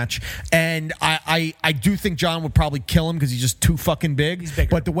grudge match, and I do think John would probably kill him because he's just too fucking big. He's bigger.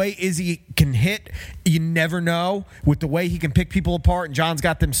 But the way Izzy can hit, you never know. With the way he can pick people apart, and John's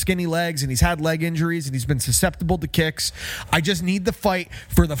got them skinny legs, and he's had leg injuries, and he's been susceptible to kicks. I just need the fight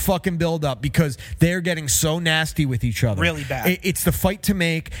for the fucking build-up because they're getting so nasty with each other. Really bad. It's the fight to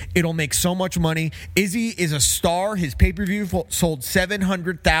make. It'll make so much money. Izzy is a star. His pay-per-view sold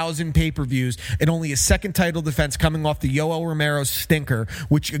 700,000 pay-per-views, and only his second title defense coming off the Yoel Romero stinker,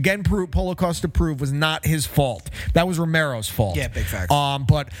 which again Paulo Costa proved was not his fault. That was Romero's fault. Yeah, big facts.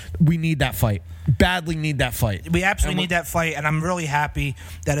 But we need that fight. Badly need that fight. We absolutely need that fight, and I'm really happy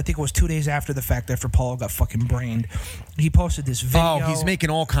that I think it was 2 days after the fact, after Paulo got fucking brained, he posted this video. Oh, he's making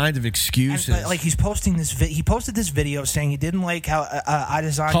all kinds of excuses. And, he's posting this. He posted this video saying he didn't like how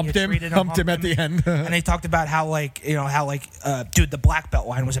Adesanya treated him. Humped him at the end. And they talked about how dude, the black belt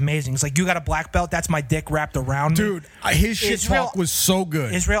line was amazing. It's like, you got a black belt, that's my dick wrapped around me. Dude, his shit talk was so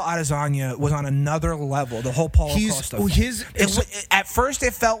good. Israel Adesanya was on another level. The whole Paulo Costa thing. At first,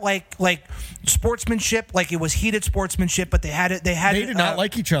 it felt like sportsmanship, like it was heated sportsmanship, but they did not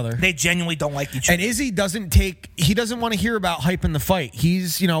like each other. They genuinely don't like each other. And Izzy doesn't want to hear about hyping the fight.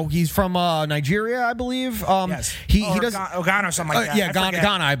 He's from Nigeria, I believe. Yes. He doesn't Ghana or something like that. Yeah,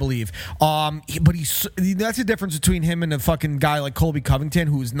 Ghana, I believe. But that's the difference between him and a fucking guy like Colby Covington,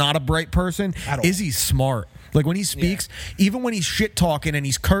 who is not a bright person. Izzy's smart. Like when he speaks, even when he's shit talking and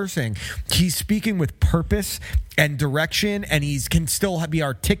he's cursing, he's speaking with purpose and direction, and he can still be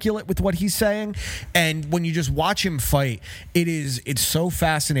articulate with what he's saying. And when you just watch him fight, it's so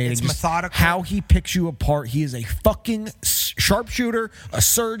fascinating. It's methodical. How he picks you apart. He is a fucking sharpshooter, a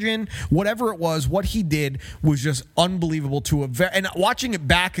surgeon, whatever it was. What he did was just unbelievable. And watching it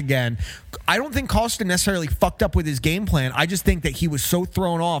back again, I don't think Costa necessarily fucked up with his game plan. I just think that he was so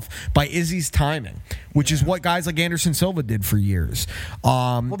thrown off by Izzy's timing, which is what guys like Anderson Silva did for years.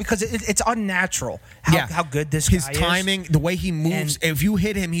 Well, because it's unnatural how good this guy is. His timing, the way he moves. And if you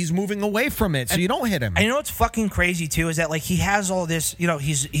hit him, he's moving away from it, so you don't hit him. And you know what's fucking crazy too is that he has all this.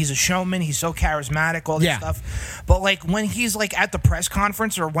 He's a showman. He's so charismatic. All this stuff. But when he's at the press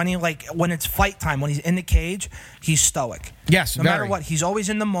conference, or when when it's fight time, when he's in the cage, he's stoic. Yes, no matter what, he's always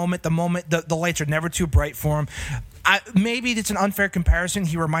in the moment. The lights are never too bright for him. maybe it's an unfair comparison.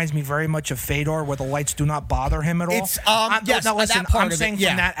 He reminds me very much of Fedor, where the lights do not bother him at all. It's yes, no, listen, that part I'm of saying it, yeah.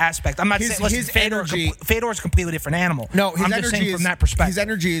 from that aspect. I'm not saying listen, Fedor is a completely different animal. No, his I'm energy just saying is from that perspective. His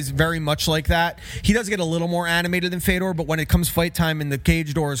energy is very much like that. He does get a little more animated than Fedor, but when it comes fight time and the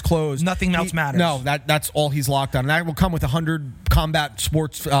cage door is closed, nothing else matters. No, that's all he's locked on. And that will come with 100 combat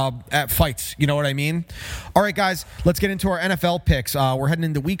sports at fights. You know what I mean? All right, guys, let's get into our NFL picks. We're heading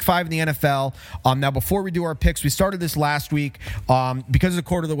into Week 5 in the NFL. Now, before we do our picks, we started this last week. Because a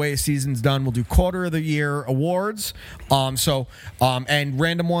quarter of the way the season's done, we'll do quarter of the year awards. And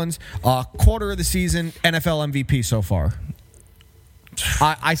random ones. Quarter of the season NFL MVP so far.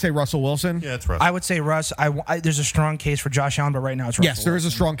 I say Russell Wilson. Yeah, it's Russ. I would say Russ. There's a strong case for Josh Allen, but right now it's Russell Yes, there is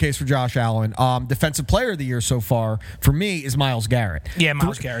a strong case for Josh Allen. Defensive Player of the Year so far for me is Myles Garrett. Yeah,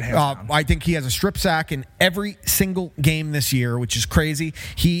 Myles Garrett has I think he has a strip sack in every single game this year, which is crazy.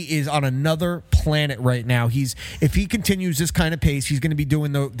 He is on another planet right now. If he continues this kind of pace, he's going to be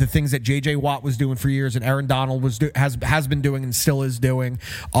doing the things that J.J. Watt was doing for years and Aaron Donald has been doing and still is doing.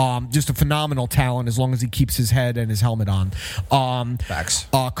 Just a phenomenal talent as long as he keeps his head and his helmet on. Facts.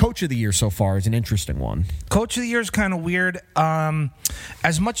 Coach of the Year so far is an interesting one. Coach of the Year is kind of weird.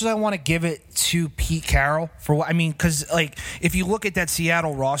 As much as I want to give it to Pete Carroll for what I mean, because like if you look at that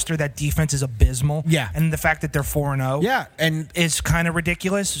Seattle roster, that defense is abysmal. Yeah, and the fact that they're 4-0, yeah, and is kind of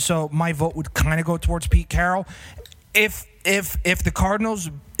ridiculous. So my vote would kind of go towards Pete Carroll. If the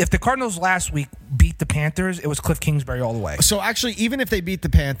Cardinals last week beat the Panthers, it was Cliff Kingsbury all the way. So actually, even if they beat the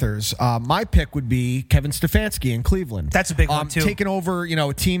Panthers, my pick would be Kevin Stefanski in Cleveland. That's a big one too. Taking over,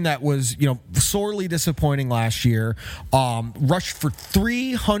 a team that was, sorely disappointing last year. Rushed for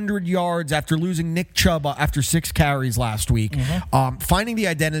 300 yards after losing Nick Chubb after 6 carries last week. Mm-hmm. Finding the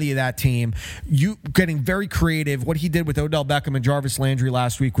identity of that team, you getting very creative. What he did with Odell Beckham and Jarvis Landry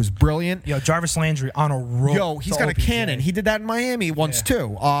last week was brilliant. Jarvis Landry on a roll. He's got a cannon. He did that in Miami once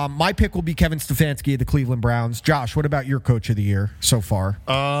too. My pick will be Kevin Stefanski of the Cleveland Browns. Josh, what about your Coach of the Year so far?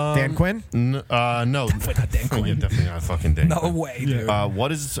 Dan Quinn? No. Definitely not Dan Quinn. Yeah, definitely not fucking Dan Quinn. No way, dude.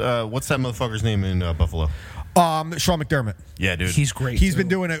 What's that motherfucker's name in Buffalo? Sean McDermott. Yeah, dude. He's great. He's been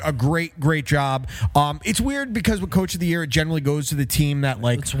doing a great job. It's weird because with Coach of the Year, it generally goes to the team that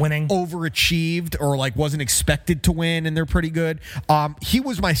it's winning, overachieved, or wasn't expected to win, and they're pretty good. He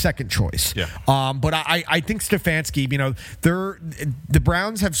was my second choice. Yeah. But I think Stefanski. The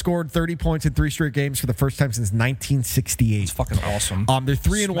Browns have scored 30 points in 3 straight games for the first time since 1968. It's fucking awesome. They're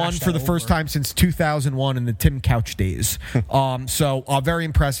 3-1 for the first time since 2001 in the Tim Couch days. So very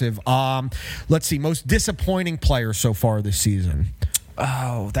impressive. Let's see, most disappointing player so far this season.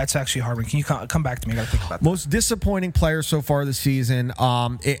 Oh, that's actually a hard one. Can you come back to me? I got to think about that. Most disappointing player so far this season.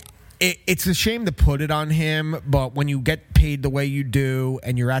 It's a shame to put it on him, but when you get paid the way you do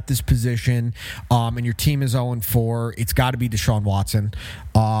and you're at this position and your team is 0-4, it's got to be Deshaun Watson.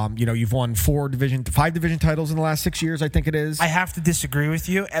 You've won 5 division titles in the last 6 years, I think it is. I have to disagree with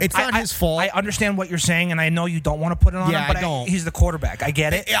you. It's not his fault. I understand what you're saying, and I know you don't want to put it on him, but I don't. He's the quarterback. I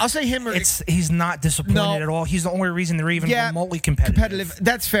get it. I'll say him. He's not disappointed at all. He's the only reason they're even remotely competitive.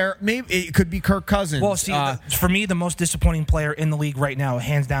 That's fair. Maybe it could be Kirk Cousins. Well, see, for me, the most disappointing player in the league right now,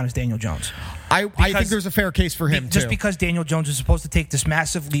 hands down, is Daniel Jones. I think there's a fair case for him, just because Daniel Jones is supposed to take this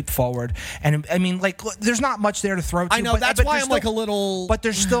massive leap forward. And, I mean, there's not much there to throw to. I know, that's why I'm a little... But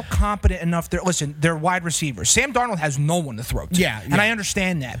they're still competent enough. Listen, they're wide receivers. Sam Darnold has no one to throw to. Yeah. And I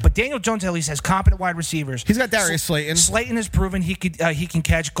understand that. But Daniel Jones at least has competent wide receivers. He's got Darius Slayton. Slayton has proven he can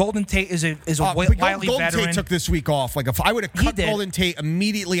catch. Golden Tate is a wily veteran. Golden Tate took this week off. If I would have cut Golden Tate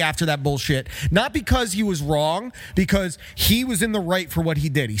immediately after that bullshit, not because he was wrong, because he was in the right for what he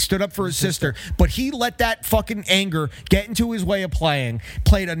did. He stood up for his sister, but he let that fucking anger get into his way of playing.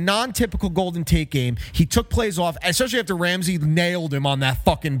 Played a non-typical Golden Tate game. He took plays off, especially after Ramsey nailed him on that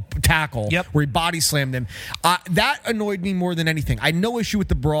fucking tackle where he body slammed him. That annoyed me more than anything. I had no issue with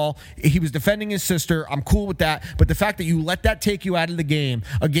the brawl. He was defending his sister. I'm cool with that. But the fact that you let that take you out of the game,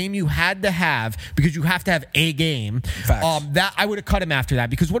 a game you had to have because you have to have a game, that I would have cut him after that,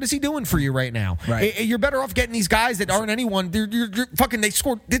 because what is he doing for you right now? Right. You're better off getting these guys that aren't anyone. They're fucking.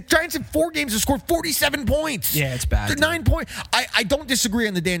 The Giants in 4 games have scored 47 points. Yeah, it's bad. They're 9 points. I don't disagree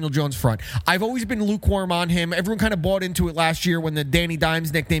on the Daniel Jones front. I've always been lukewarm on him. Everyone kind of bought into it last year when the Danny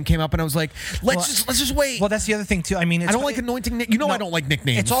Dimes nickname came up, and I was like, let's just wait. Well, that's the other thing too. I mean, I don't like anointing. I don't like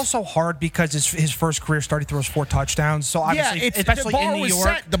nicknames. It's also hard because his first career started throws 4 touchdowns. So obviously, especially in New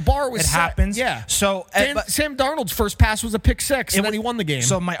York, the bar was it set. happens. Yeah. So Sam Darnold's first pass was a pick 6, and then he won the game.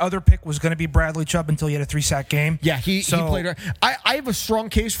 So my other pick was going to be Bradley Chubb until he had a 3-sack game. Yeah, he played. I have a strong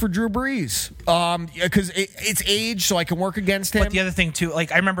case case for Drew Brees because it's age, so I can work against him. But the other thing too,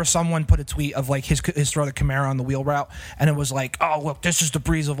 like I remember someone put a tweet of like his throw to Kamara on the wheel route, and it was like, oh look, this is the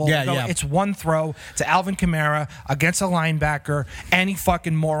Brees of old. Yeah. It's one throw to Alvin Kamara against a linebacker. Any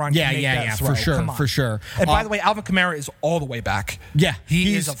fucking moron can make that throw. For sure. And by the way, Alvin Kamara is all the way back. Yeah,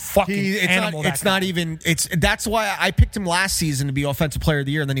 he is a fucking animal. That's why I picked him last season to be Offensive Player of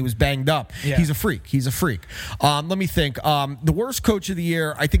the Year, and then he was banged up. Yeah. He's a freak. Let me think. The worst coach of the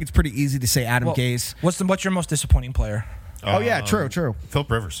year, I think it's pretty easy to say Adam Gase. What's your most disappointing player? True.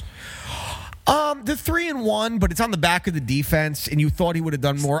 Philip Rivers. The 3-1, but it's on the back of the defense, and you thought he would have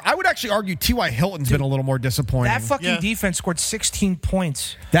done more. I would actually argue T.Y. Hilton's been a little more disappointing. That fucking defense scored 16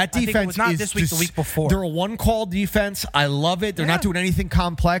 points. That defense I think it was not this week, the week before. They're a one-call defense. I love it. They're not doing anything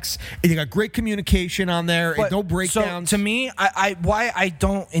complex. They got great communication on there. No breakdowns. So to me, why I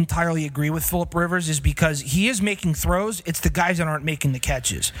don't entirely agree with Philip Rivers is because he is making throws. It's the guys that aren't making the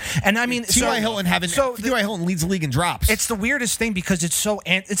catches. And I mean, T.Y. Hilton leads the league in drops. It's the weirdest thing because it's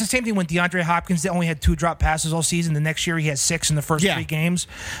the same thing when DeAndre Hopkins only had 2 drop passes all season. The next year he has 6 in the first 3 games.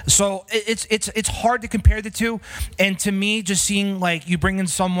 So it's hard to compare the two. And to me, just seeing like you bring in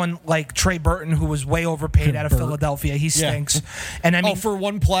someone like Trey Burton, who was way overpaid out of Philadelphia, he stinks. And I mean, for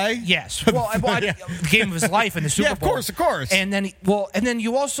one play, yes. Well, the game of his life in the Super Bowl. Of course. And then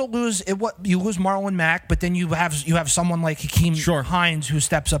you also lose Marlon Mack, but then you have someone like Hakeem Hines who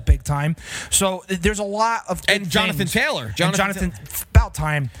steps up big time. So there's a lot of Jonathan Taylor. Jonathan about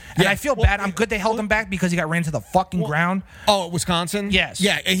time. And I feel bad. I'm good they held him back because he got ran to the fucking ground. Oh, at Wisconsin? Yes.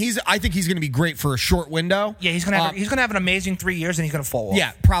 Yeah, and I think he's going to be great for a short window. Yeah, he's going to have an amazing 3 years, and he's going to fall off.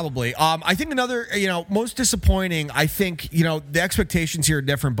 Yeah, probably. I think another, most disappointing, I think, the expectations here are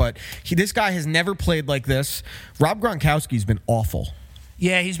different, but this guy has never played like this. Rob Gronkowski's been awful.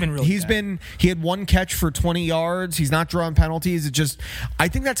 Yeah, he's been really bad. He had 1 catch for 20 yards. He's not drawing penalties. I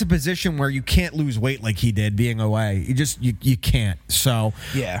think that's a position where you can't lose weight like he did being away. You can't. So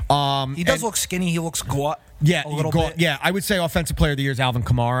yeah. He does look skinny. He looks gaunt. Yeah, a little bit. Yeah, I would say Offensive Player of the Year is Alvin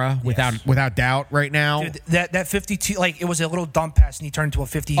Kamara without doubt right now. Dude, that 52, like it was a little dump pass and he turned into a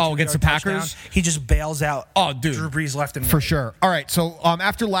 50. Against the Packers, he just bails out. Oh, dude, Drew Brees left and right. For sure. All right, so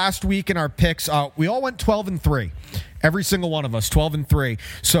after last week in our picks, we all went 12-3. Every single one of us, 12-3.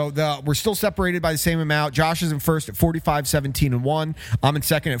 So we're still separated by the same amount. Josh is in first at 45-17-1. I'm in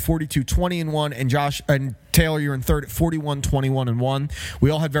second at 42-20-1, and Josh and Taylor, you're in third at 41-21-1. We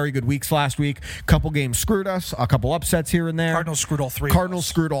all had very good weeks last week. A couple games screwed us. A couple upsets here and there. Cardinals screwed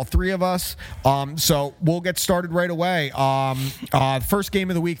all three of us. So we'll get started right away. First game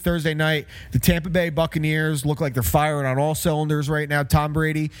of the week, Thursday night. The Tampa Bay Buccaneers look like they're firing on all cylinders right now. Tom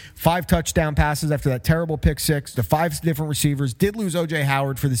Brady, 5 touchdown passes after that terrible pick 6. The 5 different receivers. Did lose O.J.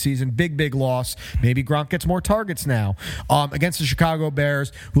 Howard for the season. Big loss. Maybe Gronk gets more targets now. Against the Chicago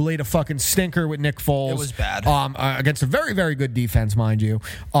Bears, who laid a fucking stinker with Nick Foles. It was bad. Against a very, very good defense, mind you.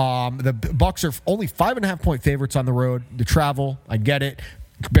 The Bucs are only 5.5-point favorites on the road. The travel, I get it.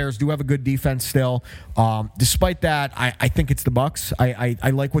 Bears do have a good defense still. Despite that, I think it's the Bucs. I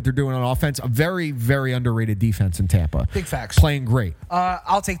like what they're doing on offense. A very, very underrated defense in Tampa. Big facts. Playing great.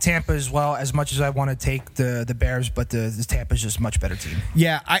 I'll take Tampa as well, as much as I want to take the Bears, but the Tampa's just a much better team.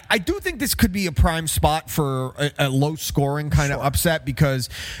 Yeah, I do think this could be a prime spot for a low-scoring kind of upset because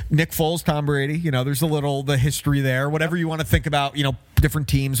Nick Foles, Tom Brady, there's the history there. Whatever you want to think about, different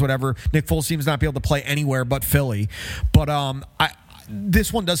teams, whatever. Nick Foles seems not be able to play anywhere but Philly. But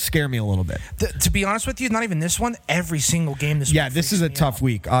this one does scare me a little bit. To be honest with you, not even this one. Every single game this week. Yeah, this is a tough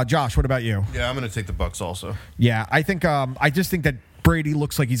week. Josh, what about you? Yeah, I'm going to take the Bucs also. Yeah, I think I just think that Brady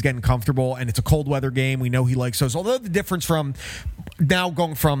looks like he's getting comfortable, and it's a cold weather game. We know he likes those. Although the difference from now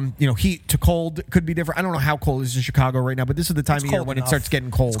going from heat to cold could be different. I don't know how cold it is in Chicago right now, but this is the time of year when it starts getting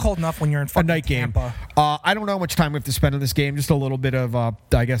cold. It's cold enough when you're in fucking a night Tampa. Game. I don't know how much time we have to spend on this game. Just a little bit of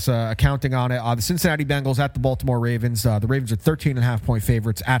accounting on it. The Cincinnati Bengals at the Baltimore Ravens. The Ravens are 13.5-point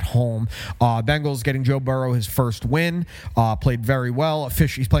favorites at home. Bengals getting Joe Burrow his first win. Played very well.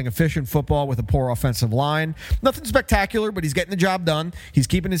 He's playing efficient football with a poor offensive line. Nothing spectacular, but he's getting the job done. He's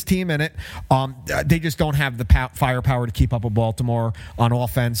keeping his team in it. They just don't have the firepower to keep up with Baltimore on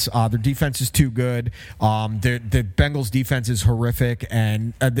offense. Their defense is too good. The Bengals defense is horrific,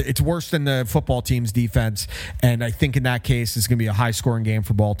 and it's worse than the football team's defense. And I think in that case, it's going to be a high-scoring game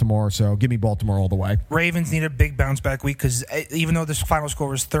for Baltimore. So give me Baltimore all the way. Ravens need a big bounce-back week because even though this final score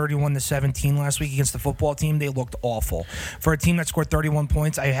was 31-17 last week against the football team, they looked awful. For a team that scored 31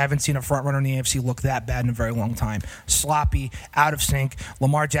 points, I haven't seen a front runner in the AFC look that bad in a very long time. Sloppy, out of sync.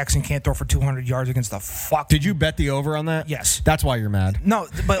 Lamar Jackson can't throw for 200 yards against the fuck. Did you bet the over on that? Yes. That's why you're mad. No,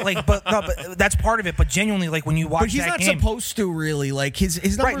 but that's part of it. But genuinely, like when you watch, But he's not game, supposed to really. Like his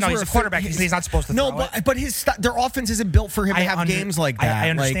numbers. right? No, he's a quarterback. He's not supposed to. No, throw it. but their offense isn't built for him to have games like that. I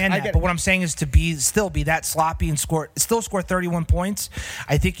understand that, but what I'm saying is to still be that sloppy and score 31 points.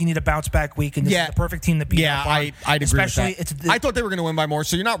 I think you need a bounce back week, and this is the perfect team to beat. Yeah, I'd agree especially with that. I thought they were going to win by more,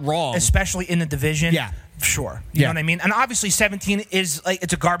 so you're not wrong. Especially in the division. Yeah. Sure. You know what I mean? And obviously 17 is like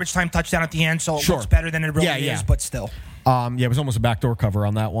it's a garbage time touchdown at the end, so it looks better than it really is, but still. It was almost a backdoor cover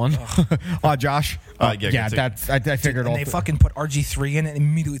on that one. Josh? I figured all. They fucking put RG3 in it and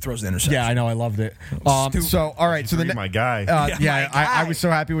immediately throws the interception. Yeah, I know. I loved it. So, all right. So my guy. I was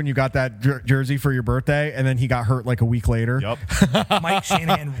so happy when you got that jersey for your birthday, and then he got hurt like a week later. Yep. Mike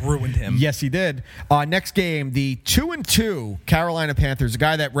Shanahan ruined him. Yes, he did. Next game, the 2-2 Carolina Panthers, a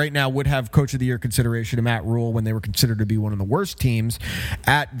guy that right now would have Coach of the Year consideration to Matt Rule when they were considered to be one of the worst teams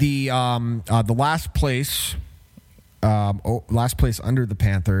at the last place. Last place under the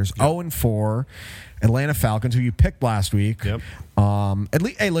Panthers, 0-4, Atlanta Falcons, who you picked last week. Yep.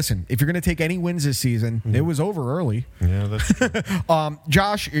 Hey, listen, if you're going to take any wins this season, it was over early. Yeah, that's true.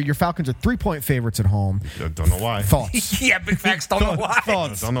 Josh, your Falcons are 3-point favorites at home. Don't know why. Thoughts? Yeah, big facts. Don't know why.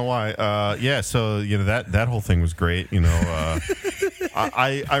 Thoughts? Don't know why. So that whole thing was great.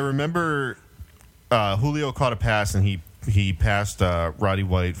 I remember Julio caught a pass and he passed Roddy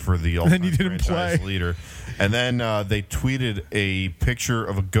White for the all-time franchise leader. And then they tweeted a picture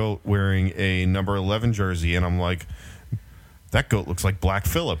of a goat wearing a number 11 jersey, and I'm like, that goat looks like Black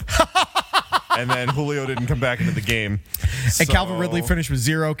Phillip. And then Julio didn't come back into the game. And Calvin Ridley finished with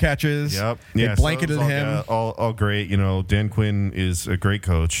 0 catches. Yep. They blanketed him. All great. Dan Quinn is a great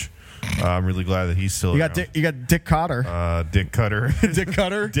coach. I'm really glad that he's still around. You got Dick Cotter. Dick Cutter. Dick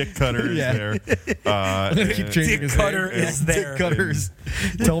Cutter? Dick Cutter is there. Keep changing Dick his Cutter name. is there. Dick Cutters.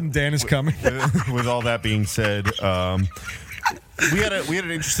 Tell him Dan is coming. With all that being said, we had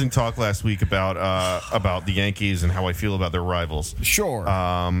an interesting talk last week about the Yankees and how I feel about their rivals. Sure.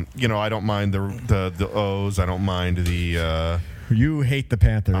 I don't mind the O's. I don't mind the. You hate the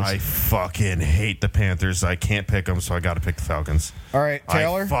Panthers. I fucking hate the Panthers. I can't pick them, so I got to pick the Falcons. All right,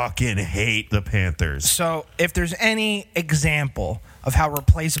 Taylor? I fucking hate the Panthers. So if there's any example of how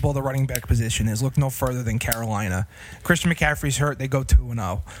replaceable the running back position is, look no further than Carolina. Christian McCaffrey's hurt. They go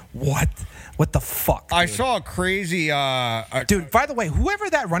 2-0. What the fuck? Dude? I saw a crazy... dude, by the way, whoever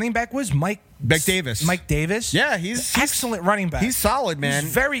that running back was, Mike Davis. Mike Davis? Yeah, he's excellent running back. He's solid, man.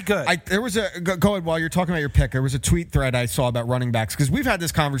 He's very good. There was go ahead while you're talking about your pick. There was a tweet thread I saw about running backs because we've had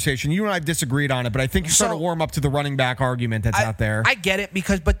this conversation. You and I have disagreed on it, but I think you're starting to warm up to the running back argument that's out there. I get it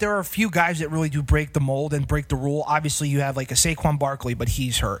but there are a few guys that really do break the mold and break the rule. Obviously, you have like a Saquon Barkley, but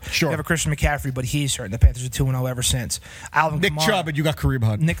he's hurt. Sure. You have a Christian McCaffrey, but he's hurt. And the Panthers are 2-0 ever since. Nick Chubb, and you got Kareem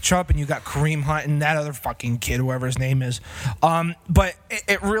Hunt. Nick Chubb, and you got Kareem Hunt, and that other fucking kid, whoever his name is. But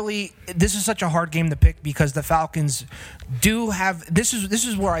it really, this is such a hard game to pick because the Falcons do have. This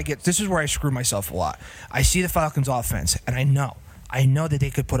is where I screw myself a lot. I see the Falcons offense, and I know that they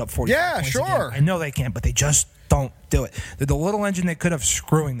could put up 40 points. Yeah, sure. Again. I know they can, but they just don't do it. They're the little engine they could have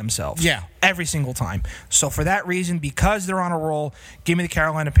screwing themselves. Yeah. Every single time. So for that reason, because they're on a roll, give me the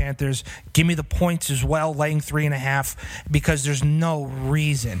Carolina Panthers. Give me the points as well, laying 3.5, because there's no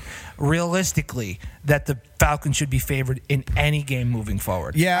reason, realistically, that the Falcons should be favored in any game moving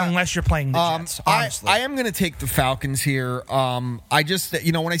forward. Yeah. Unless you're playing the Jets, honestly. I am going to take the Falcons here. I just,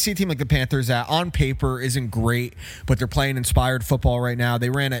 when I see a team like the Panthers that on paper isn't great, but they're playing inspired football right now. They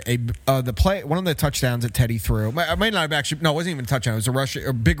ran one of the touchdowns that Teddy threw. It might not have actually, no, it wasn't even a touchdown. It was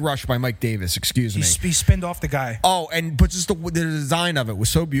a big rush by Mike Davis, excuse me. He spinned off the guy. Oh, but just the design of it was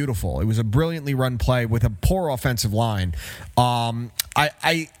so beautiful. It was a brilliantly run play with a poor offensive line. When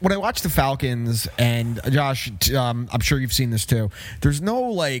I watch the Falcons, and Josh, I'm sure you've seen this too, there's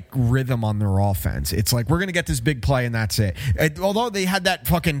no rhythm on their offense. It's like, we're going to get this big play and that's it. Although they had that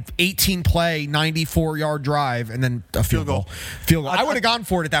fucking 18-play, 94-yard drive and then a field goal. I would have gone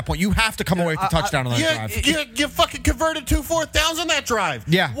for it at that point. You have to come away with a touchdown on that drive. You fucking converted 2 4th downs on that drive.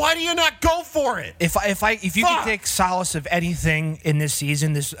 Yeah. Why do you not go for it? If you could take solace of anything in this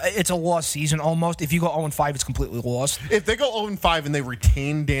season, it's a lost season almost. If you go 0-5, it's completely lost. If they go 0-5 and they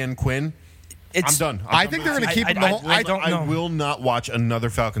retain Dan Quinn, I'm done. I think they're going to keep him the whole. I will not watch another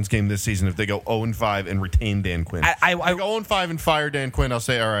Falcons game this season if they go 0-5 and retain Dan Quinn. If they go 0-5 and fire Dan Quinn, I'll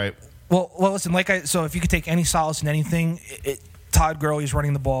say, all right. Well, listen. So if you could take any solace in anything, Todd Gurley's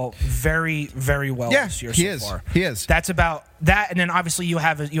running the ball very, very well this year so far. He is. That's about that, and then obviously you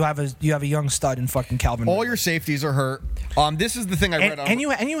have a young stud in fucking Calvin. All Ridley. your safeties are hurt. This is the thing I read. And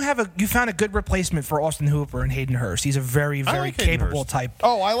you found a good replacement for Austin Hooper and Hayden Hurst. He's a very, very capable type.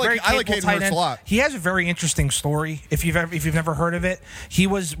 Oh, I like Hayden Hurst a lot. He has a very interesting story. If you've never heard of it, he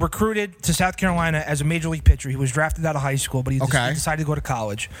was recruited to South Carolina as a major league pitcher. He was drafted out of high school, but he decided to go to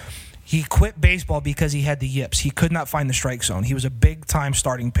college. He quit baseball because he had the yips. He could not find the strike zone. He was a big-time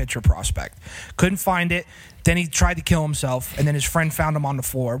starting pitcher prospect. Couldn't find it. Then he tried to kill himself, and then his friend found him on the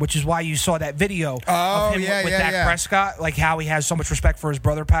floor, which is why you saw that video of him with Dak Prescott, like how he has so much respect for his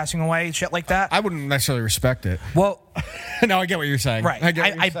brother passing away, shit like that. I wouldn't necessarily respect it. Well, no, I get what you're saying. Right.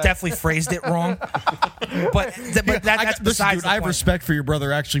 I definitely phrased it wrong. But that's besides the point. I have respect for your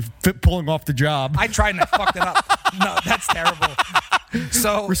brother actually pulling off the job. I tried and I fucked it up. No, that's terrible.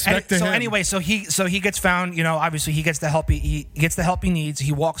 So anyway, so he gets found. You know, obviously he gets the help he needs.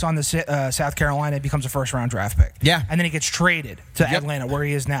 He walks on to South Carolina, becomes a first-round draft pick. Yeah, and then he gets traded to Atlanta, where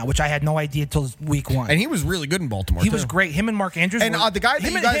he is now, which I had no idea until week 1. And he was really good in Baltimore. He was great. Him and Mark Andrews. And the guy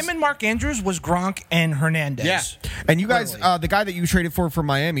him and Mark Andrews was Gronk and Hernandez. Yeah, and you guys, the guy that you traded for from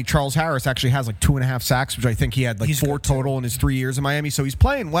Miami, Charles Harris, actually has like 2.5 sacks, which I think he had like 4 total in his 3 years in Miami. So he's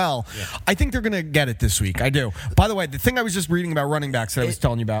playing well. Yeah. I think they're going to get it this week. I do. By the way, the thing I was just reading about running backs that I was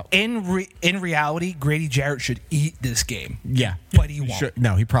telling you about. In reality, Grady Jarrett should eat this game. Yeah, but he won't.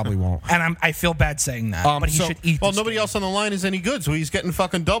 No, he probably won't. And I feel bad saying that, but he should eat. Well, nobody else on the line is any good, so he's getting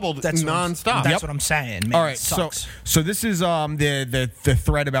fucking doubled nonstop. That's what I'm saying. Man, all right, so this is the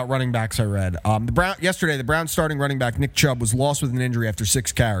thread about running backs I read. Yesterday, the Browns starting running back Nick Chubb was lost with an injury after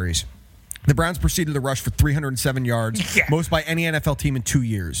 6 carries. The Browns proceeded to rush for 307 yards, most by any NFL team in 2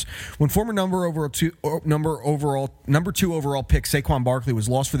 years. When former number 2 overall pick Saquon Barkley was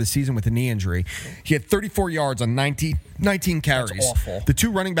lost for the season with a knee injury, he had 34 yards on 19 carries. That's awful. The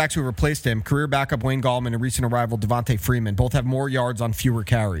 2 running backs who replaced him, career backup Wayne Gallman and recent arrival Devontae Freeman, both have more yards on fewer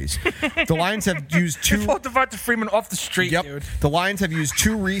carries. The Lions have used 2. They pulled Devontae Freeman off the street, dude. The Lions have used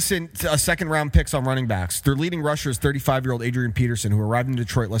 2 recent second-round picks on running backs. Their leading rusher is 35-year-old Adrian Peterson, who arrived in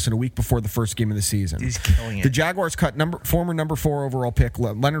Detroit less than a week before the first game of the season. He's killing it. The Jaguars cut former number 4 overall pick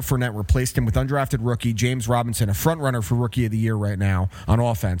Leonard Fournette, replaced him with undrafted rookie James Robinson, a front runner for Rookie of the Year right now on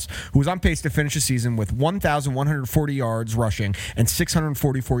offense, who was on pace to finish the season with 1,140 yards rushing and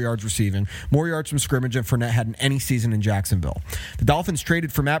 644 yards receiving, more yards from scrimmage than Fournette had in any season in Jacksonville. The Dolphins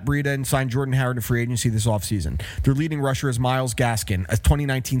traded for Matt Breida and signed Jordan Howard to free agency this offseason. Their leading rusher is Myles Gaskin, a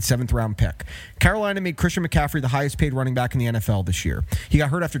 2019 7th-round pick. Carolina made Christian McCaffrey the highest-paid running back in the NFL this year. He got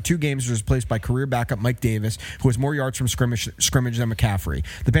hurt after 2 games and was replaced by career backup Mike Davis, who has more yards from scrimmage than McCaffrey.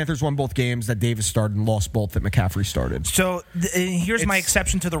 The Panthers won both games that Davis started and lost both that McCaffrey started. So here's my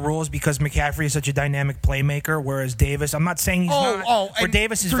exception to the rules, because McCaffrey is such a dynamic playmaker, whereas Davis, I'm not saying he's not. Where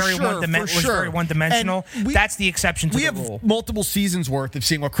Davis is very one-dimensional. That's the exception to the rule. We have multiple seasons worth of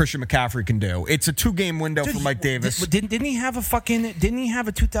seeing what Christian McCaffrey can do. It's a 2-game window for Mike Davis. Didn't he have a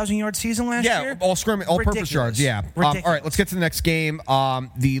 2,000-yard season last year? Yeah, all-purpose yards. Yeah. All right, let's get to the next game.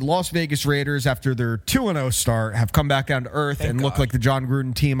 The Las Vegas Raiders, after their 2-0 start, have come back down to earth and look like the John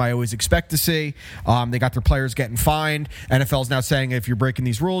Gruden team I always expect to see. They got their players getting fined. NFL's now saying if you're breaking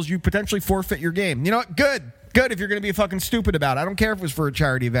these rules, you potentially forfeit your game. You know what? Good if you're going to be fucking stupid about it. I don't care if it was for a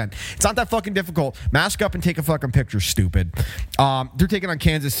charity event. It's not that fucking difficult. Mask up and take a fucking picture, stupid. They're taking on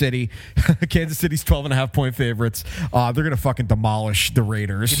Kansas City. Kansas City's 12.5-point favorites. They're going to fucking demolish the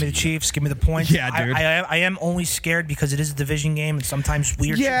Raiders. Give me the Chiefs. Give me the points. Yeah, dude. I am only scared because it is a division game and sometimes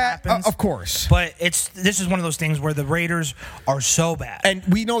weird shit happens. Of course. But this is one of those things where the Raiders are so bad. And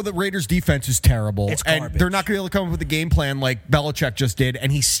we know the Raiders' defense is terrible. It's and garbage. They're not going to be able to come up with a game plan like Belichick just did, and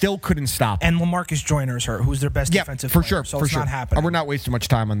he still couldn't stop And LaMarcus Joyner is hurt, who's their best defensive player. So it's not happening. We're not wasting much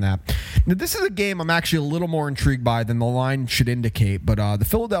time on that. Now, this is a game I'm actually a little more intrigued by than the line should indicate, but the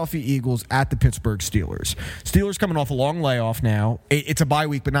Philadelphia Eagles at the Pittsburgh Steelers. Steelers coming off a long layoff now. It's a bye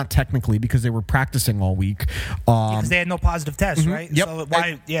week, but not technically because they were practicing all week. Because they had no positive tests, right? Yep. So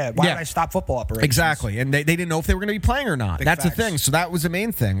why did I stop football operations? Exactly. And they didn't know if they were going to be playing or not. That's the thing. So that was the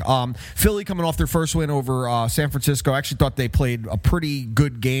main thing. Philly coming off their first win over San Francisco. I actually thought they played a pretty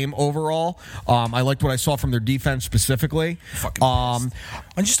good game overall. I liked what I saw from their defense specifically. Fucking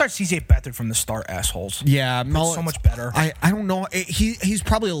when you start CJ Beathard from the start, assholes. Yeah, It's so much better. I don't know. He's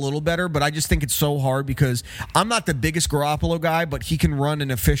probably a little better, but I just think it's so hard because I'm not the biggest Garoppolo guy, but he can run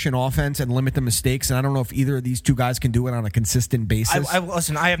an efficient offense and limit the mistakes, and I don't know if either of these two guys can do it on a consistent basis.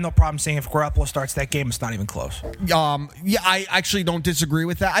 Listen, I have no problem saying if Garoppolo starts that game, it's not even close. Yeah, I actually don't disagree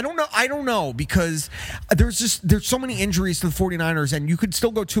with that. I don't know because there's so many injuries to the 49ers, and you could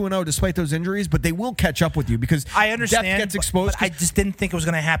still go 2-0 despite those injuries, but they will catch up with you because I understand, depth gets exposed. but I just didn't think it was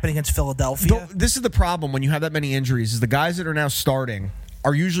going to happen against Philadelphia. This is the problem when you have that many injuries: is the guys that are now starting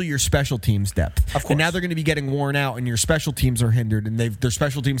are usually your special teams depth. Of course. And now they're going to be getting worn out, and your special teams are hindered, and their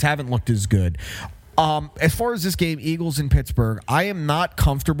special teams haven't looked as good. As far as this game, Eagles in Pittsburgh, I am not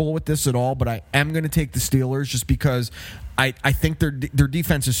comfortable with this at all, but I am going to take the Steelers just because I think their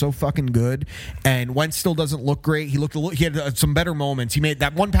defense is so fucking good, and Wentz still doesn't look great. He had some better moments. He made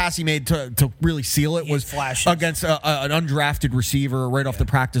that one pass he made to really seal it was against an undrafted receiver right off the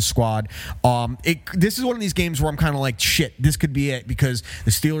practice squad. This is one of these games where I'm kind of like, shit, this could be it because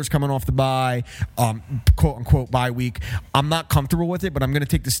the Steelers coming off the bye, quote unquote bye week. I'm not comfortable with it, but I'm going to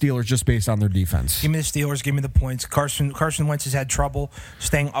take the Steelers just based on their defense. Give me the Steelers. Give me the points. Carson Wentz has had trouble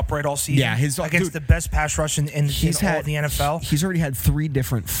staying upright all season. Yeah, against the best pass rush in all of the NFL. He's already had 3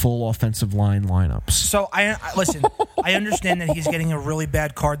 different full offensive line lineups. So I listen. I understand that he's getting a really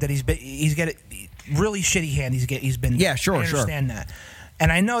bad card. That he's getting really shitty hand. He's been. Yeah, sure, I understand that, and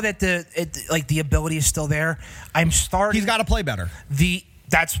I know that the ability is still there. I'm starting. He's got to play better.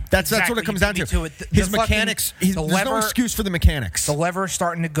 That's what it comes down to. His mechanics. There's no excuse for the mechanics. The lever is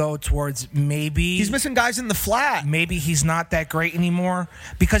starting to go towards maybe he's missing guys in the flat. Maybe he's not that great anymore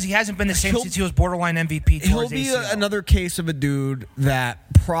because he hasn't been the same since he was borderline MVP. He'll be another case of a dude that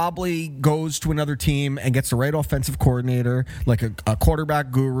probably goes to another team and gets the right offensive coordinator, like a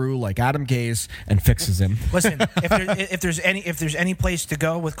quarterback guru, like Adam Gase, and fixes him. Listen, if there's any place to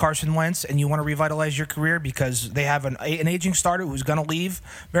go with Carson Wentz and you want to revitalize your career because they have an aging starter who's going to leave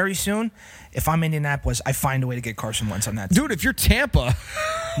very soon. If I'm Indianapolis, I find a way to get Carson Wentz on that team. Dude, if you're Tampa,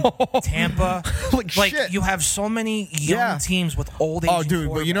 like shit. You have so many young teams with old age. Oh,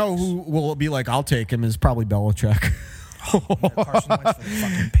 dude, but you know who will be like, I'll take him is probably Belichick. Carson Wentz for the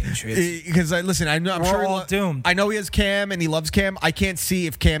fucking Patriots. Because listen, I'm sure all doomed. I know he has Cam and he loves Cam. I can't see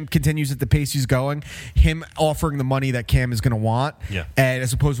if Cam continues at the pace he's going, him offering the money that Cam is going to want, and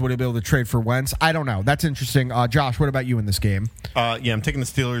as opposed to what he'll be able to trade for Wentz. I don't know. That's interesting. Josh, what about you in this game? I'm taking the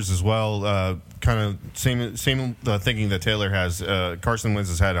Steelers as well. Kind of same thinking that Taylor has. Carson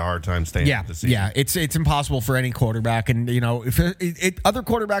Wentz has had a hard time staying this season. Yeah, it's impossible for any quarterback, and if other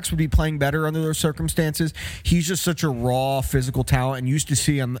quarterbacks would be playing better under those circumstances. He's just such a raw physical talent, and used to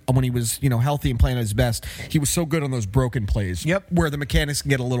see him when he was healthy and playing at his best. He was so good on those broken plays, where the mechanics can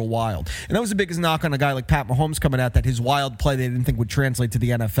get a little wild, and that was the biggest knock on a guy like Pat Mahomes coming out, that his wild play they didn't think would translate to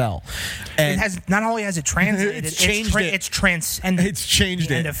the NFL. And it has not only has it translated, it's transcended. It's changed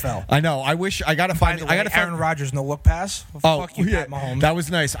the it. NFL. I know. I wish I gotta find. I gotta find Aaron Rodgers no look pass. Fuck you, Pat Mahomes. That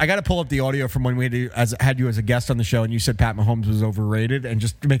was nice. I gotta pull up the audio from when we had you as a guest on the show, and you said Pat Mahomes was overrated, and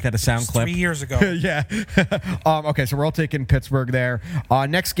just make that a sound clip. 3 years ago. Yeah. Okay, so we're all taking Pittsburgh there.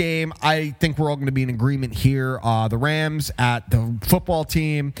 Next game, I think we're all going to be in agreement here. The Rams at the football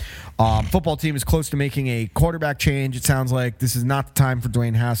team. Football team is close to making a quarterback change. It sounds like this is not the time for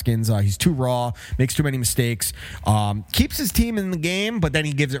Dwayne Haskins. He's too raw, makes too many mistakes, keeps his team in the game, but then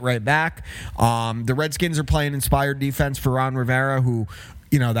he gives it right back. The Redskins are playing inspired defense for Ron Rivera, who,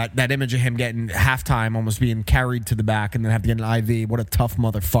 that image of him getting halftime almost being carried to the back and then have to get an IV. What a tough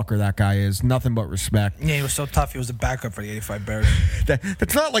motherfucker that guy is. Nothing but respect. Yeah, he was so tough. He was a backup for the 85 Bears.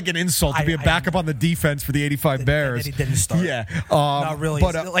 That's not like an insult to be a backup on the defense for the 85 Bears. That he didn't start. Yeah. Not really.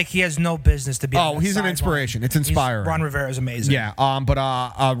 But, he has no business to be on the he's an inspiration. It's inspiring. Ron Rivera is amazing. Yeah.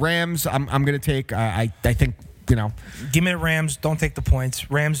 But Rams, I'm going to take, I think, give me the Rams. Don't take the points.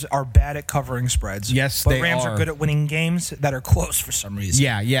 Rams are bad at covering spreads. Yes, but Rams are good at winning games that are close for some reason.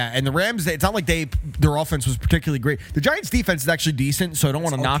 Yeah. And the Rams, it's not like their offense was particularly great. The Giants' defense is actually decent, so I don't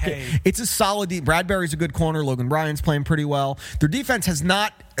want to knock it. It's a solid. Bradbury's a good corner. Logan Ryan's playing pretty well. Their defense has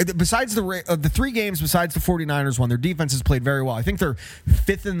not. Besides the 3 games, besides the 49ers one, their defense has played very well. I think they're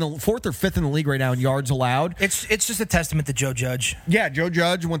 4th or 5th in the league right now in yards allowed. It's just a testament to Joe Judge. Yeah, Joe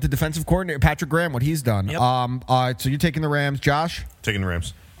Judge went to defensive coordinator. Patrick Graham, what he's done. Yep. So you're taking the Rams, Josh? Taking the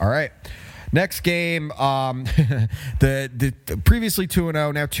Rams. All right. Next game, the previously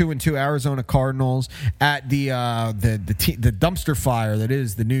 2-0, now 2-2 Arizona Cardinals at the dumpster fire that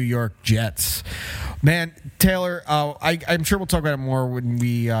is the New York Jets. Man, Taylor, I'm sure we'll talk about it more when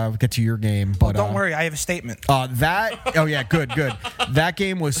we get to your game. But don't worry, I have a statement. Oh yeah, good. That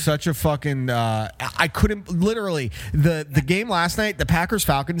game was such a fucking. I couldn't literally the game last night. The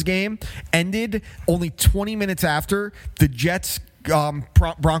Packers-Falcons game ended only 20 minutes after the Jets.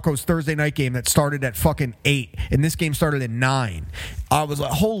 Broncos Thursday night game that started at fucking 8, and this game started at 9. I was like,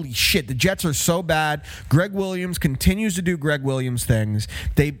 holy shit, the Jets are so bad. Greg Williams continues to do Greg Williams things.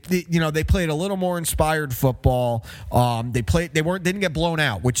 They played a little more inspired football. They didn't get blown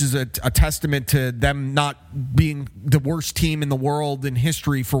out, which is a testament to them not being the worst team in the world in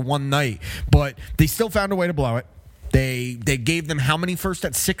history for one night, but they still found a way to blow it. They gave them how many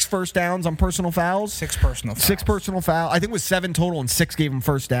 6 first downs on personal fouls? 6 personal fouls. 6 personal fouls. I think it was 7 total, and 6 gave them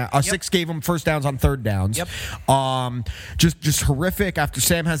first down. 6 gave them first downs on third downs. Yep. Just horrific. After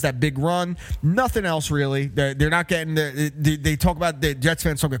Sam has that big run, nothing else really. They're not getting they talk about the Jets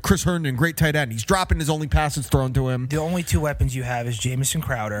fans talk about Chris Herndon, great tight end. He's dropping his only passes thrown to him. The only 2 weapons you have is Jamison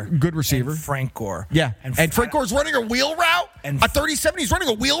Crowder, good receiver, and Frank Gore. Yeah, and Frank Gore's running a wheel route. And at 37, he's running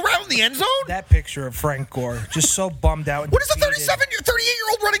a wheel route in the end zone. That picture of Frank Gore, just so bummed out. What is a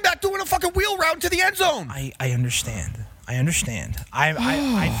 38-year-old running back doing a fucking wheel route into the end zone? I understand.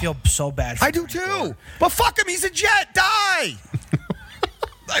 I feel so bad for I do Frank too. Gore. But fuck him, he's a Jet. Die.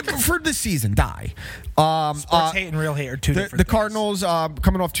 For this season, die. Sports hate and real hate are two different The things. Cardinals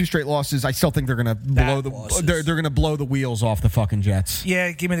coming off 2 straight losses. I still think they're gonna blow they're gonna blow the wheels off the fucking Jets.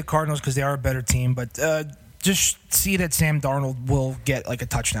 Yeah, give me the Cardinals because they are a better team, but just see that Sam Darnold will get like a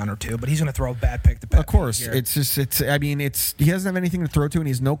touchdown or 2, but he's going to throw a bad pick. Of course, he doesn't have anything to throw to, and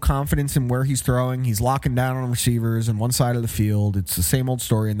he has no confidence in where he's throwing. He's locking down on receivers on one side of the field. It's the same old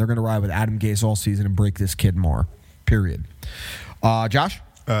story, and they're going to ride with Adam Gase all season and break this kid more. Period. Josh,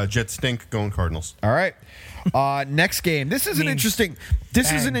 Jets stink. Going Cardinals. all right. Next game. This is an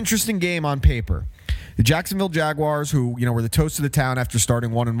interesting game on paper. The Jacksonville Jaguars, who were the toast of the town after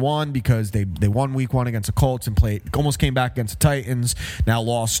starting 1-1 because they won Week 1 against the Colts and almost came back against the Titans. Now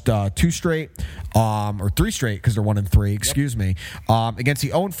lost 2 straight, or 3 straight because they're 1-3. Excuse me, against the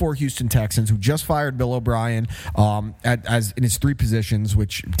 0-4 Houston Texans, who just fired Bill O'Brien as in his 3 positions,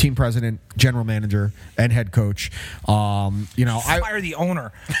 which team president, general manager, and head coach. Fire the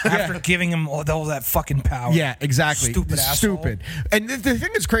owner after giving him all that fucking power. Yeah, exactly. Stupid asshole. Stupid. And the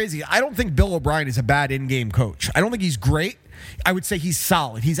thing that's crazy, I don't think Bill O'Brien is a bad in-game coach. I don't think he's great. I would say he's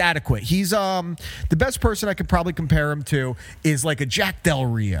solid. He's adequate. He's the best person I could probably compare him to is like a Jack Del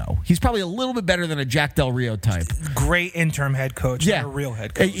Rio. He's probably a little bit better than a Jack Del Rio type. Great interim head coach, not a real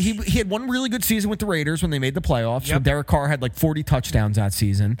head coach. He had one really good season with the Raiders when they made the playoffs. Yep. When Derek Carr had like 40 touchdowns that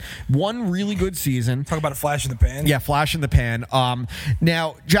season. One really good season. Talk about a flash in the pan. Yeah, flash in the pan.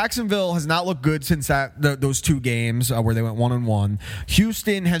 Now, Jacksonville has not looked good since those 2 games where they went 1-1.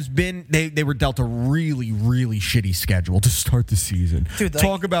 Houston has been they were dealt a really, really shitty schedule to start the season. Dude,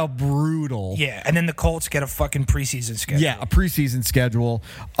 talk about brutal. Yeah, and then the Colts get a fucking preseason schedule. Yeah, a preseason schedule.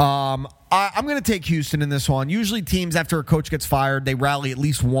 I'm going to take Houston in this one. Usually teams, after a coach gets fired, they rally at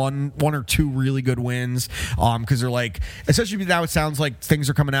least one or 2 really good wins because they're like, especially now it sounds like things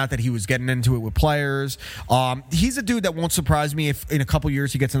are coming out that he was getting into it with players. He's a dude that won't surprise me if in a couple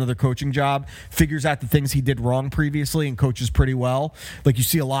years he gets another coaching job, figures out the things he did wrong previously and coaches pretty well, like you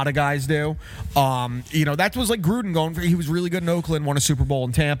see a lot of guys do. That was like Gruden going for, he was really good in Oakland, won a Super Bowl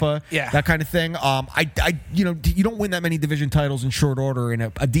in Tampa, that kind of thing. You don't win that many division titles in short order in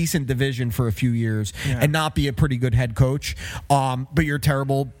a decent division for a few years and not be a pretty good head coach, but you're a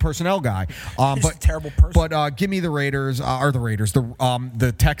terrible personnel guy. But terrible person. But give me the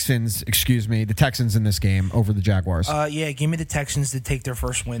Texans. Excuse me, the Texans in this game over the Jaguars. Give me the Texans to take their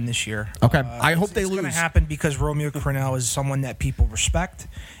first win this year. Okay, I hope they lose. It's going to happen because Romeo Crennel is someone that people respect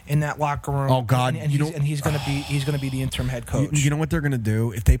in that locker room. Oh God, and he's going to be the interim head coach. You know what they're going to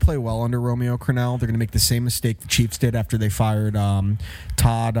do if they play well under Romeo Crennel? They're going to make the same mistake the Chiefs did after they fired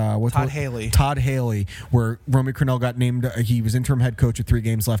Todd Haley, where Romeo Crennel got named. He was interim head coach with 3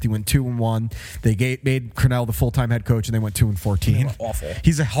 games left. He went 2-1. They made Crennel the full-time head coach, and they went 2-14. Awful.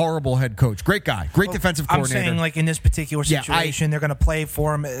 He's a horrible head coach. Great guy. Great defensive coordinator. I'm saying, like, in this particular situation, they're going to play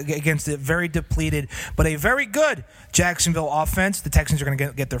for him against a very depleted but a very good Jacksonville offense. The Texans are going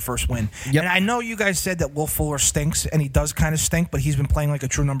to get their first win. Yep. And I know you guys said that Will Fuller stinks, and he does kind of stink, but he's been playing like a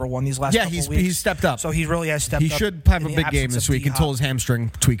true number 1 these last couple weeks. He's stepped up. So he really has stepped up. He should have a big game this week until his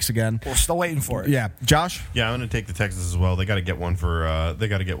hamstring tweaks again. We're still waiting for it. Yeah, Josh. Yeah, I'm going to take the Texans as well. They got to get one for.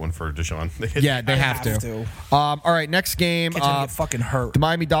 Deshaun. Yeah, they have to. All right, next game. Kid's gonna get fucking hurt. The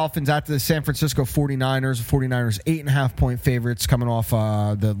Miami Dolphins at the San Francisco 49ers. The 49ers 8.5-point favorites coming off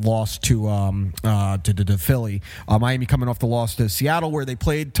the loss to Philly. Miami coming off the loss to Seattle, where they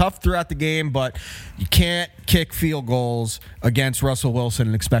played tough throughout the game, but you can't kick field goals against Russell Wilson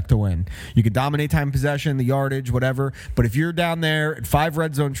and expect to win. You can dominate time possession, the yardage, whatever, but if you're down there at 5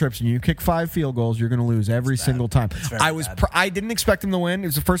 red zone trips and you kick 5 field goals, you're going to lose every single time. I didn't expect them to win. It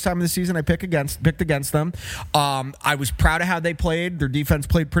was the first time in the season I picked against them. I was proud of how they played. Their defense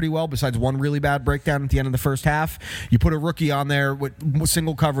played pretty well, besides one really bad breakdown at the end of the first half. You put a rookie on there with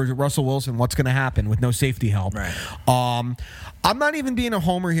single coverage with Russell Wilson, what's going to happen with no safety help? Right. I'm not even being a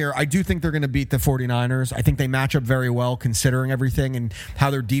homer here. I do think they're going to beat the 49ers. I think they match up very well considering everything and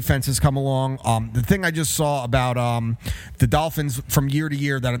how their defense has come along. The thing I just saw about the Dolphins from year to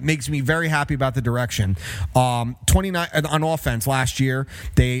year that it makes me very happy about the direction. 29 on offense last year,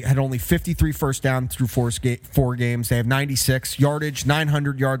 they had only 53 first down through 4 games. They have 96 yardage,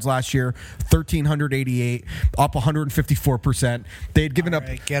 900 yards last year, 1,388, up 154%. They had given up.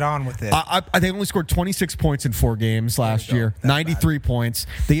 Get on with it. They only scored 26 points in 4 games last year. 93 points.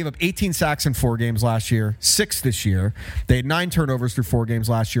 They gave up 18 sacks in 4 games last year, 6 this year. They had 9 turnovers through 4 games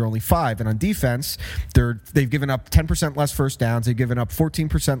last year, only 5. And on defense, they've given up 10% less first downs. They've given up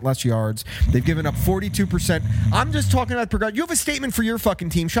 14% less yards. They've given up 42%. I'm just talking about progression. You have a statement for your fucking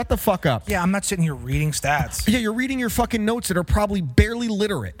team. Shut the fuck up. Yeah, I'm not sitting here reading stats. Yeah, you're reading your fucking notes that are probably barely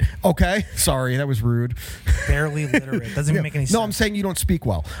literate. Okay? Sorry, that was rude. Barely literate. Doesn't even make any sense. No, I'm saying you don't speak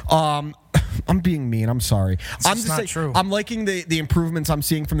well. I'm being mean. I'm sorry. I'm just not saying, true. I'm liking the improvements I'm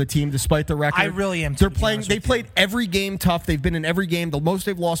seeing from the team despite the record. I really am. Too, They played every game tough. They've been in every game. The most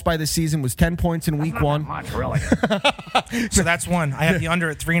they've lost by this season was 10 points in week 1. Much, really. So that's one. I have the under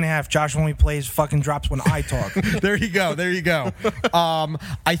at 3.5. Josh, when he plays, fucking drops when I talk. There you go.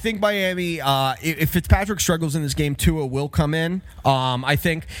 I think Miami, if Fitzpatrick struggles in this game, Tua will come in. I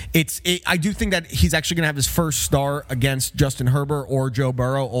think I do think that he's actually going to have his first start against Justin Herbert or Joe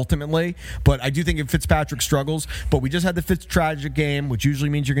Burrow ultimately. But I do think if Fitzpatrick struggles, but we just had the Fitz-tragic game, which usually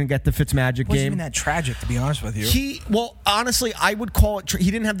means you're going to get the Fitz-magic game. It wasn't even that tragic, to be honest with you. Honestly, I would call it. He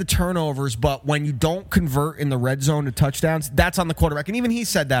didn't have the turnovers, but when you don't convert in the red zone to touchdowns, that's on the quarterback. And even he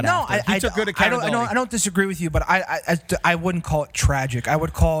said that. No, he took good accountability. I don't disagree with you, but I wouldn't call it tragic. I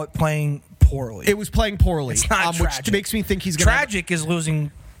would call it playing poorly. It was playing poorly, it's not tragic. Which makes me think he's going to. Tragic is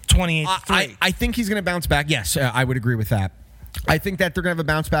losing 28-3. I think he's going to bounce back. Yes, I would agree with that. I think that they're going to have a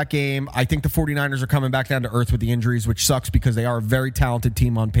bounce-back game. I think the 49ers are coming back down to earth with the injuries, which sucks because they are a very talented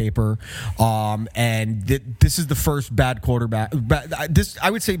team on paper. And this is the first bad quarterback. I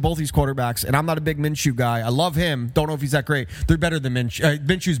would say both these quarterbacks, and I'm not a big Minshew guy. I love him. Don't know if he's that great. They're better than Minshew.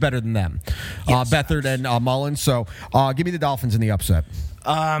 Minshew's better than them. Yes, Beathard and Mullins. So give me the Dolphins in the upset.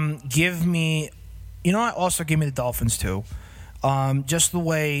 Give me... You know what? Also give me the Dolphins, too. Just the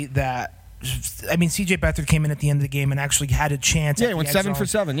way that... I mean, C.J. Beathard came in at the end of the game and actually had a chance. Yeah, he went 7 for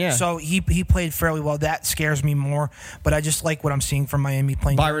 7, yeah. So he played fairly well. That scares me more. But I just like what I'm seeing from Miami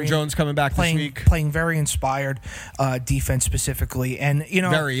playing. Byron Jones coming back this week. Playing very inspired defense specifically. And,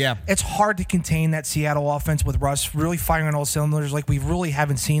 it's hard to contain that Seattle offense with Russ really firing on all cylinders like we really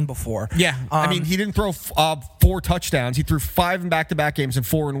haven't seen before. Yeah. I mean, he didn't throw 4 touchdowns. He threw 5 in back-to-back games and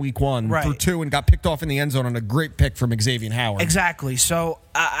 4 in week 1. Right. Threw 2 and got picked off in the end zone on a great pick from Xavier Howard. Exactly. So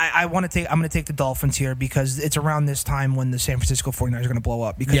I'm going to take the Dolphins here because it's around this time when the San Francisco 49ers are going to blow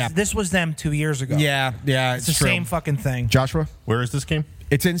up because this was them 2 years ago. Yeah, it's the same fucking thing. Joshua? Where is this game?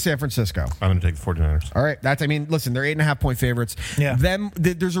 It's in San Francisco. I'm going to take the 49ers. All right. Listen, they're 8.5-point favorites. Yeah.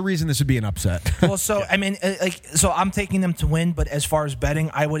 There's a reason this would be an upset. Well, so, I mean, so I'm taking them to win, but as far as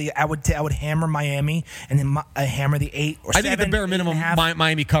betting, I would hammer Miami and then hammer the 8 or 7. I think at the bare minimum,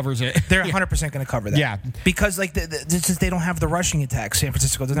 Miami covers it. They're 100% going to cover that. Yeah. Because, they don't have the rushing attack. San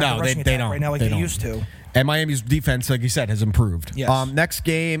Francisco doesn't have the rushing attack right now like they used to. And Miami's defense, like you said, has improved. Yes. Next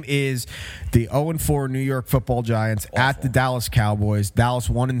game is the 0-4 New York Football Giants at the Dallas Cowboys. Dallas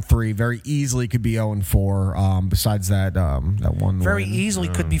 1-3, very easily could be 0-4. Besides that one, very easily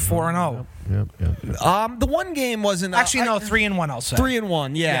could be 4-0. Yep. The one game wasn't 3-1. I'll say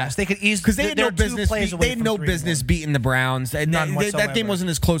 3-1. Yeah, yes, they could easily because they had no business. They had no business beating the Browns. And that game wasn't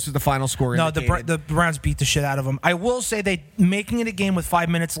as close as the final score. No, the Browns beat the shit out of them. I will say they making it a game with 5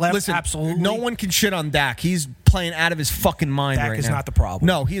 minutes left. Listen, absolutely, no one can shit on Dak. He's playing out of his fucking mind Dak right is now. not the problem.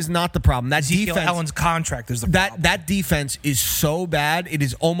 No, he is not the problem. That Ezekiel defense, Ellen's contract is the problem. that defense is so bad, it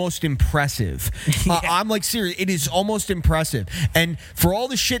is almost impressive. I'm like serious. It is almost impressive. And for all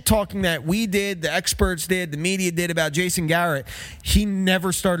the shit talking that we did, the experts did, the media did about Jason Garrett, he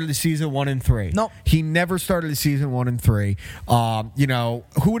never started the season 1-3. Nope. He never started the season 1-3.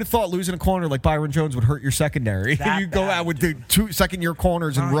 Who would have thought losing a corner like Byron Jones would hurt your secondary? You go out with the 2 second-year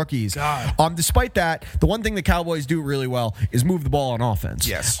corners and rookies. God. Despite that, the one thing the Cowboys do really well is move the ball on offense.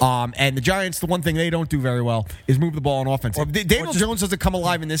 Yes. And the Giants, the one thing they don't do very well is move the ball on offense. If Daniel Jones doesn't come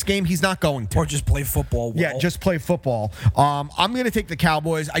alive in this game, he's not going to. Or just play football well. Yeah, just play football. I'm going to take the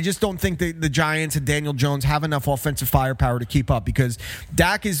Cowboys. I just don't think the Giants and Daniel Jones have enough offensive firepower to keep up because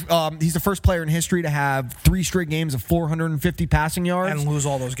Dak is he's the first player in history to have 3 straight games of 450 passing yards and lose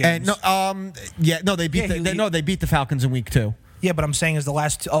all those games. And they beat the Falcons in week 2. Yeah, but I'm saying is the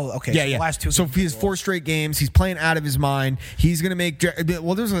last two. Oh, okay. Yeah, so yeah. The last 2. So if he has 4 straight games, he's playing out of his mind. He's going to make.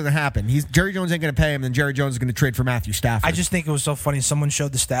 Well, this is going to happen. Jerry Jones ain't going to pay him, and Jerry Jones is going to trade for Matthew Stafford. I just think it was so funny. Someone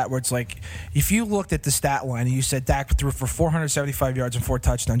showed the stat where it's like, if you looked at the stat line and you said Dak threw for 475 yards and 4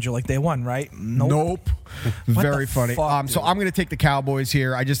 touchdowns, you're like, they won, right? Nope. Very funny. Fuck, so I'm going to take the Cowboys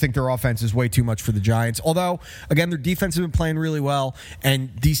here. I just think their offense is way too much for the Giants. Although, again, their defense has been playing really well,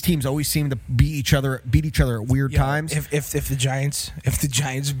 and these teams always seem to beat each other at weird times. If the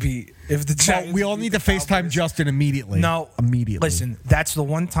Giants beat. We all need to FaceTime Justin immediately. No. Immediately. Listen, that's the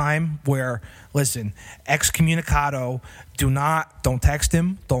one time where, excommunicado, don't text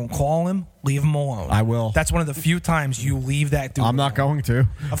him, don't call him, leave him alone. I will. That's one of the few times you leave that dude I'm not going to.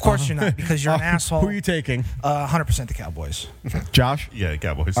 Of course you're not, because you're an asshole. Who are you taking? 100% the Cowboys. Josh? Yeah,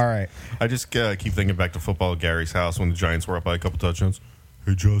 Cowboys. All right. I just keep thinking back to football at Gary's house when the Giants were up by a couple touchdowns.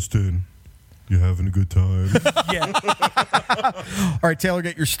 Hey, Justin, you having a good time? Yeah. All right, Taylor,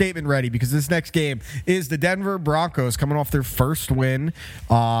 get your statement ready because this next game is the Denver Broncos coming off their first win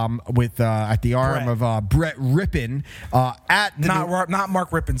at the arm of Brett Rippon at the not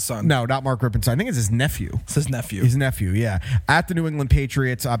Mark Rippon's son. No, not Mark Rippon's son. I think it's his nephew. It's his nephew. His nephew, yeah. At the New England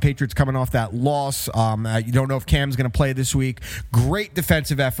Patriots. Patriots coming off that loss. You don't know if Cam's going to play this week. Great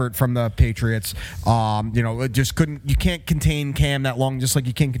defensive effort from the Patriots. You can't contain Cam that long, just like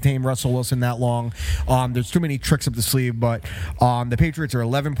you can't contain Russell Wilson that long. There's too many tricks up the sleeve, but the Patriots are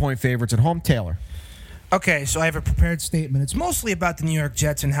 11-point favorites at home. Taylor. Okay, so I have a prepared statement. It's mostly about the New York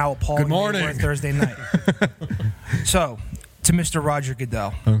Jets and how appalling they were Thursday night. So, to Mr. Roger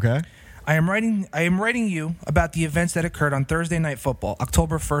Goodell. Okay. I am writing you about the events that occurred on Thursday Night Football,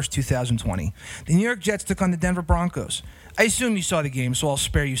 October 1st, 2020. The New York Jets took on the Denver Broncos. I assume you saw the game, so I'll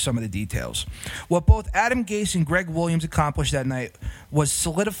spare you some of the details. What both Adam Gase and Greg Williams accomplished that night was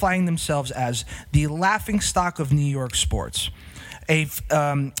solidifying themselves as the laughingstock of New York sports, a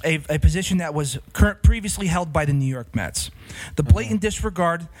position that was previously held by the New York Mets. The blatant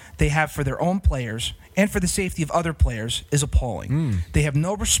disregard they have for their own players and for the safety of other players is appalling. They have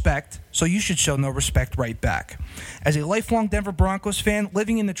no respect, so you should show no respect right back. As a lifelong Denver Broncos fan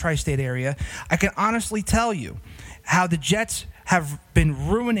living in the tri-state area, I can honestly tell you how the Jets have been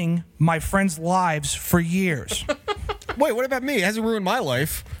ruining my friends' lives for years. Wait, what about me? It hasn't ruined my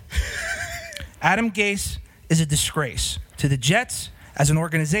life. Adam Gase is a disgrace to the Jets as an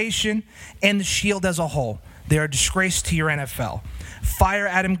organization and the Shield as a whole. They are a disgrace to your NFL. Fire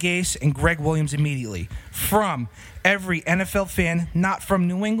Adam Gase and Greg Williams immediately. From every NFL fan, not from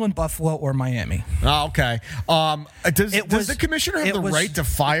New England, Buffalo, or Miami. Oh, okay. Does the commissioner have the right to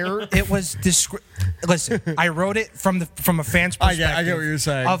fire? It was Listen, I wrote it from a fan's perspective. I get what you're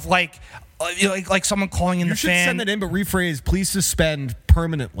saying. Of like someone calling in you the should fan. send it in, but rephrase, please suspend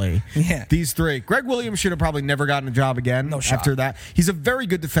permanently. Yeah. These 3. Greg Williams should have probably never gotten a job again after that. He's a very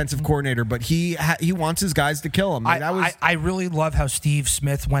good defensive coordinator, but he wants his guys to kill him. I really love how Steve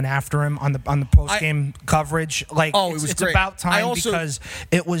Smith went after him on the post game coverage. It's great. About time because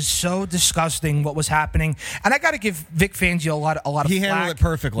it was so disgusting what was happening. And I got to give Vic Fangio a lot of he flack. handled it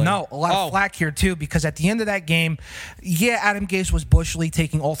perfectly. No, a lot of flack here too because at the end of that game, Adam Gase was bushily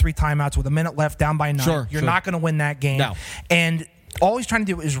taking all 3 timeouts with a minute left, down by 9. You're not going to win that game. No. And all he's trying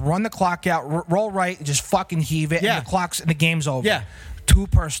to do is run the clock out, roll right, and just fucking heave it, and the game's over. Yeah. 2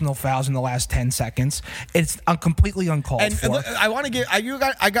 personal fouls in the last 10 seconds. It's completely uncalled for. And I want to give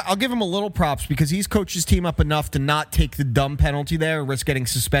I'll give him a little props because he's coached his team up enough to not take the dumb penalty there, risk getting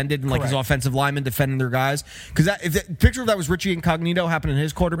suspended, and like his offensive linemen defending their guys. Because picture of that was Richie Incognito happening to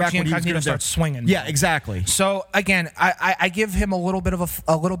his quarterback. Richie Incognito starts swinging. Yeah, exactly. So again, I give him a little bit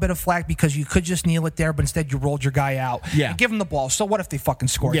of flack because you could just kneel it there, but instead you rolled your guy out. Yeah. And give him the ball. So what if they fucking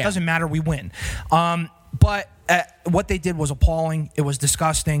score? It doesn't matter. We win. But what they did was appalling. It was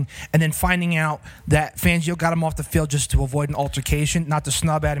disgusting. And then finding out that Fangio got him off the field just to avoid an altercation, not to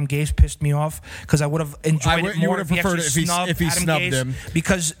snub Adam Gase, pissed me off because I would have enjoyed it more. You would have preferred it if he snubbed him.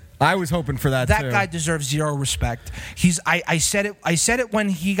 Because I was hoping for that. That too. guy deserves zero respect. I said it when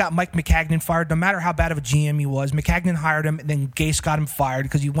he got Mike McCagnon fired. No matter how bad of a GM he was, McCagnon hired him, and then Gase got him fired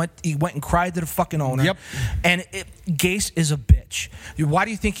because he went and cried to the fucking owner. Yep. And Gase is a bitch. Why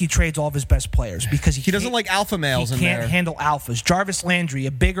do you think he trades all of his best players? Because he doesn't like alpha males. He can't handle alphas. Jarvis Landry,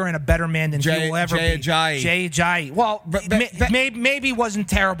 a bigger and a better man than he will ever be. Jay Ajayi. Well, maybe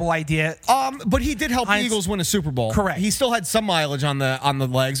wasn't a terrible idea. But he did help the Eagles win a Super Bowl. Correct. He still had some mileage on the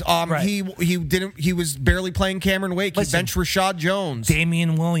legs. Right. He didn't. He was barely playing Cameron Wake. He benched Rashad Jones.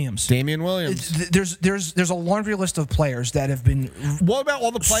 Damian Williams. There's a laundry list of players that have been. What about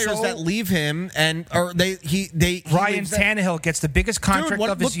all the players that leave him and Ryan Tannehill gets the biggest contract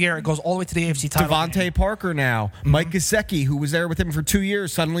of his year. It goes all the way to the AFC title. Devontae Parker now. Mike Gesicki, who was there with him for 2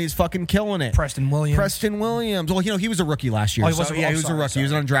 years, suddenly is fucking killing it. Preston Williams. Well, he was a rookie last year. He was a rookie. Sorry. He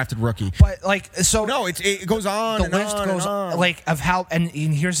was an undrafted rookie. But it goes on. The list goes on. Of how and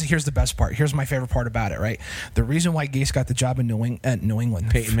here's the best part. Here's my favorite part about it. Right, the reason why Gase got the job in New England.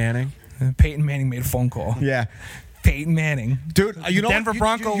 Peyton Manning made a phone call. Yeah. Peyton Manning, dude. Denver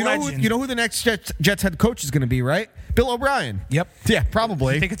Bronco legend. You know who the next Jets head coach is going to be, right? Bill O'Brien. Yep. Yeah,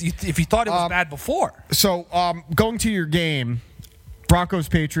 probably. If you thought it was bad before. So, going to your game, Broncos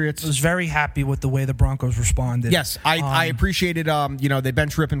Patriots. I was very happy with the way the Broncos responded. Yes, I appreciated. They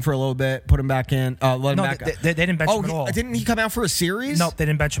bench Rippon for a little bit, put him back in. Let him back. They didn't bench him at all. Didn't he come out for a series? Nope, they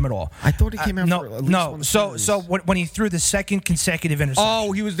didn't bench him at all. I thought he came out for at least one series. So when he threw the second consecutive interception.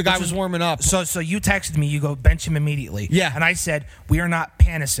 Oh, he was the guy who was warming up. So you texted me. You go bench him immediately. Yeah, and I said we are not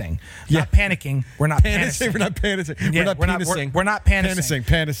panicking. Not panicking. We're not panicking. We're not panicking. Yeah, we're not panicking.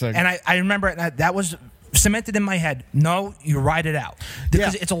 Panicking. And I remember that was cemented in my head. No, you ride it out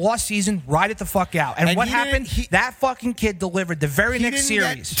because it's a lost season. Ride it the fuck out. And what happened? That fucking kid delivered the very next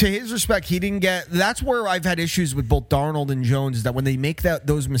series. To his respect, he didn't get. That's where I've had issues with both Darnold and Jones. Is that when they make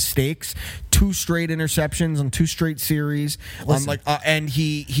those mistakes, 2 straight interceptions on 2 straight series, and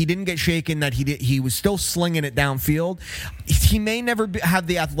he didn't get shaken. That he was still slinging it downfield. He may never have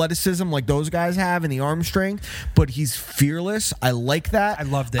the athleticism like those guys have and the arm strength, but he's fearless. I like that. I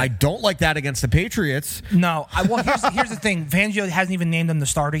loved it. I don't like that against the Patriots. No, here's the thing. Fangio hasn't even named him the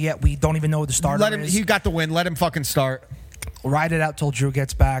starter yet. We don't even know who the starter is. He got the win. Let him fucking start. Ride it out till Drew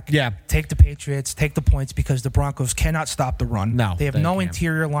gets back. Yeah. Take the Patriots. Take the points because the Broncos cannot stop the run. No. They have no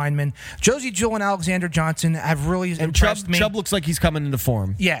interior linemen. Josie Jewell and Alexander Johnson have really impressed me. Chubb looks like he's coming into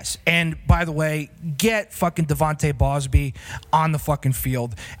form. Yes. And by the way, get fucking Devontae Bosby on the fucking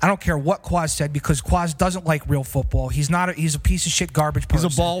field. I don't care what Quaz said because Quaz doesn't like real football. He's a piece of shit garbage person.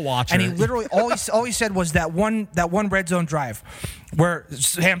 He's a ball watcher. And he literally all he said was that one red zone drive where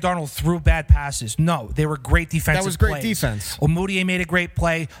Sam Darnold threw bad passes. No, they were great defensive plays. That was great defense. Omoudie made a great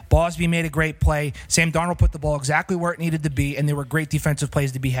play. Bosby made a great play. Sam Darnold put the ball exactly where it needed to be, and there were great defensive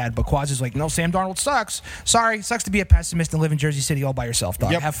plays to be had. But Quaz is like, no, Sam Darnold sucks. Sorry, sucks to be a pessimist and live in Jersey City all by yourself,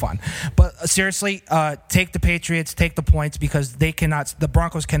 dog. Yep. Have fun. But seriously, take the Patriots, take the points because the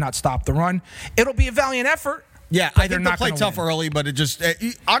Broncos cannot stop the run. It'll be a valiant effort. Yeah, I think they'll play tough early, but it just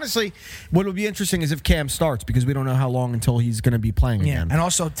honestly, what will be interesting is if Cam starts because we don't know how long until he's going to be playing again. And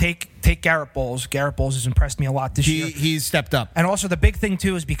also take Garrett Bowles. Garrett Bowles has impressed me a lot this year. He's stepped up. And also the big thing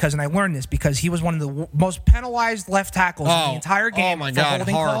too is and I learned this because he was one of the most penalized left tackles in the entire game for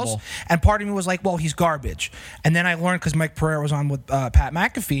holding calls. And part of me was like, well, he's garbage. And then I learned because Mike Pereira was on with Pat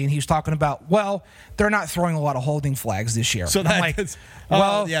McAfee and he was talking about, well, they're not throwing a lot of holding flags this year. So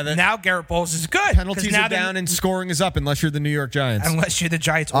now Garrett Bowles is good. Penalties are down and scoring is up unless you're the New York Giants. Unless you're the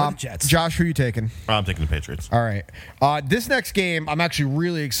Giants or the Jets. Josh, who are you taking? I'm taking the Patriots. All right. This next game, I'm actually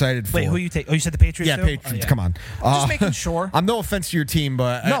really excited for. Wait, who you take? Oh, you said the Patriots? Yeah, too? Patriots. Yeah. Come on. Just making sure. I'm no offense to your team,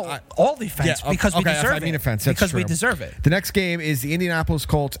 but all defense because we deserve it. I mean offense. That's because true. we deserve it. The next game is the Indianapolis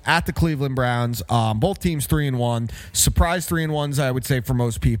Colts at the Cleveland Browns. Both teams 3-1. Surprise 3-1s, I would say, for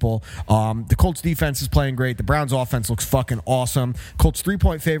most people. The Colts defense is playing great. The Browns offense looks fucking awesome. Colts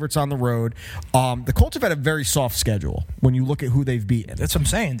 3-point favorites on the road. The Colts have had a very soft schedule when you look at who they've beaten. That's what I'm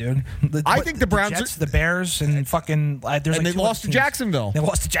saying, dude. I think the Browns, Jets, the Bears, and fucking. They lost to Jacksonville. They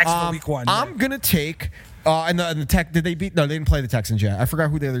lost to Jacksonville week 1. I'm gonna take And the Tech, did they beat? No, they didn't play the Texans yet. I forgot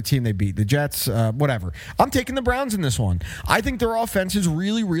who the other team they beat. The Jets, whatever. I'm taking the Browns in this one. I think their offense is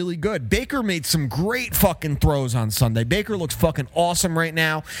really, really good. Baker made some great fucking throws on Sunday. Baker looks fucking awesome right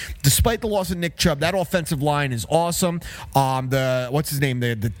now. Despite the loss of Nick Chubb, that offensive line is awesome. What's his name?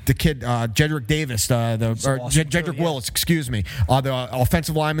 The kid, Jedrick Davis, Jedrick Willis, excuse me. The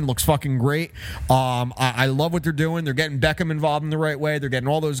offensive lineman looks fucking great. I love what they're doing. They're getting Beckham involved in the right way. They're getting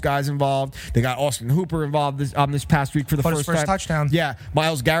all those guys involved. They got Austin Hooper involved this past week for the first time. Touchdown. Yeah,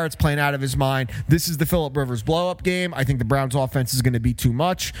 Myles Garrett's playing out of his mind. This is the Phillip Rivers blow-up game. I think the Browns' offense is going to be too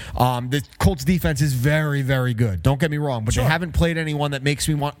much. The Colts' defense is very, very good. Don't get me wrong, but they haven't played anyone that makes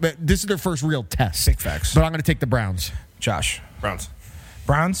me want. But this is their first real test. Big facts. But I'm going to take the Browns. Josh. Browns.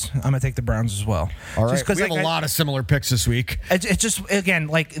 I'm going to take the Browns as well. All right. We have a lot of similar picks this week. It's just, again,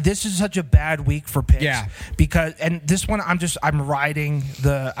 like, this is such a bad week for picks. Yeah. Because, and this one, I'm riding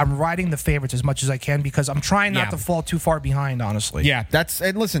the favorites as much as I can because I'm trying not to fall too far behind, honestly. Yeah. That's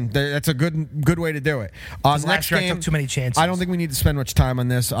a good way to do it. Last year I took too many chances. I don't think we need to spend much time on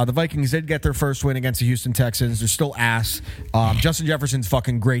this. The Vikings did get their first win against the Houston Texans. They're still ass. Justin Jefferson's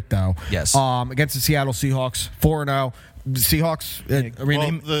fucking great, though. Yes. Against the Seattle Seahawks, 4-0. Seahawks.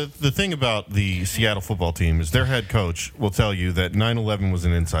 The thing about the Seattle football team is their head coach will tell you that 9/11 was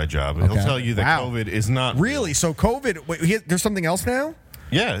an inside job. And he'll tell you that COVID is not really. So COVID. Wait, there's something else now.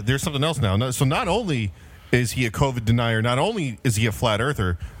 Yeah, there's something else now. So not only is he a COVID denier, not only is he a flat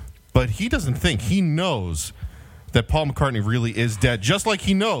earther, but he knows that Paul McCartney really is dead, just like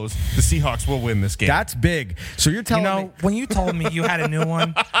he knows the Seahawks will win this game. That's big. So you're telling me when you told me you had a new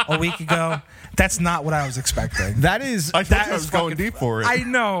one a week ago. That's not what I was expecting. That is. I thought I was going deep for it. I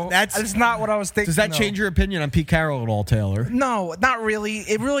know. That's not what I was thinking. Does that change your opinion on Pete Carroll at all, Taylor? No, not really.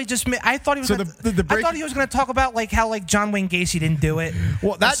 It really just. I thought he was. So I thought he was going to talk about how John Wayne Gacy didn't do it.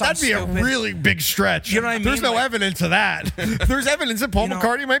 Well, that'd be a really big stretch. You know what I mean? There's no evidence of that. There's evidence that Paul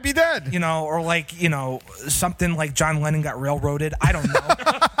McCartney might be dead. Or something like John Lennon got railroaded. I don't know.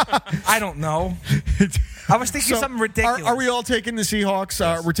 I don't know. I was thinking something ridiculous. Are we all taking the Seahawks?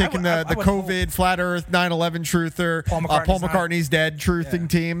 Yes. We're taking the COVID, flat Earth, 9/11 truther, Paul McCartney's dead truthing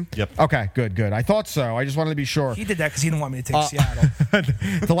team. Yep. Okay, good. I thought so. I just wanted to be sure. He did that because he didn't want me to take Seattle.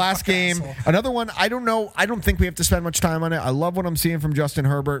 The last game, another one. I don't know. I don't think we have to spend much time on it. I love what I'm seeing from Justin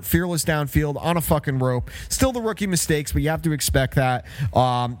Herbert. Fearless downfield on a fucking rope. Still the rookie mistakes, but you have to expect that.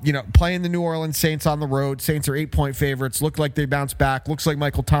 Playing the New Orleans Saints on the road. Saints are 8-point favorites. Look like they bounced back. Looks like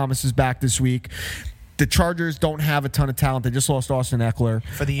Michael Thomas is back this week. The Chargers don't have a ton of talent. They just lost Austin Eckler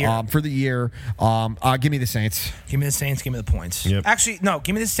for the year. Give me the Saints. Give me the Saints. Give me the points. Yep. Actually, no.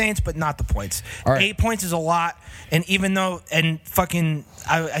 Give me the Saints, but not the points. All right. 8 points is a lot. And even though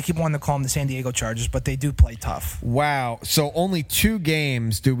I keep wanting to call them the San Diego Chargers, but they do play tough. Wow. So only 2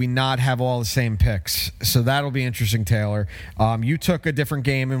 games do we not have all the same picks. So that'll be interesting, Taylor. You took a different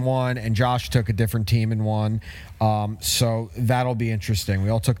game in one, and Josh took a different team in one. So that'll be interesting. We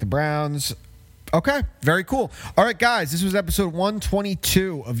all took the Browns. Okay, very cool. All right, guys, this was episode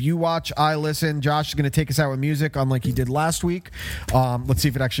 122 of You Watch, I Listen. Josh is going to take us out with music, unlike he did last week. Let's see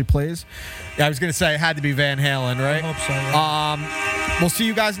if it actually plays. I was going to say it had to be Van Halen, right? I hope so. We'll see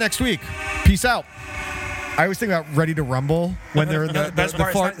you guys next week. Peace out. I always think about Ready to Rumble when they're in the best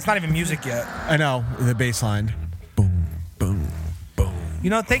part. It's not even music yet. I know, the bass line. Boom, boom, boom.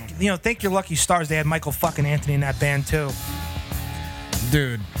 Thank your lucky stars. They had Michael fucking Anthony in that band too.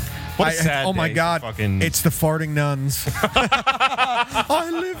 Dude. What a sad oh my day God! It's the farting nuns. I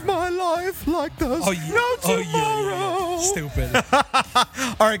live my life like there's no tomorrow. Stupid.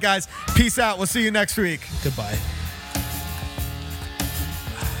 All right, guys. Peace out. We'll see you next week. Goodbye.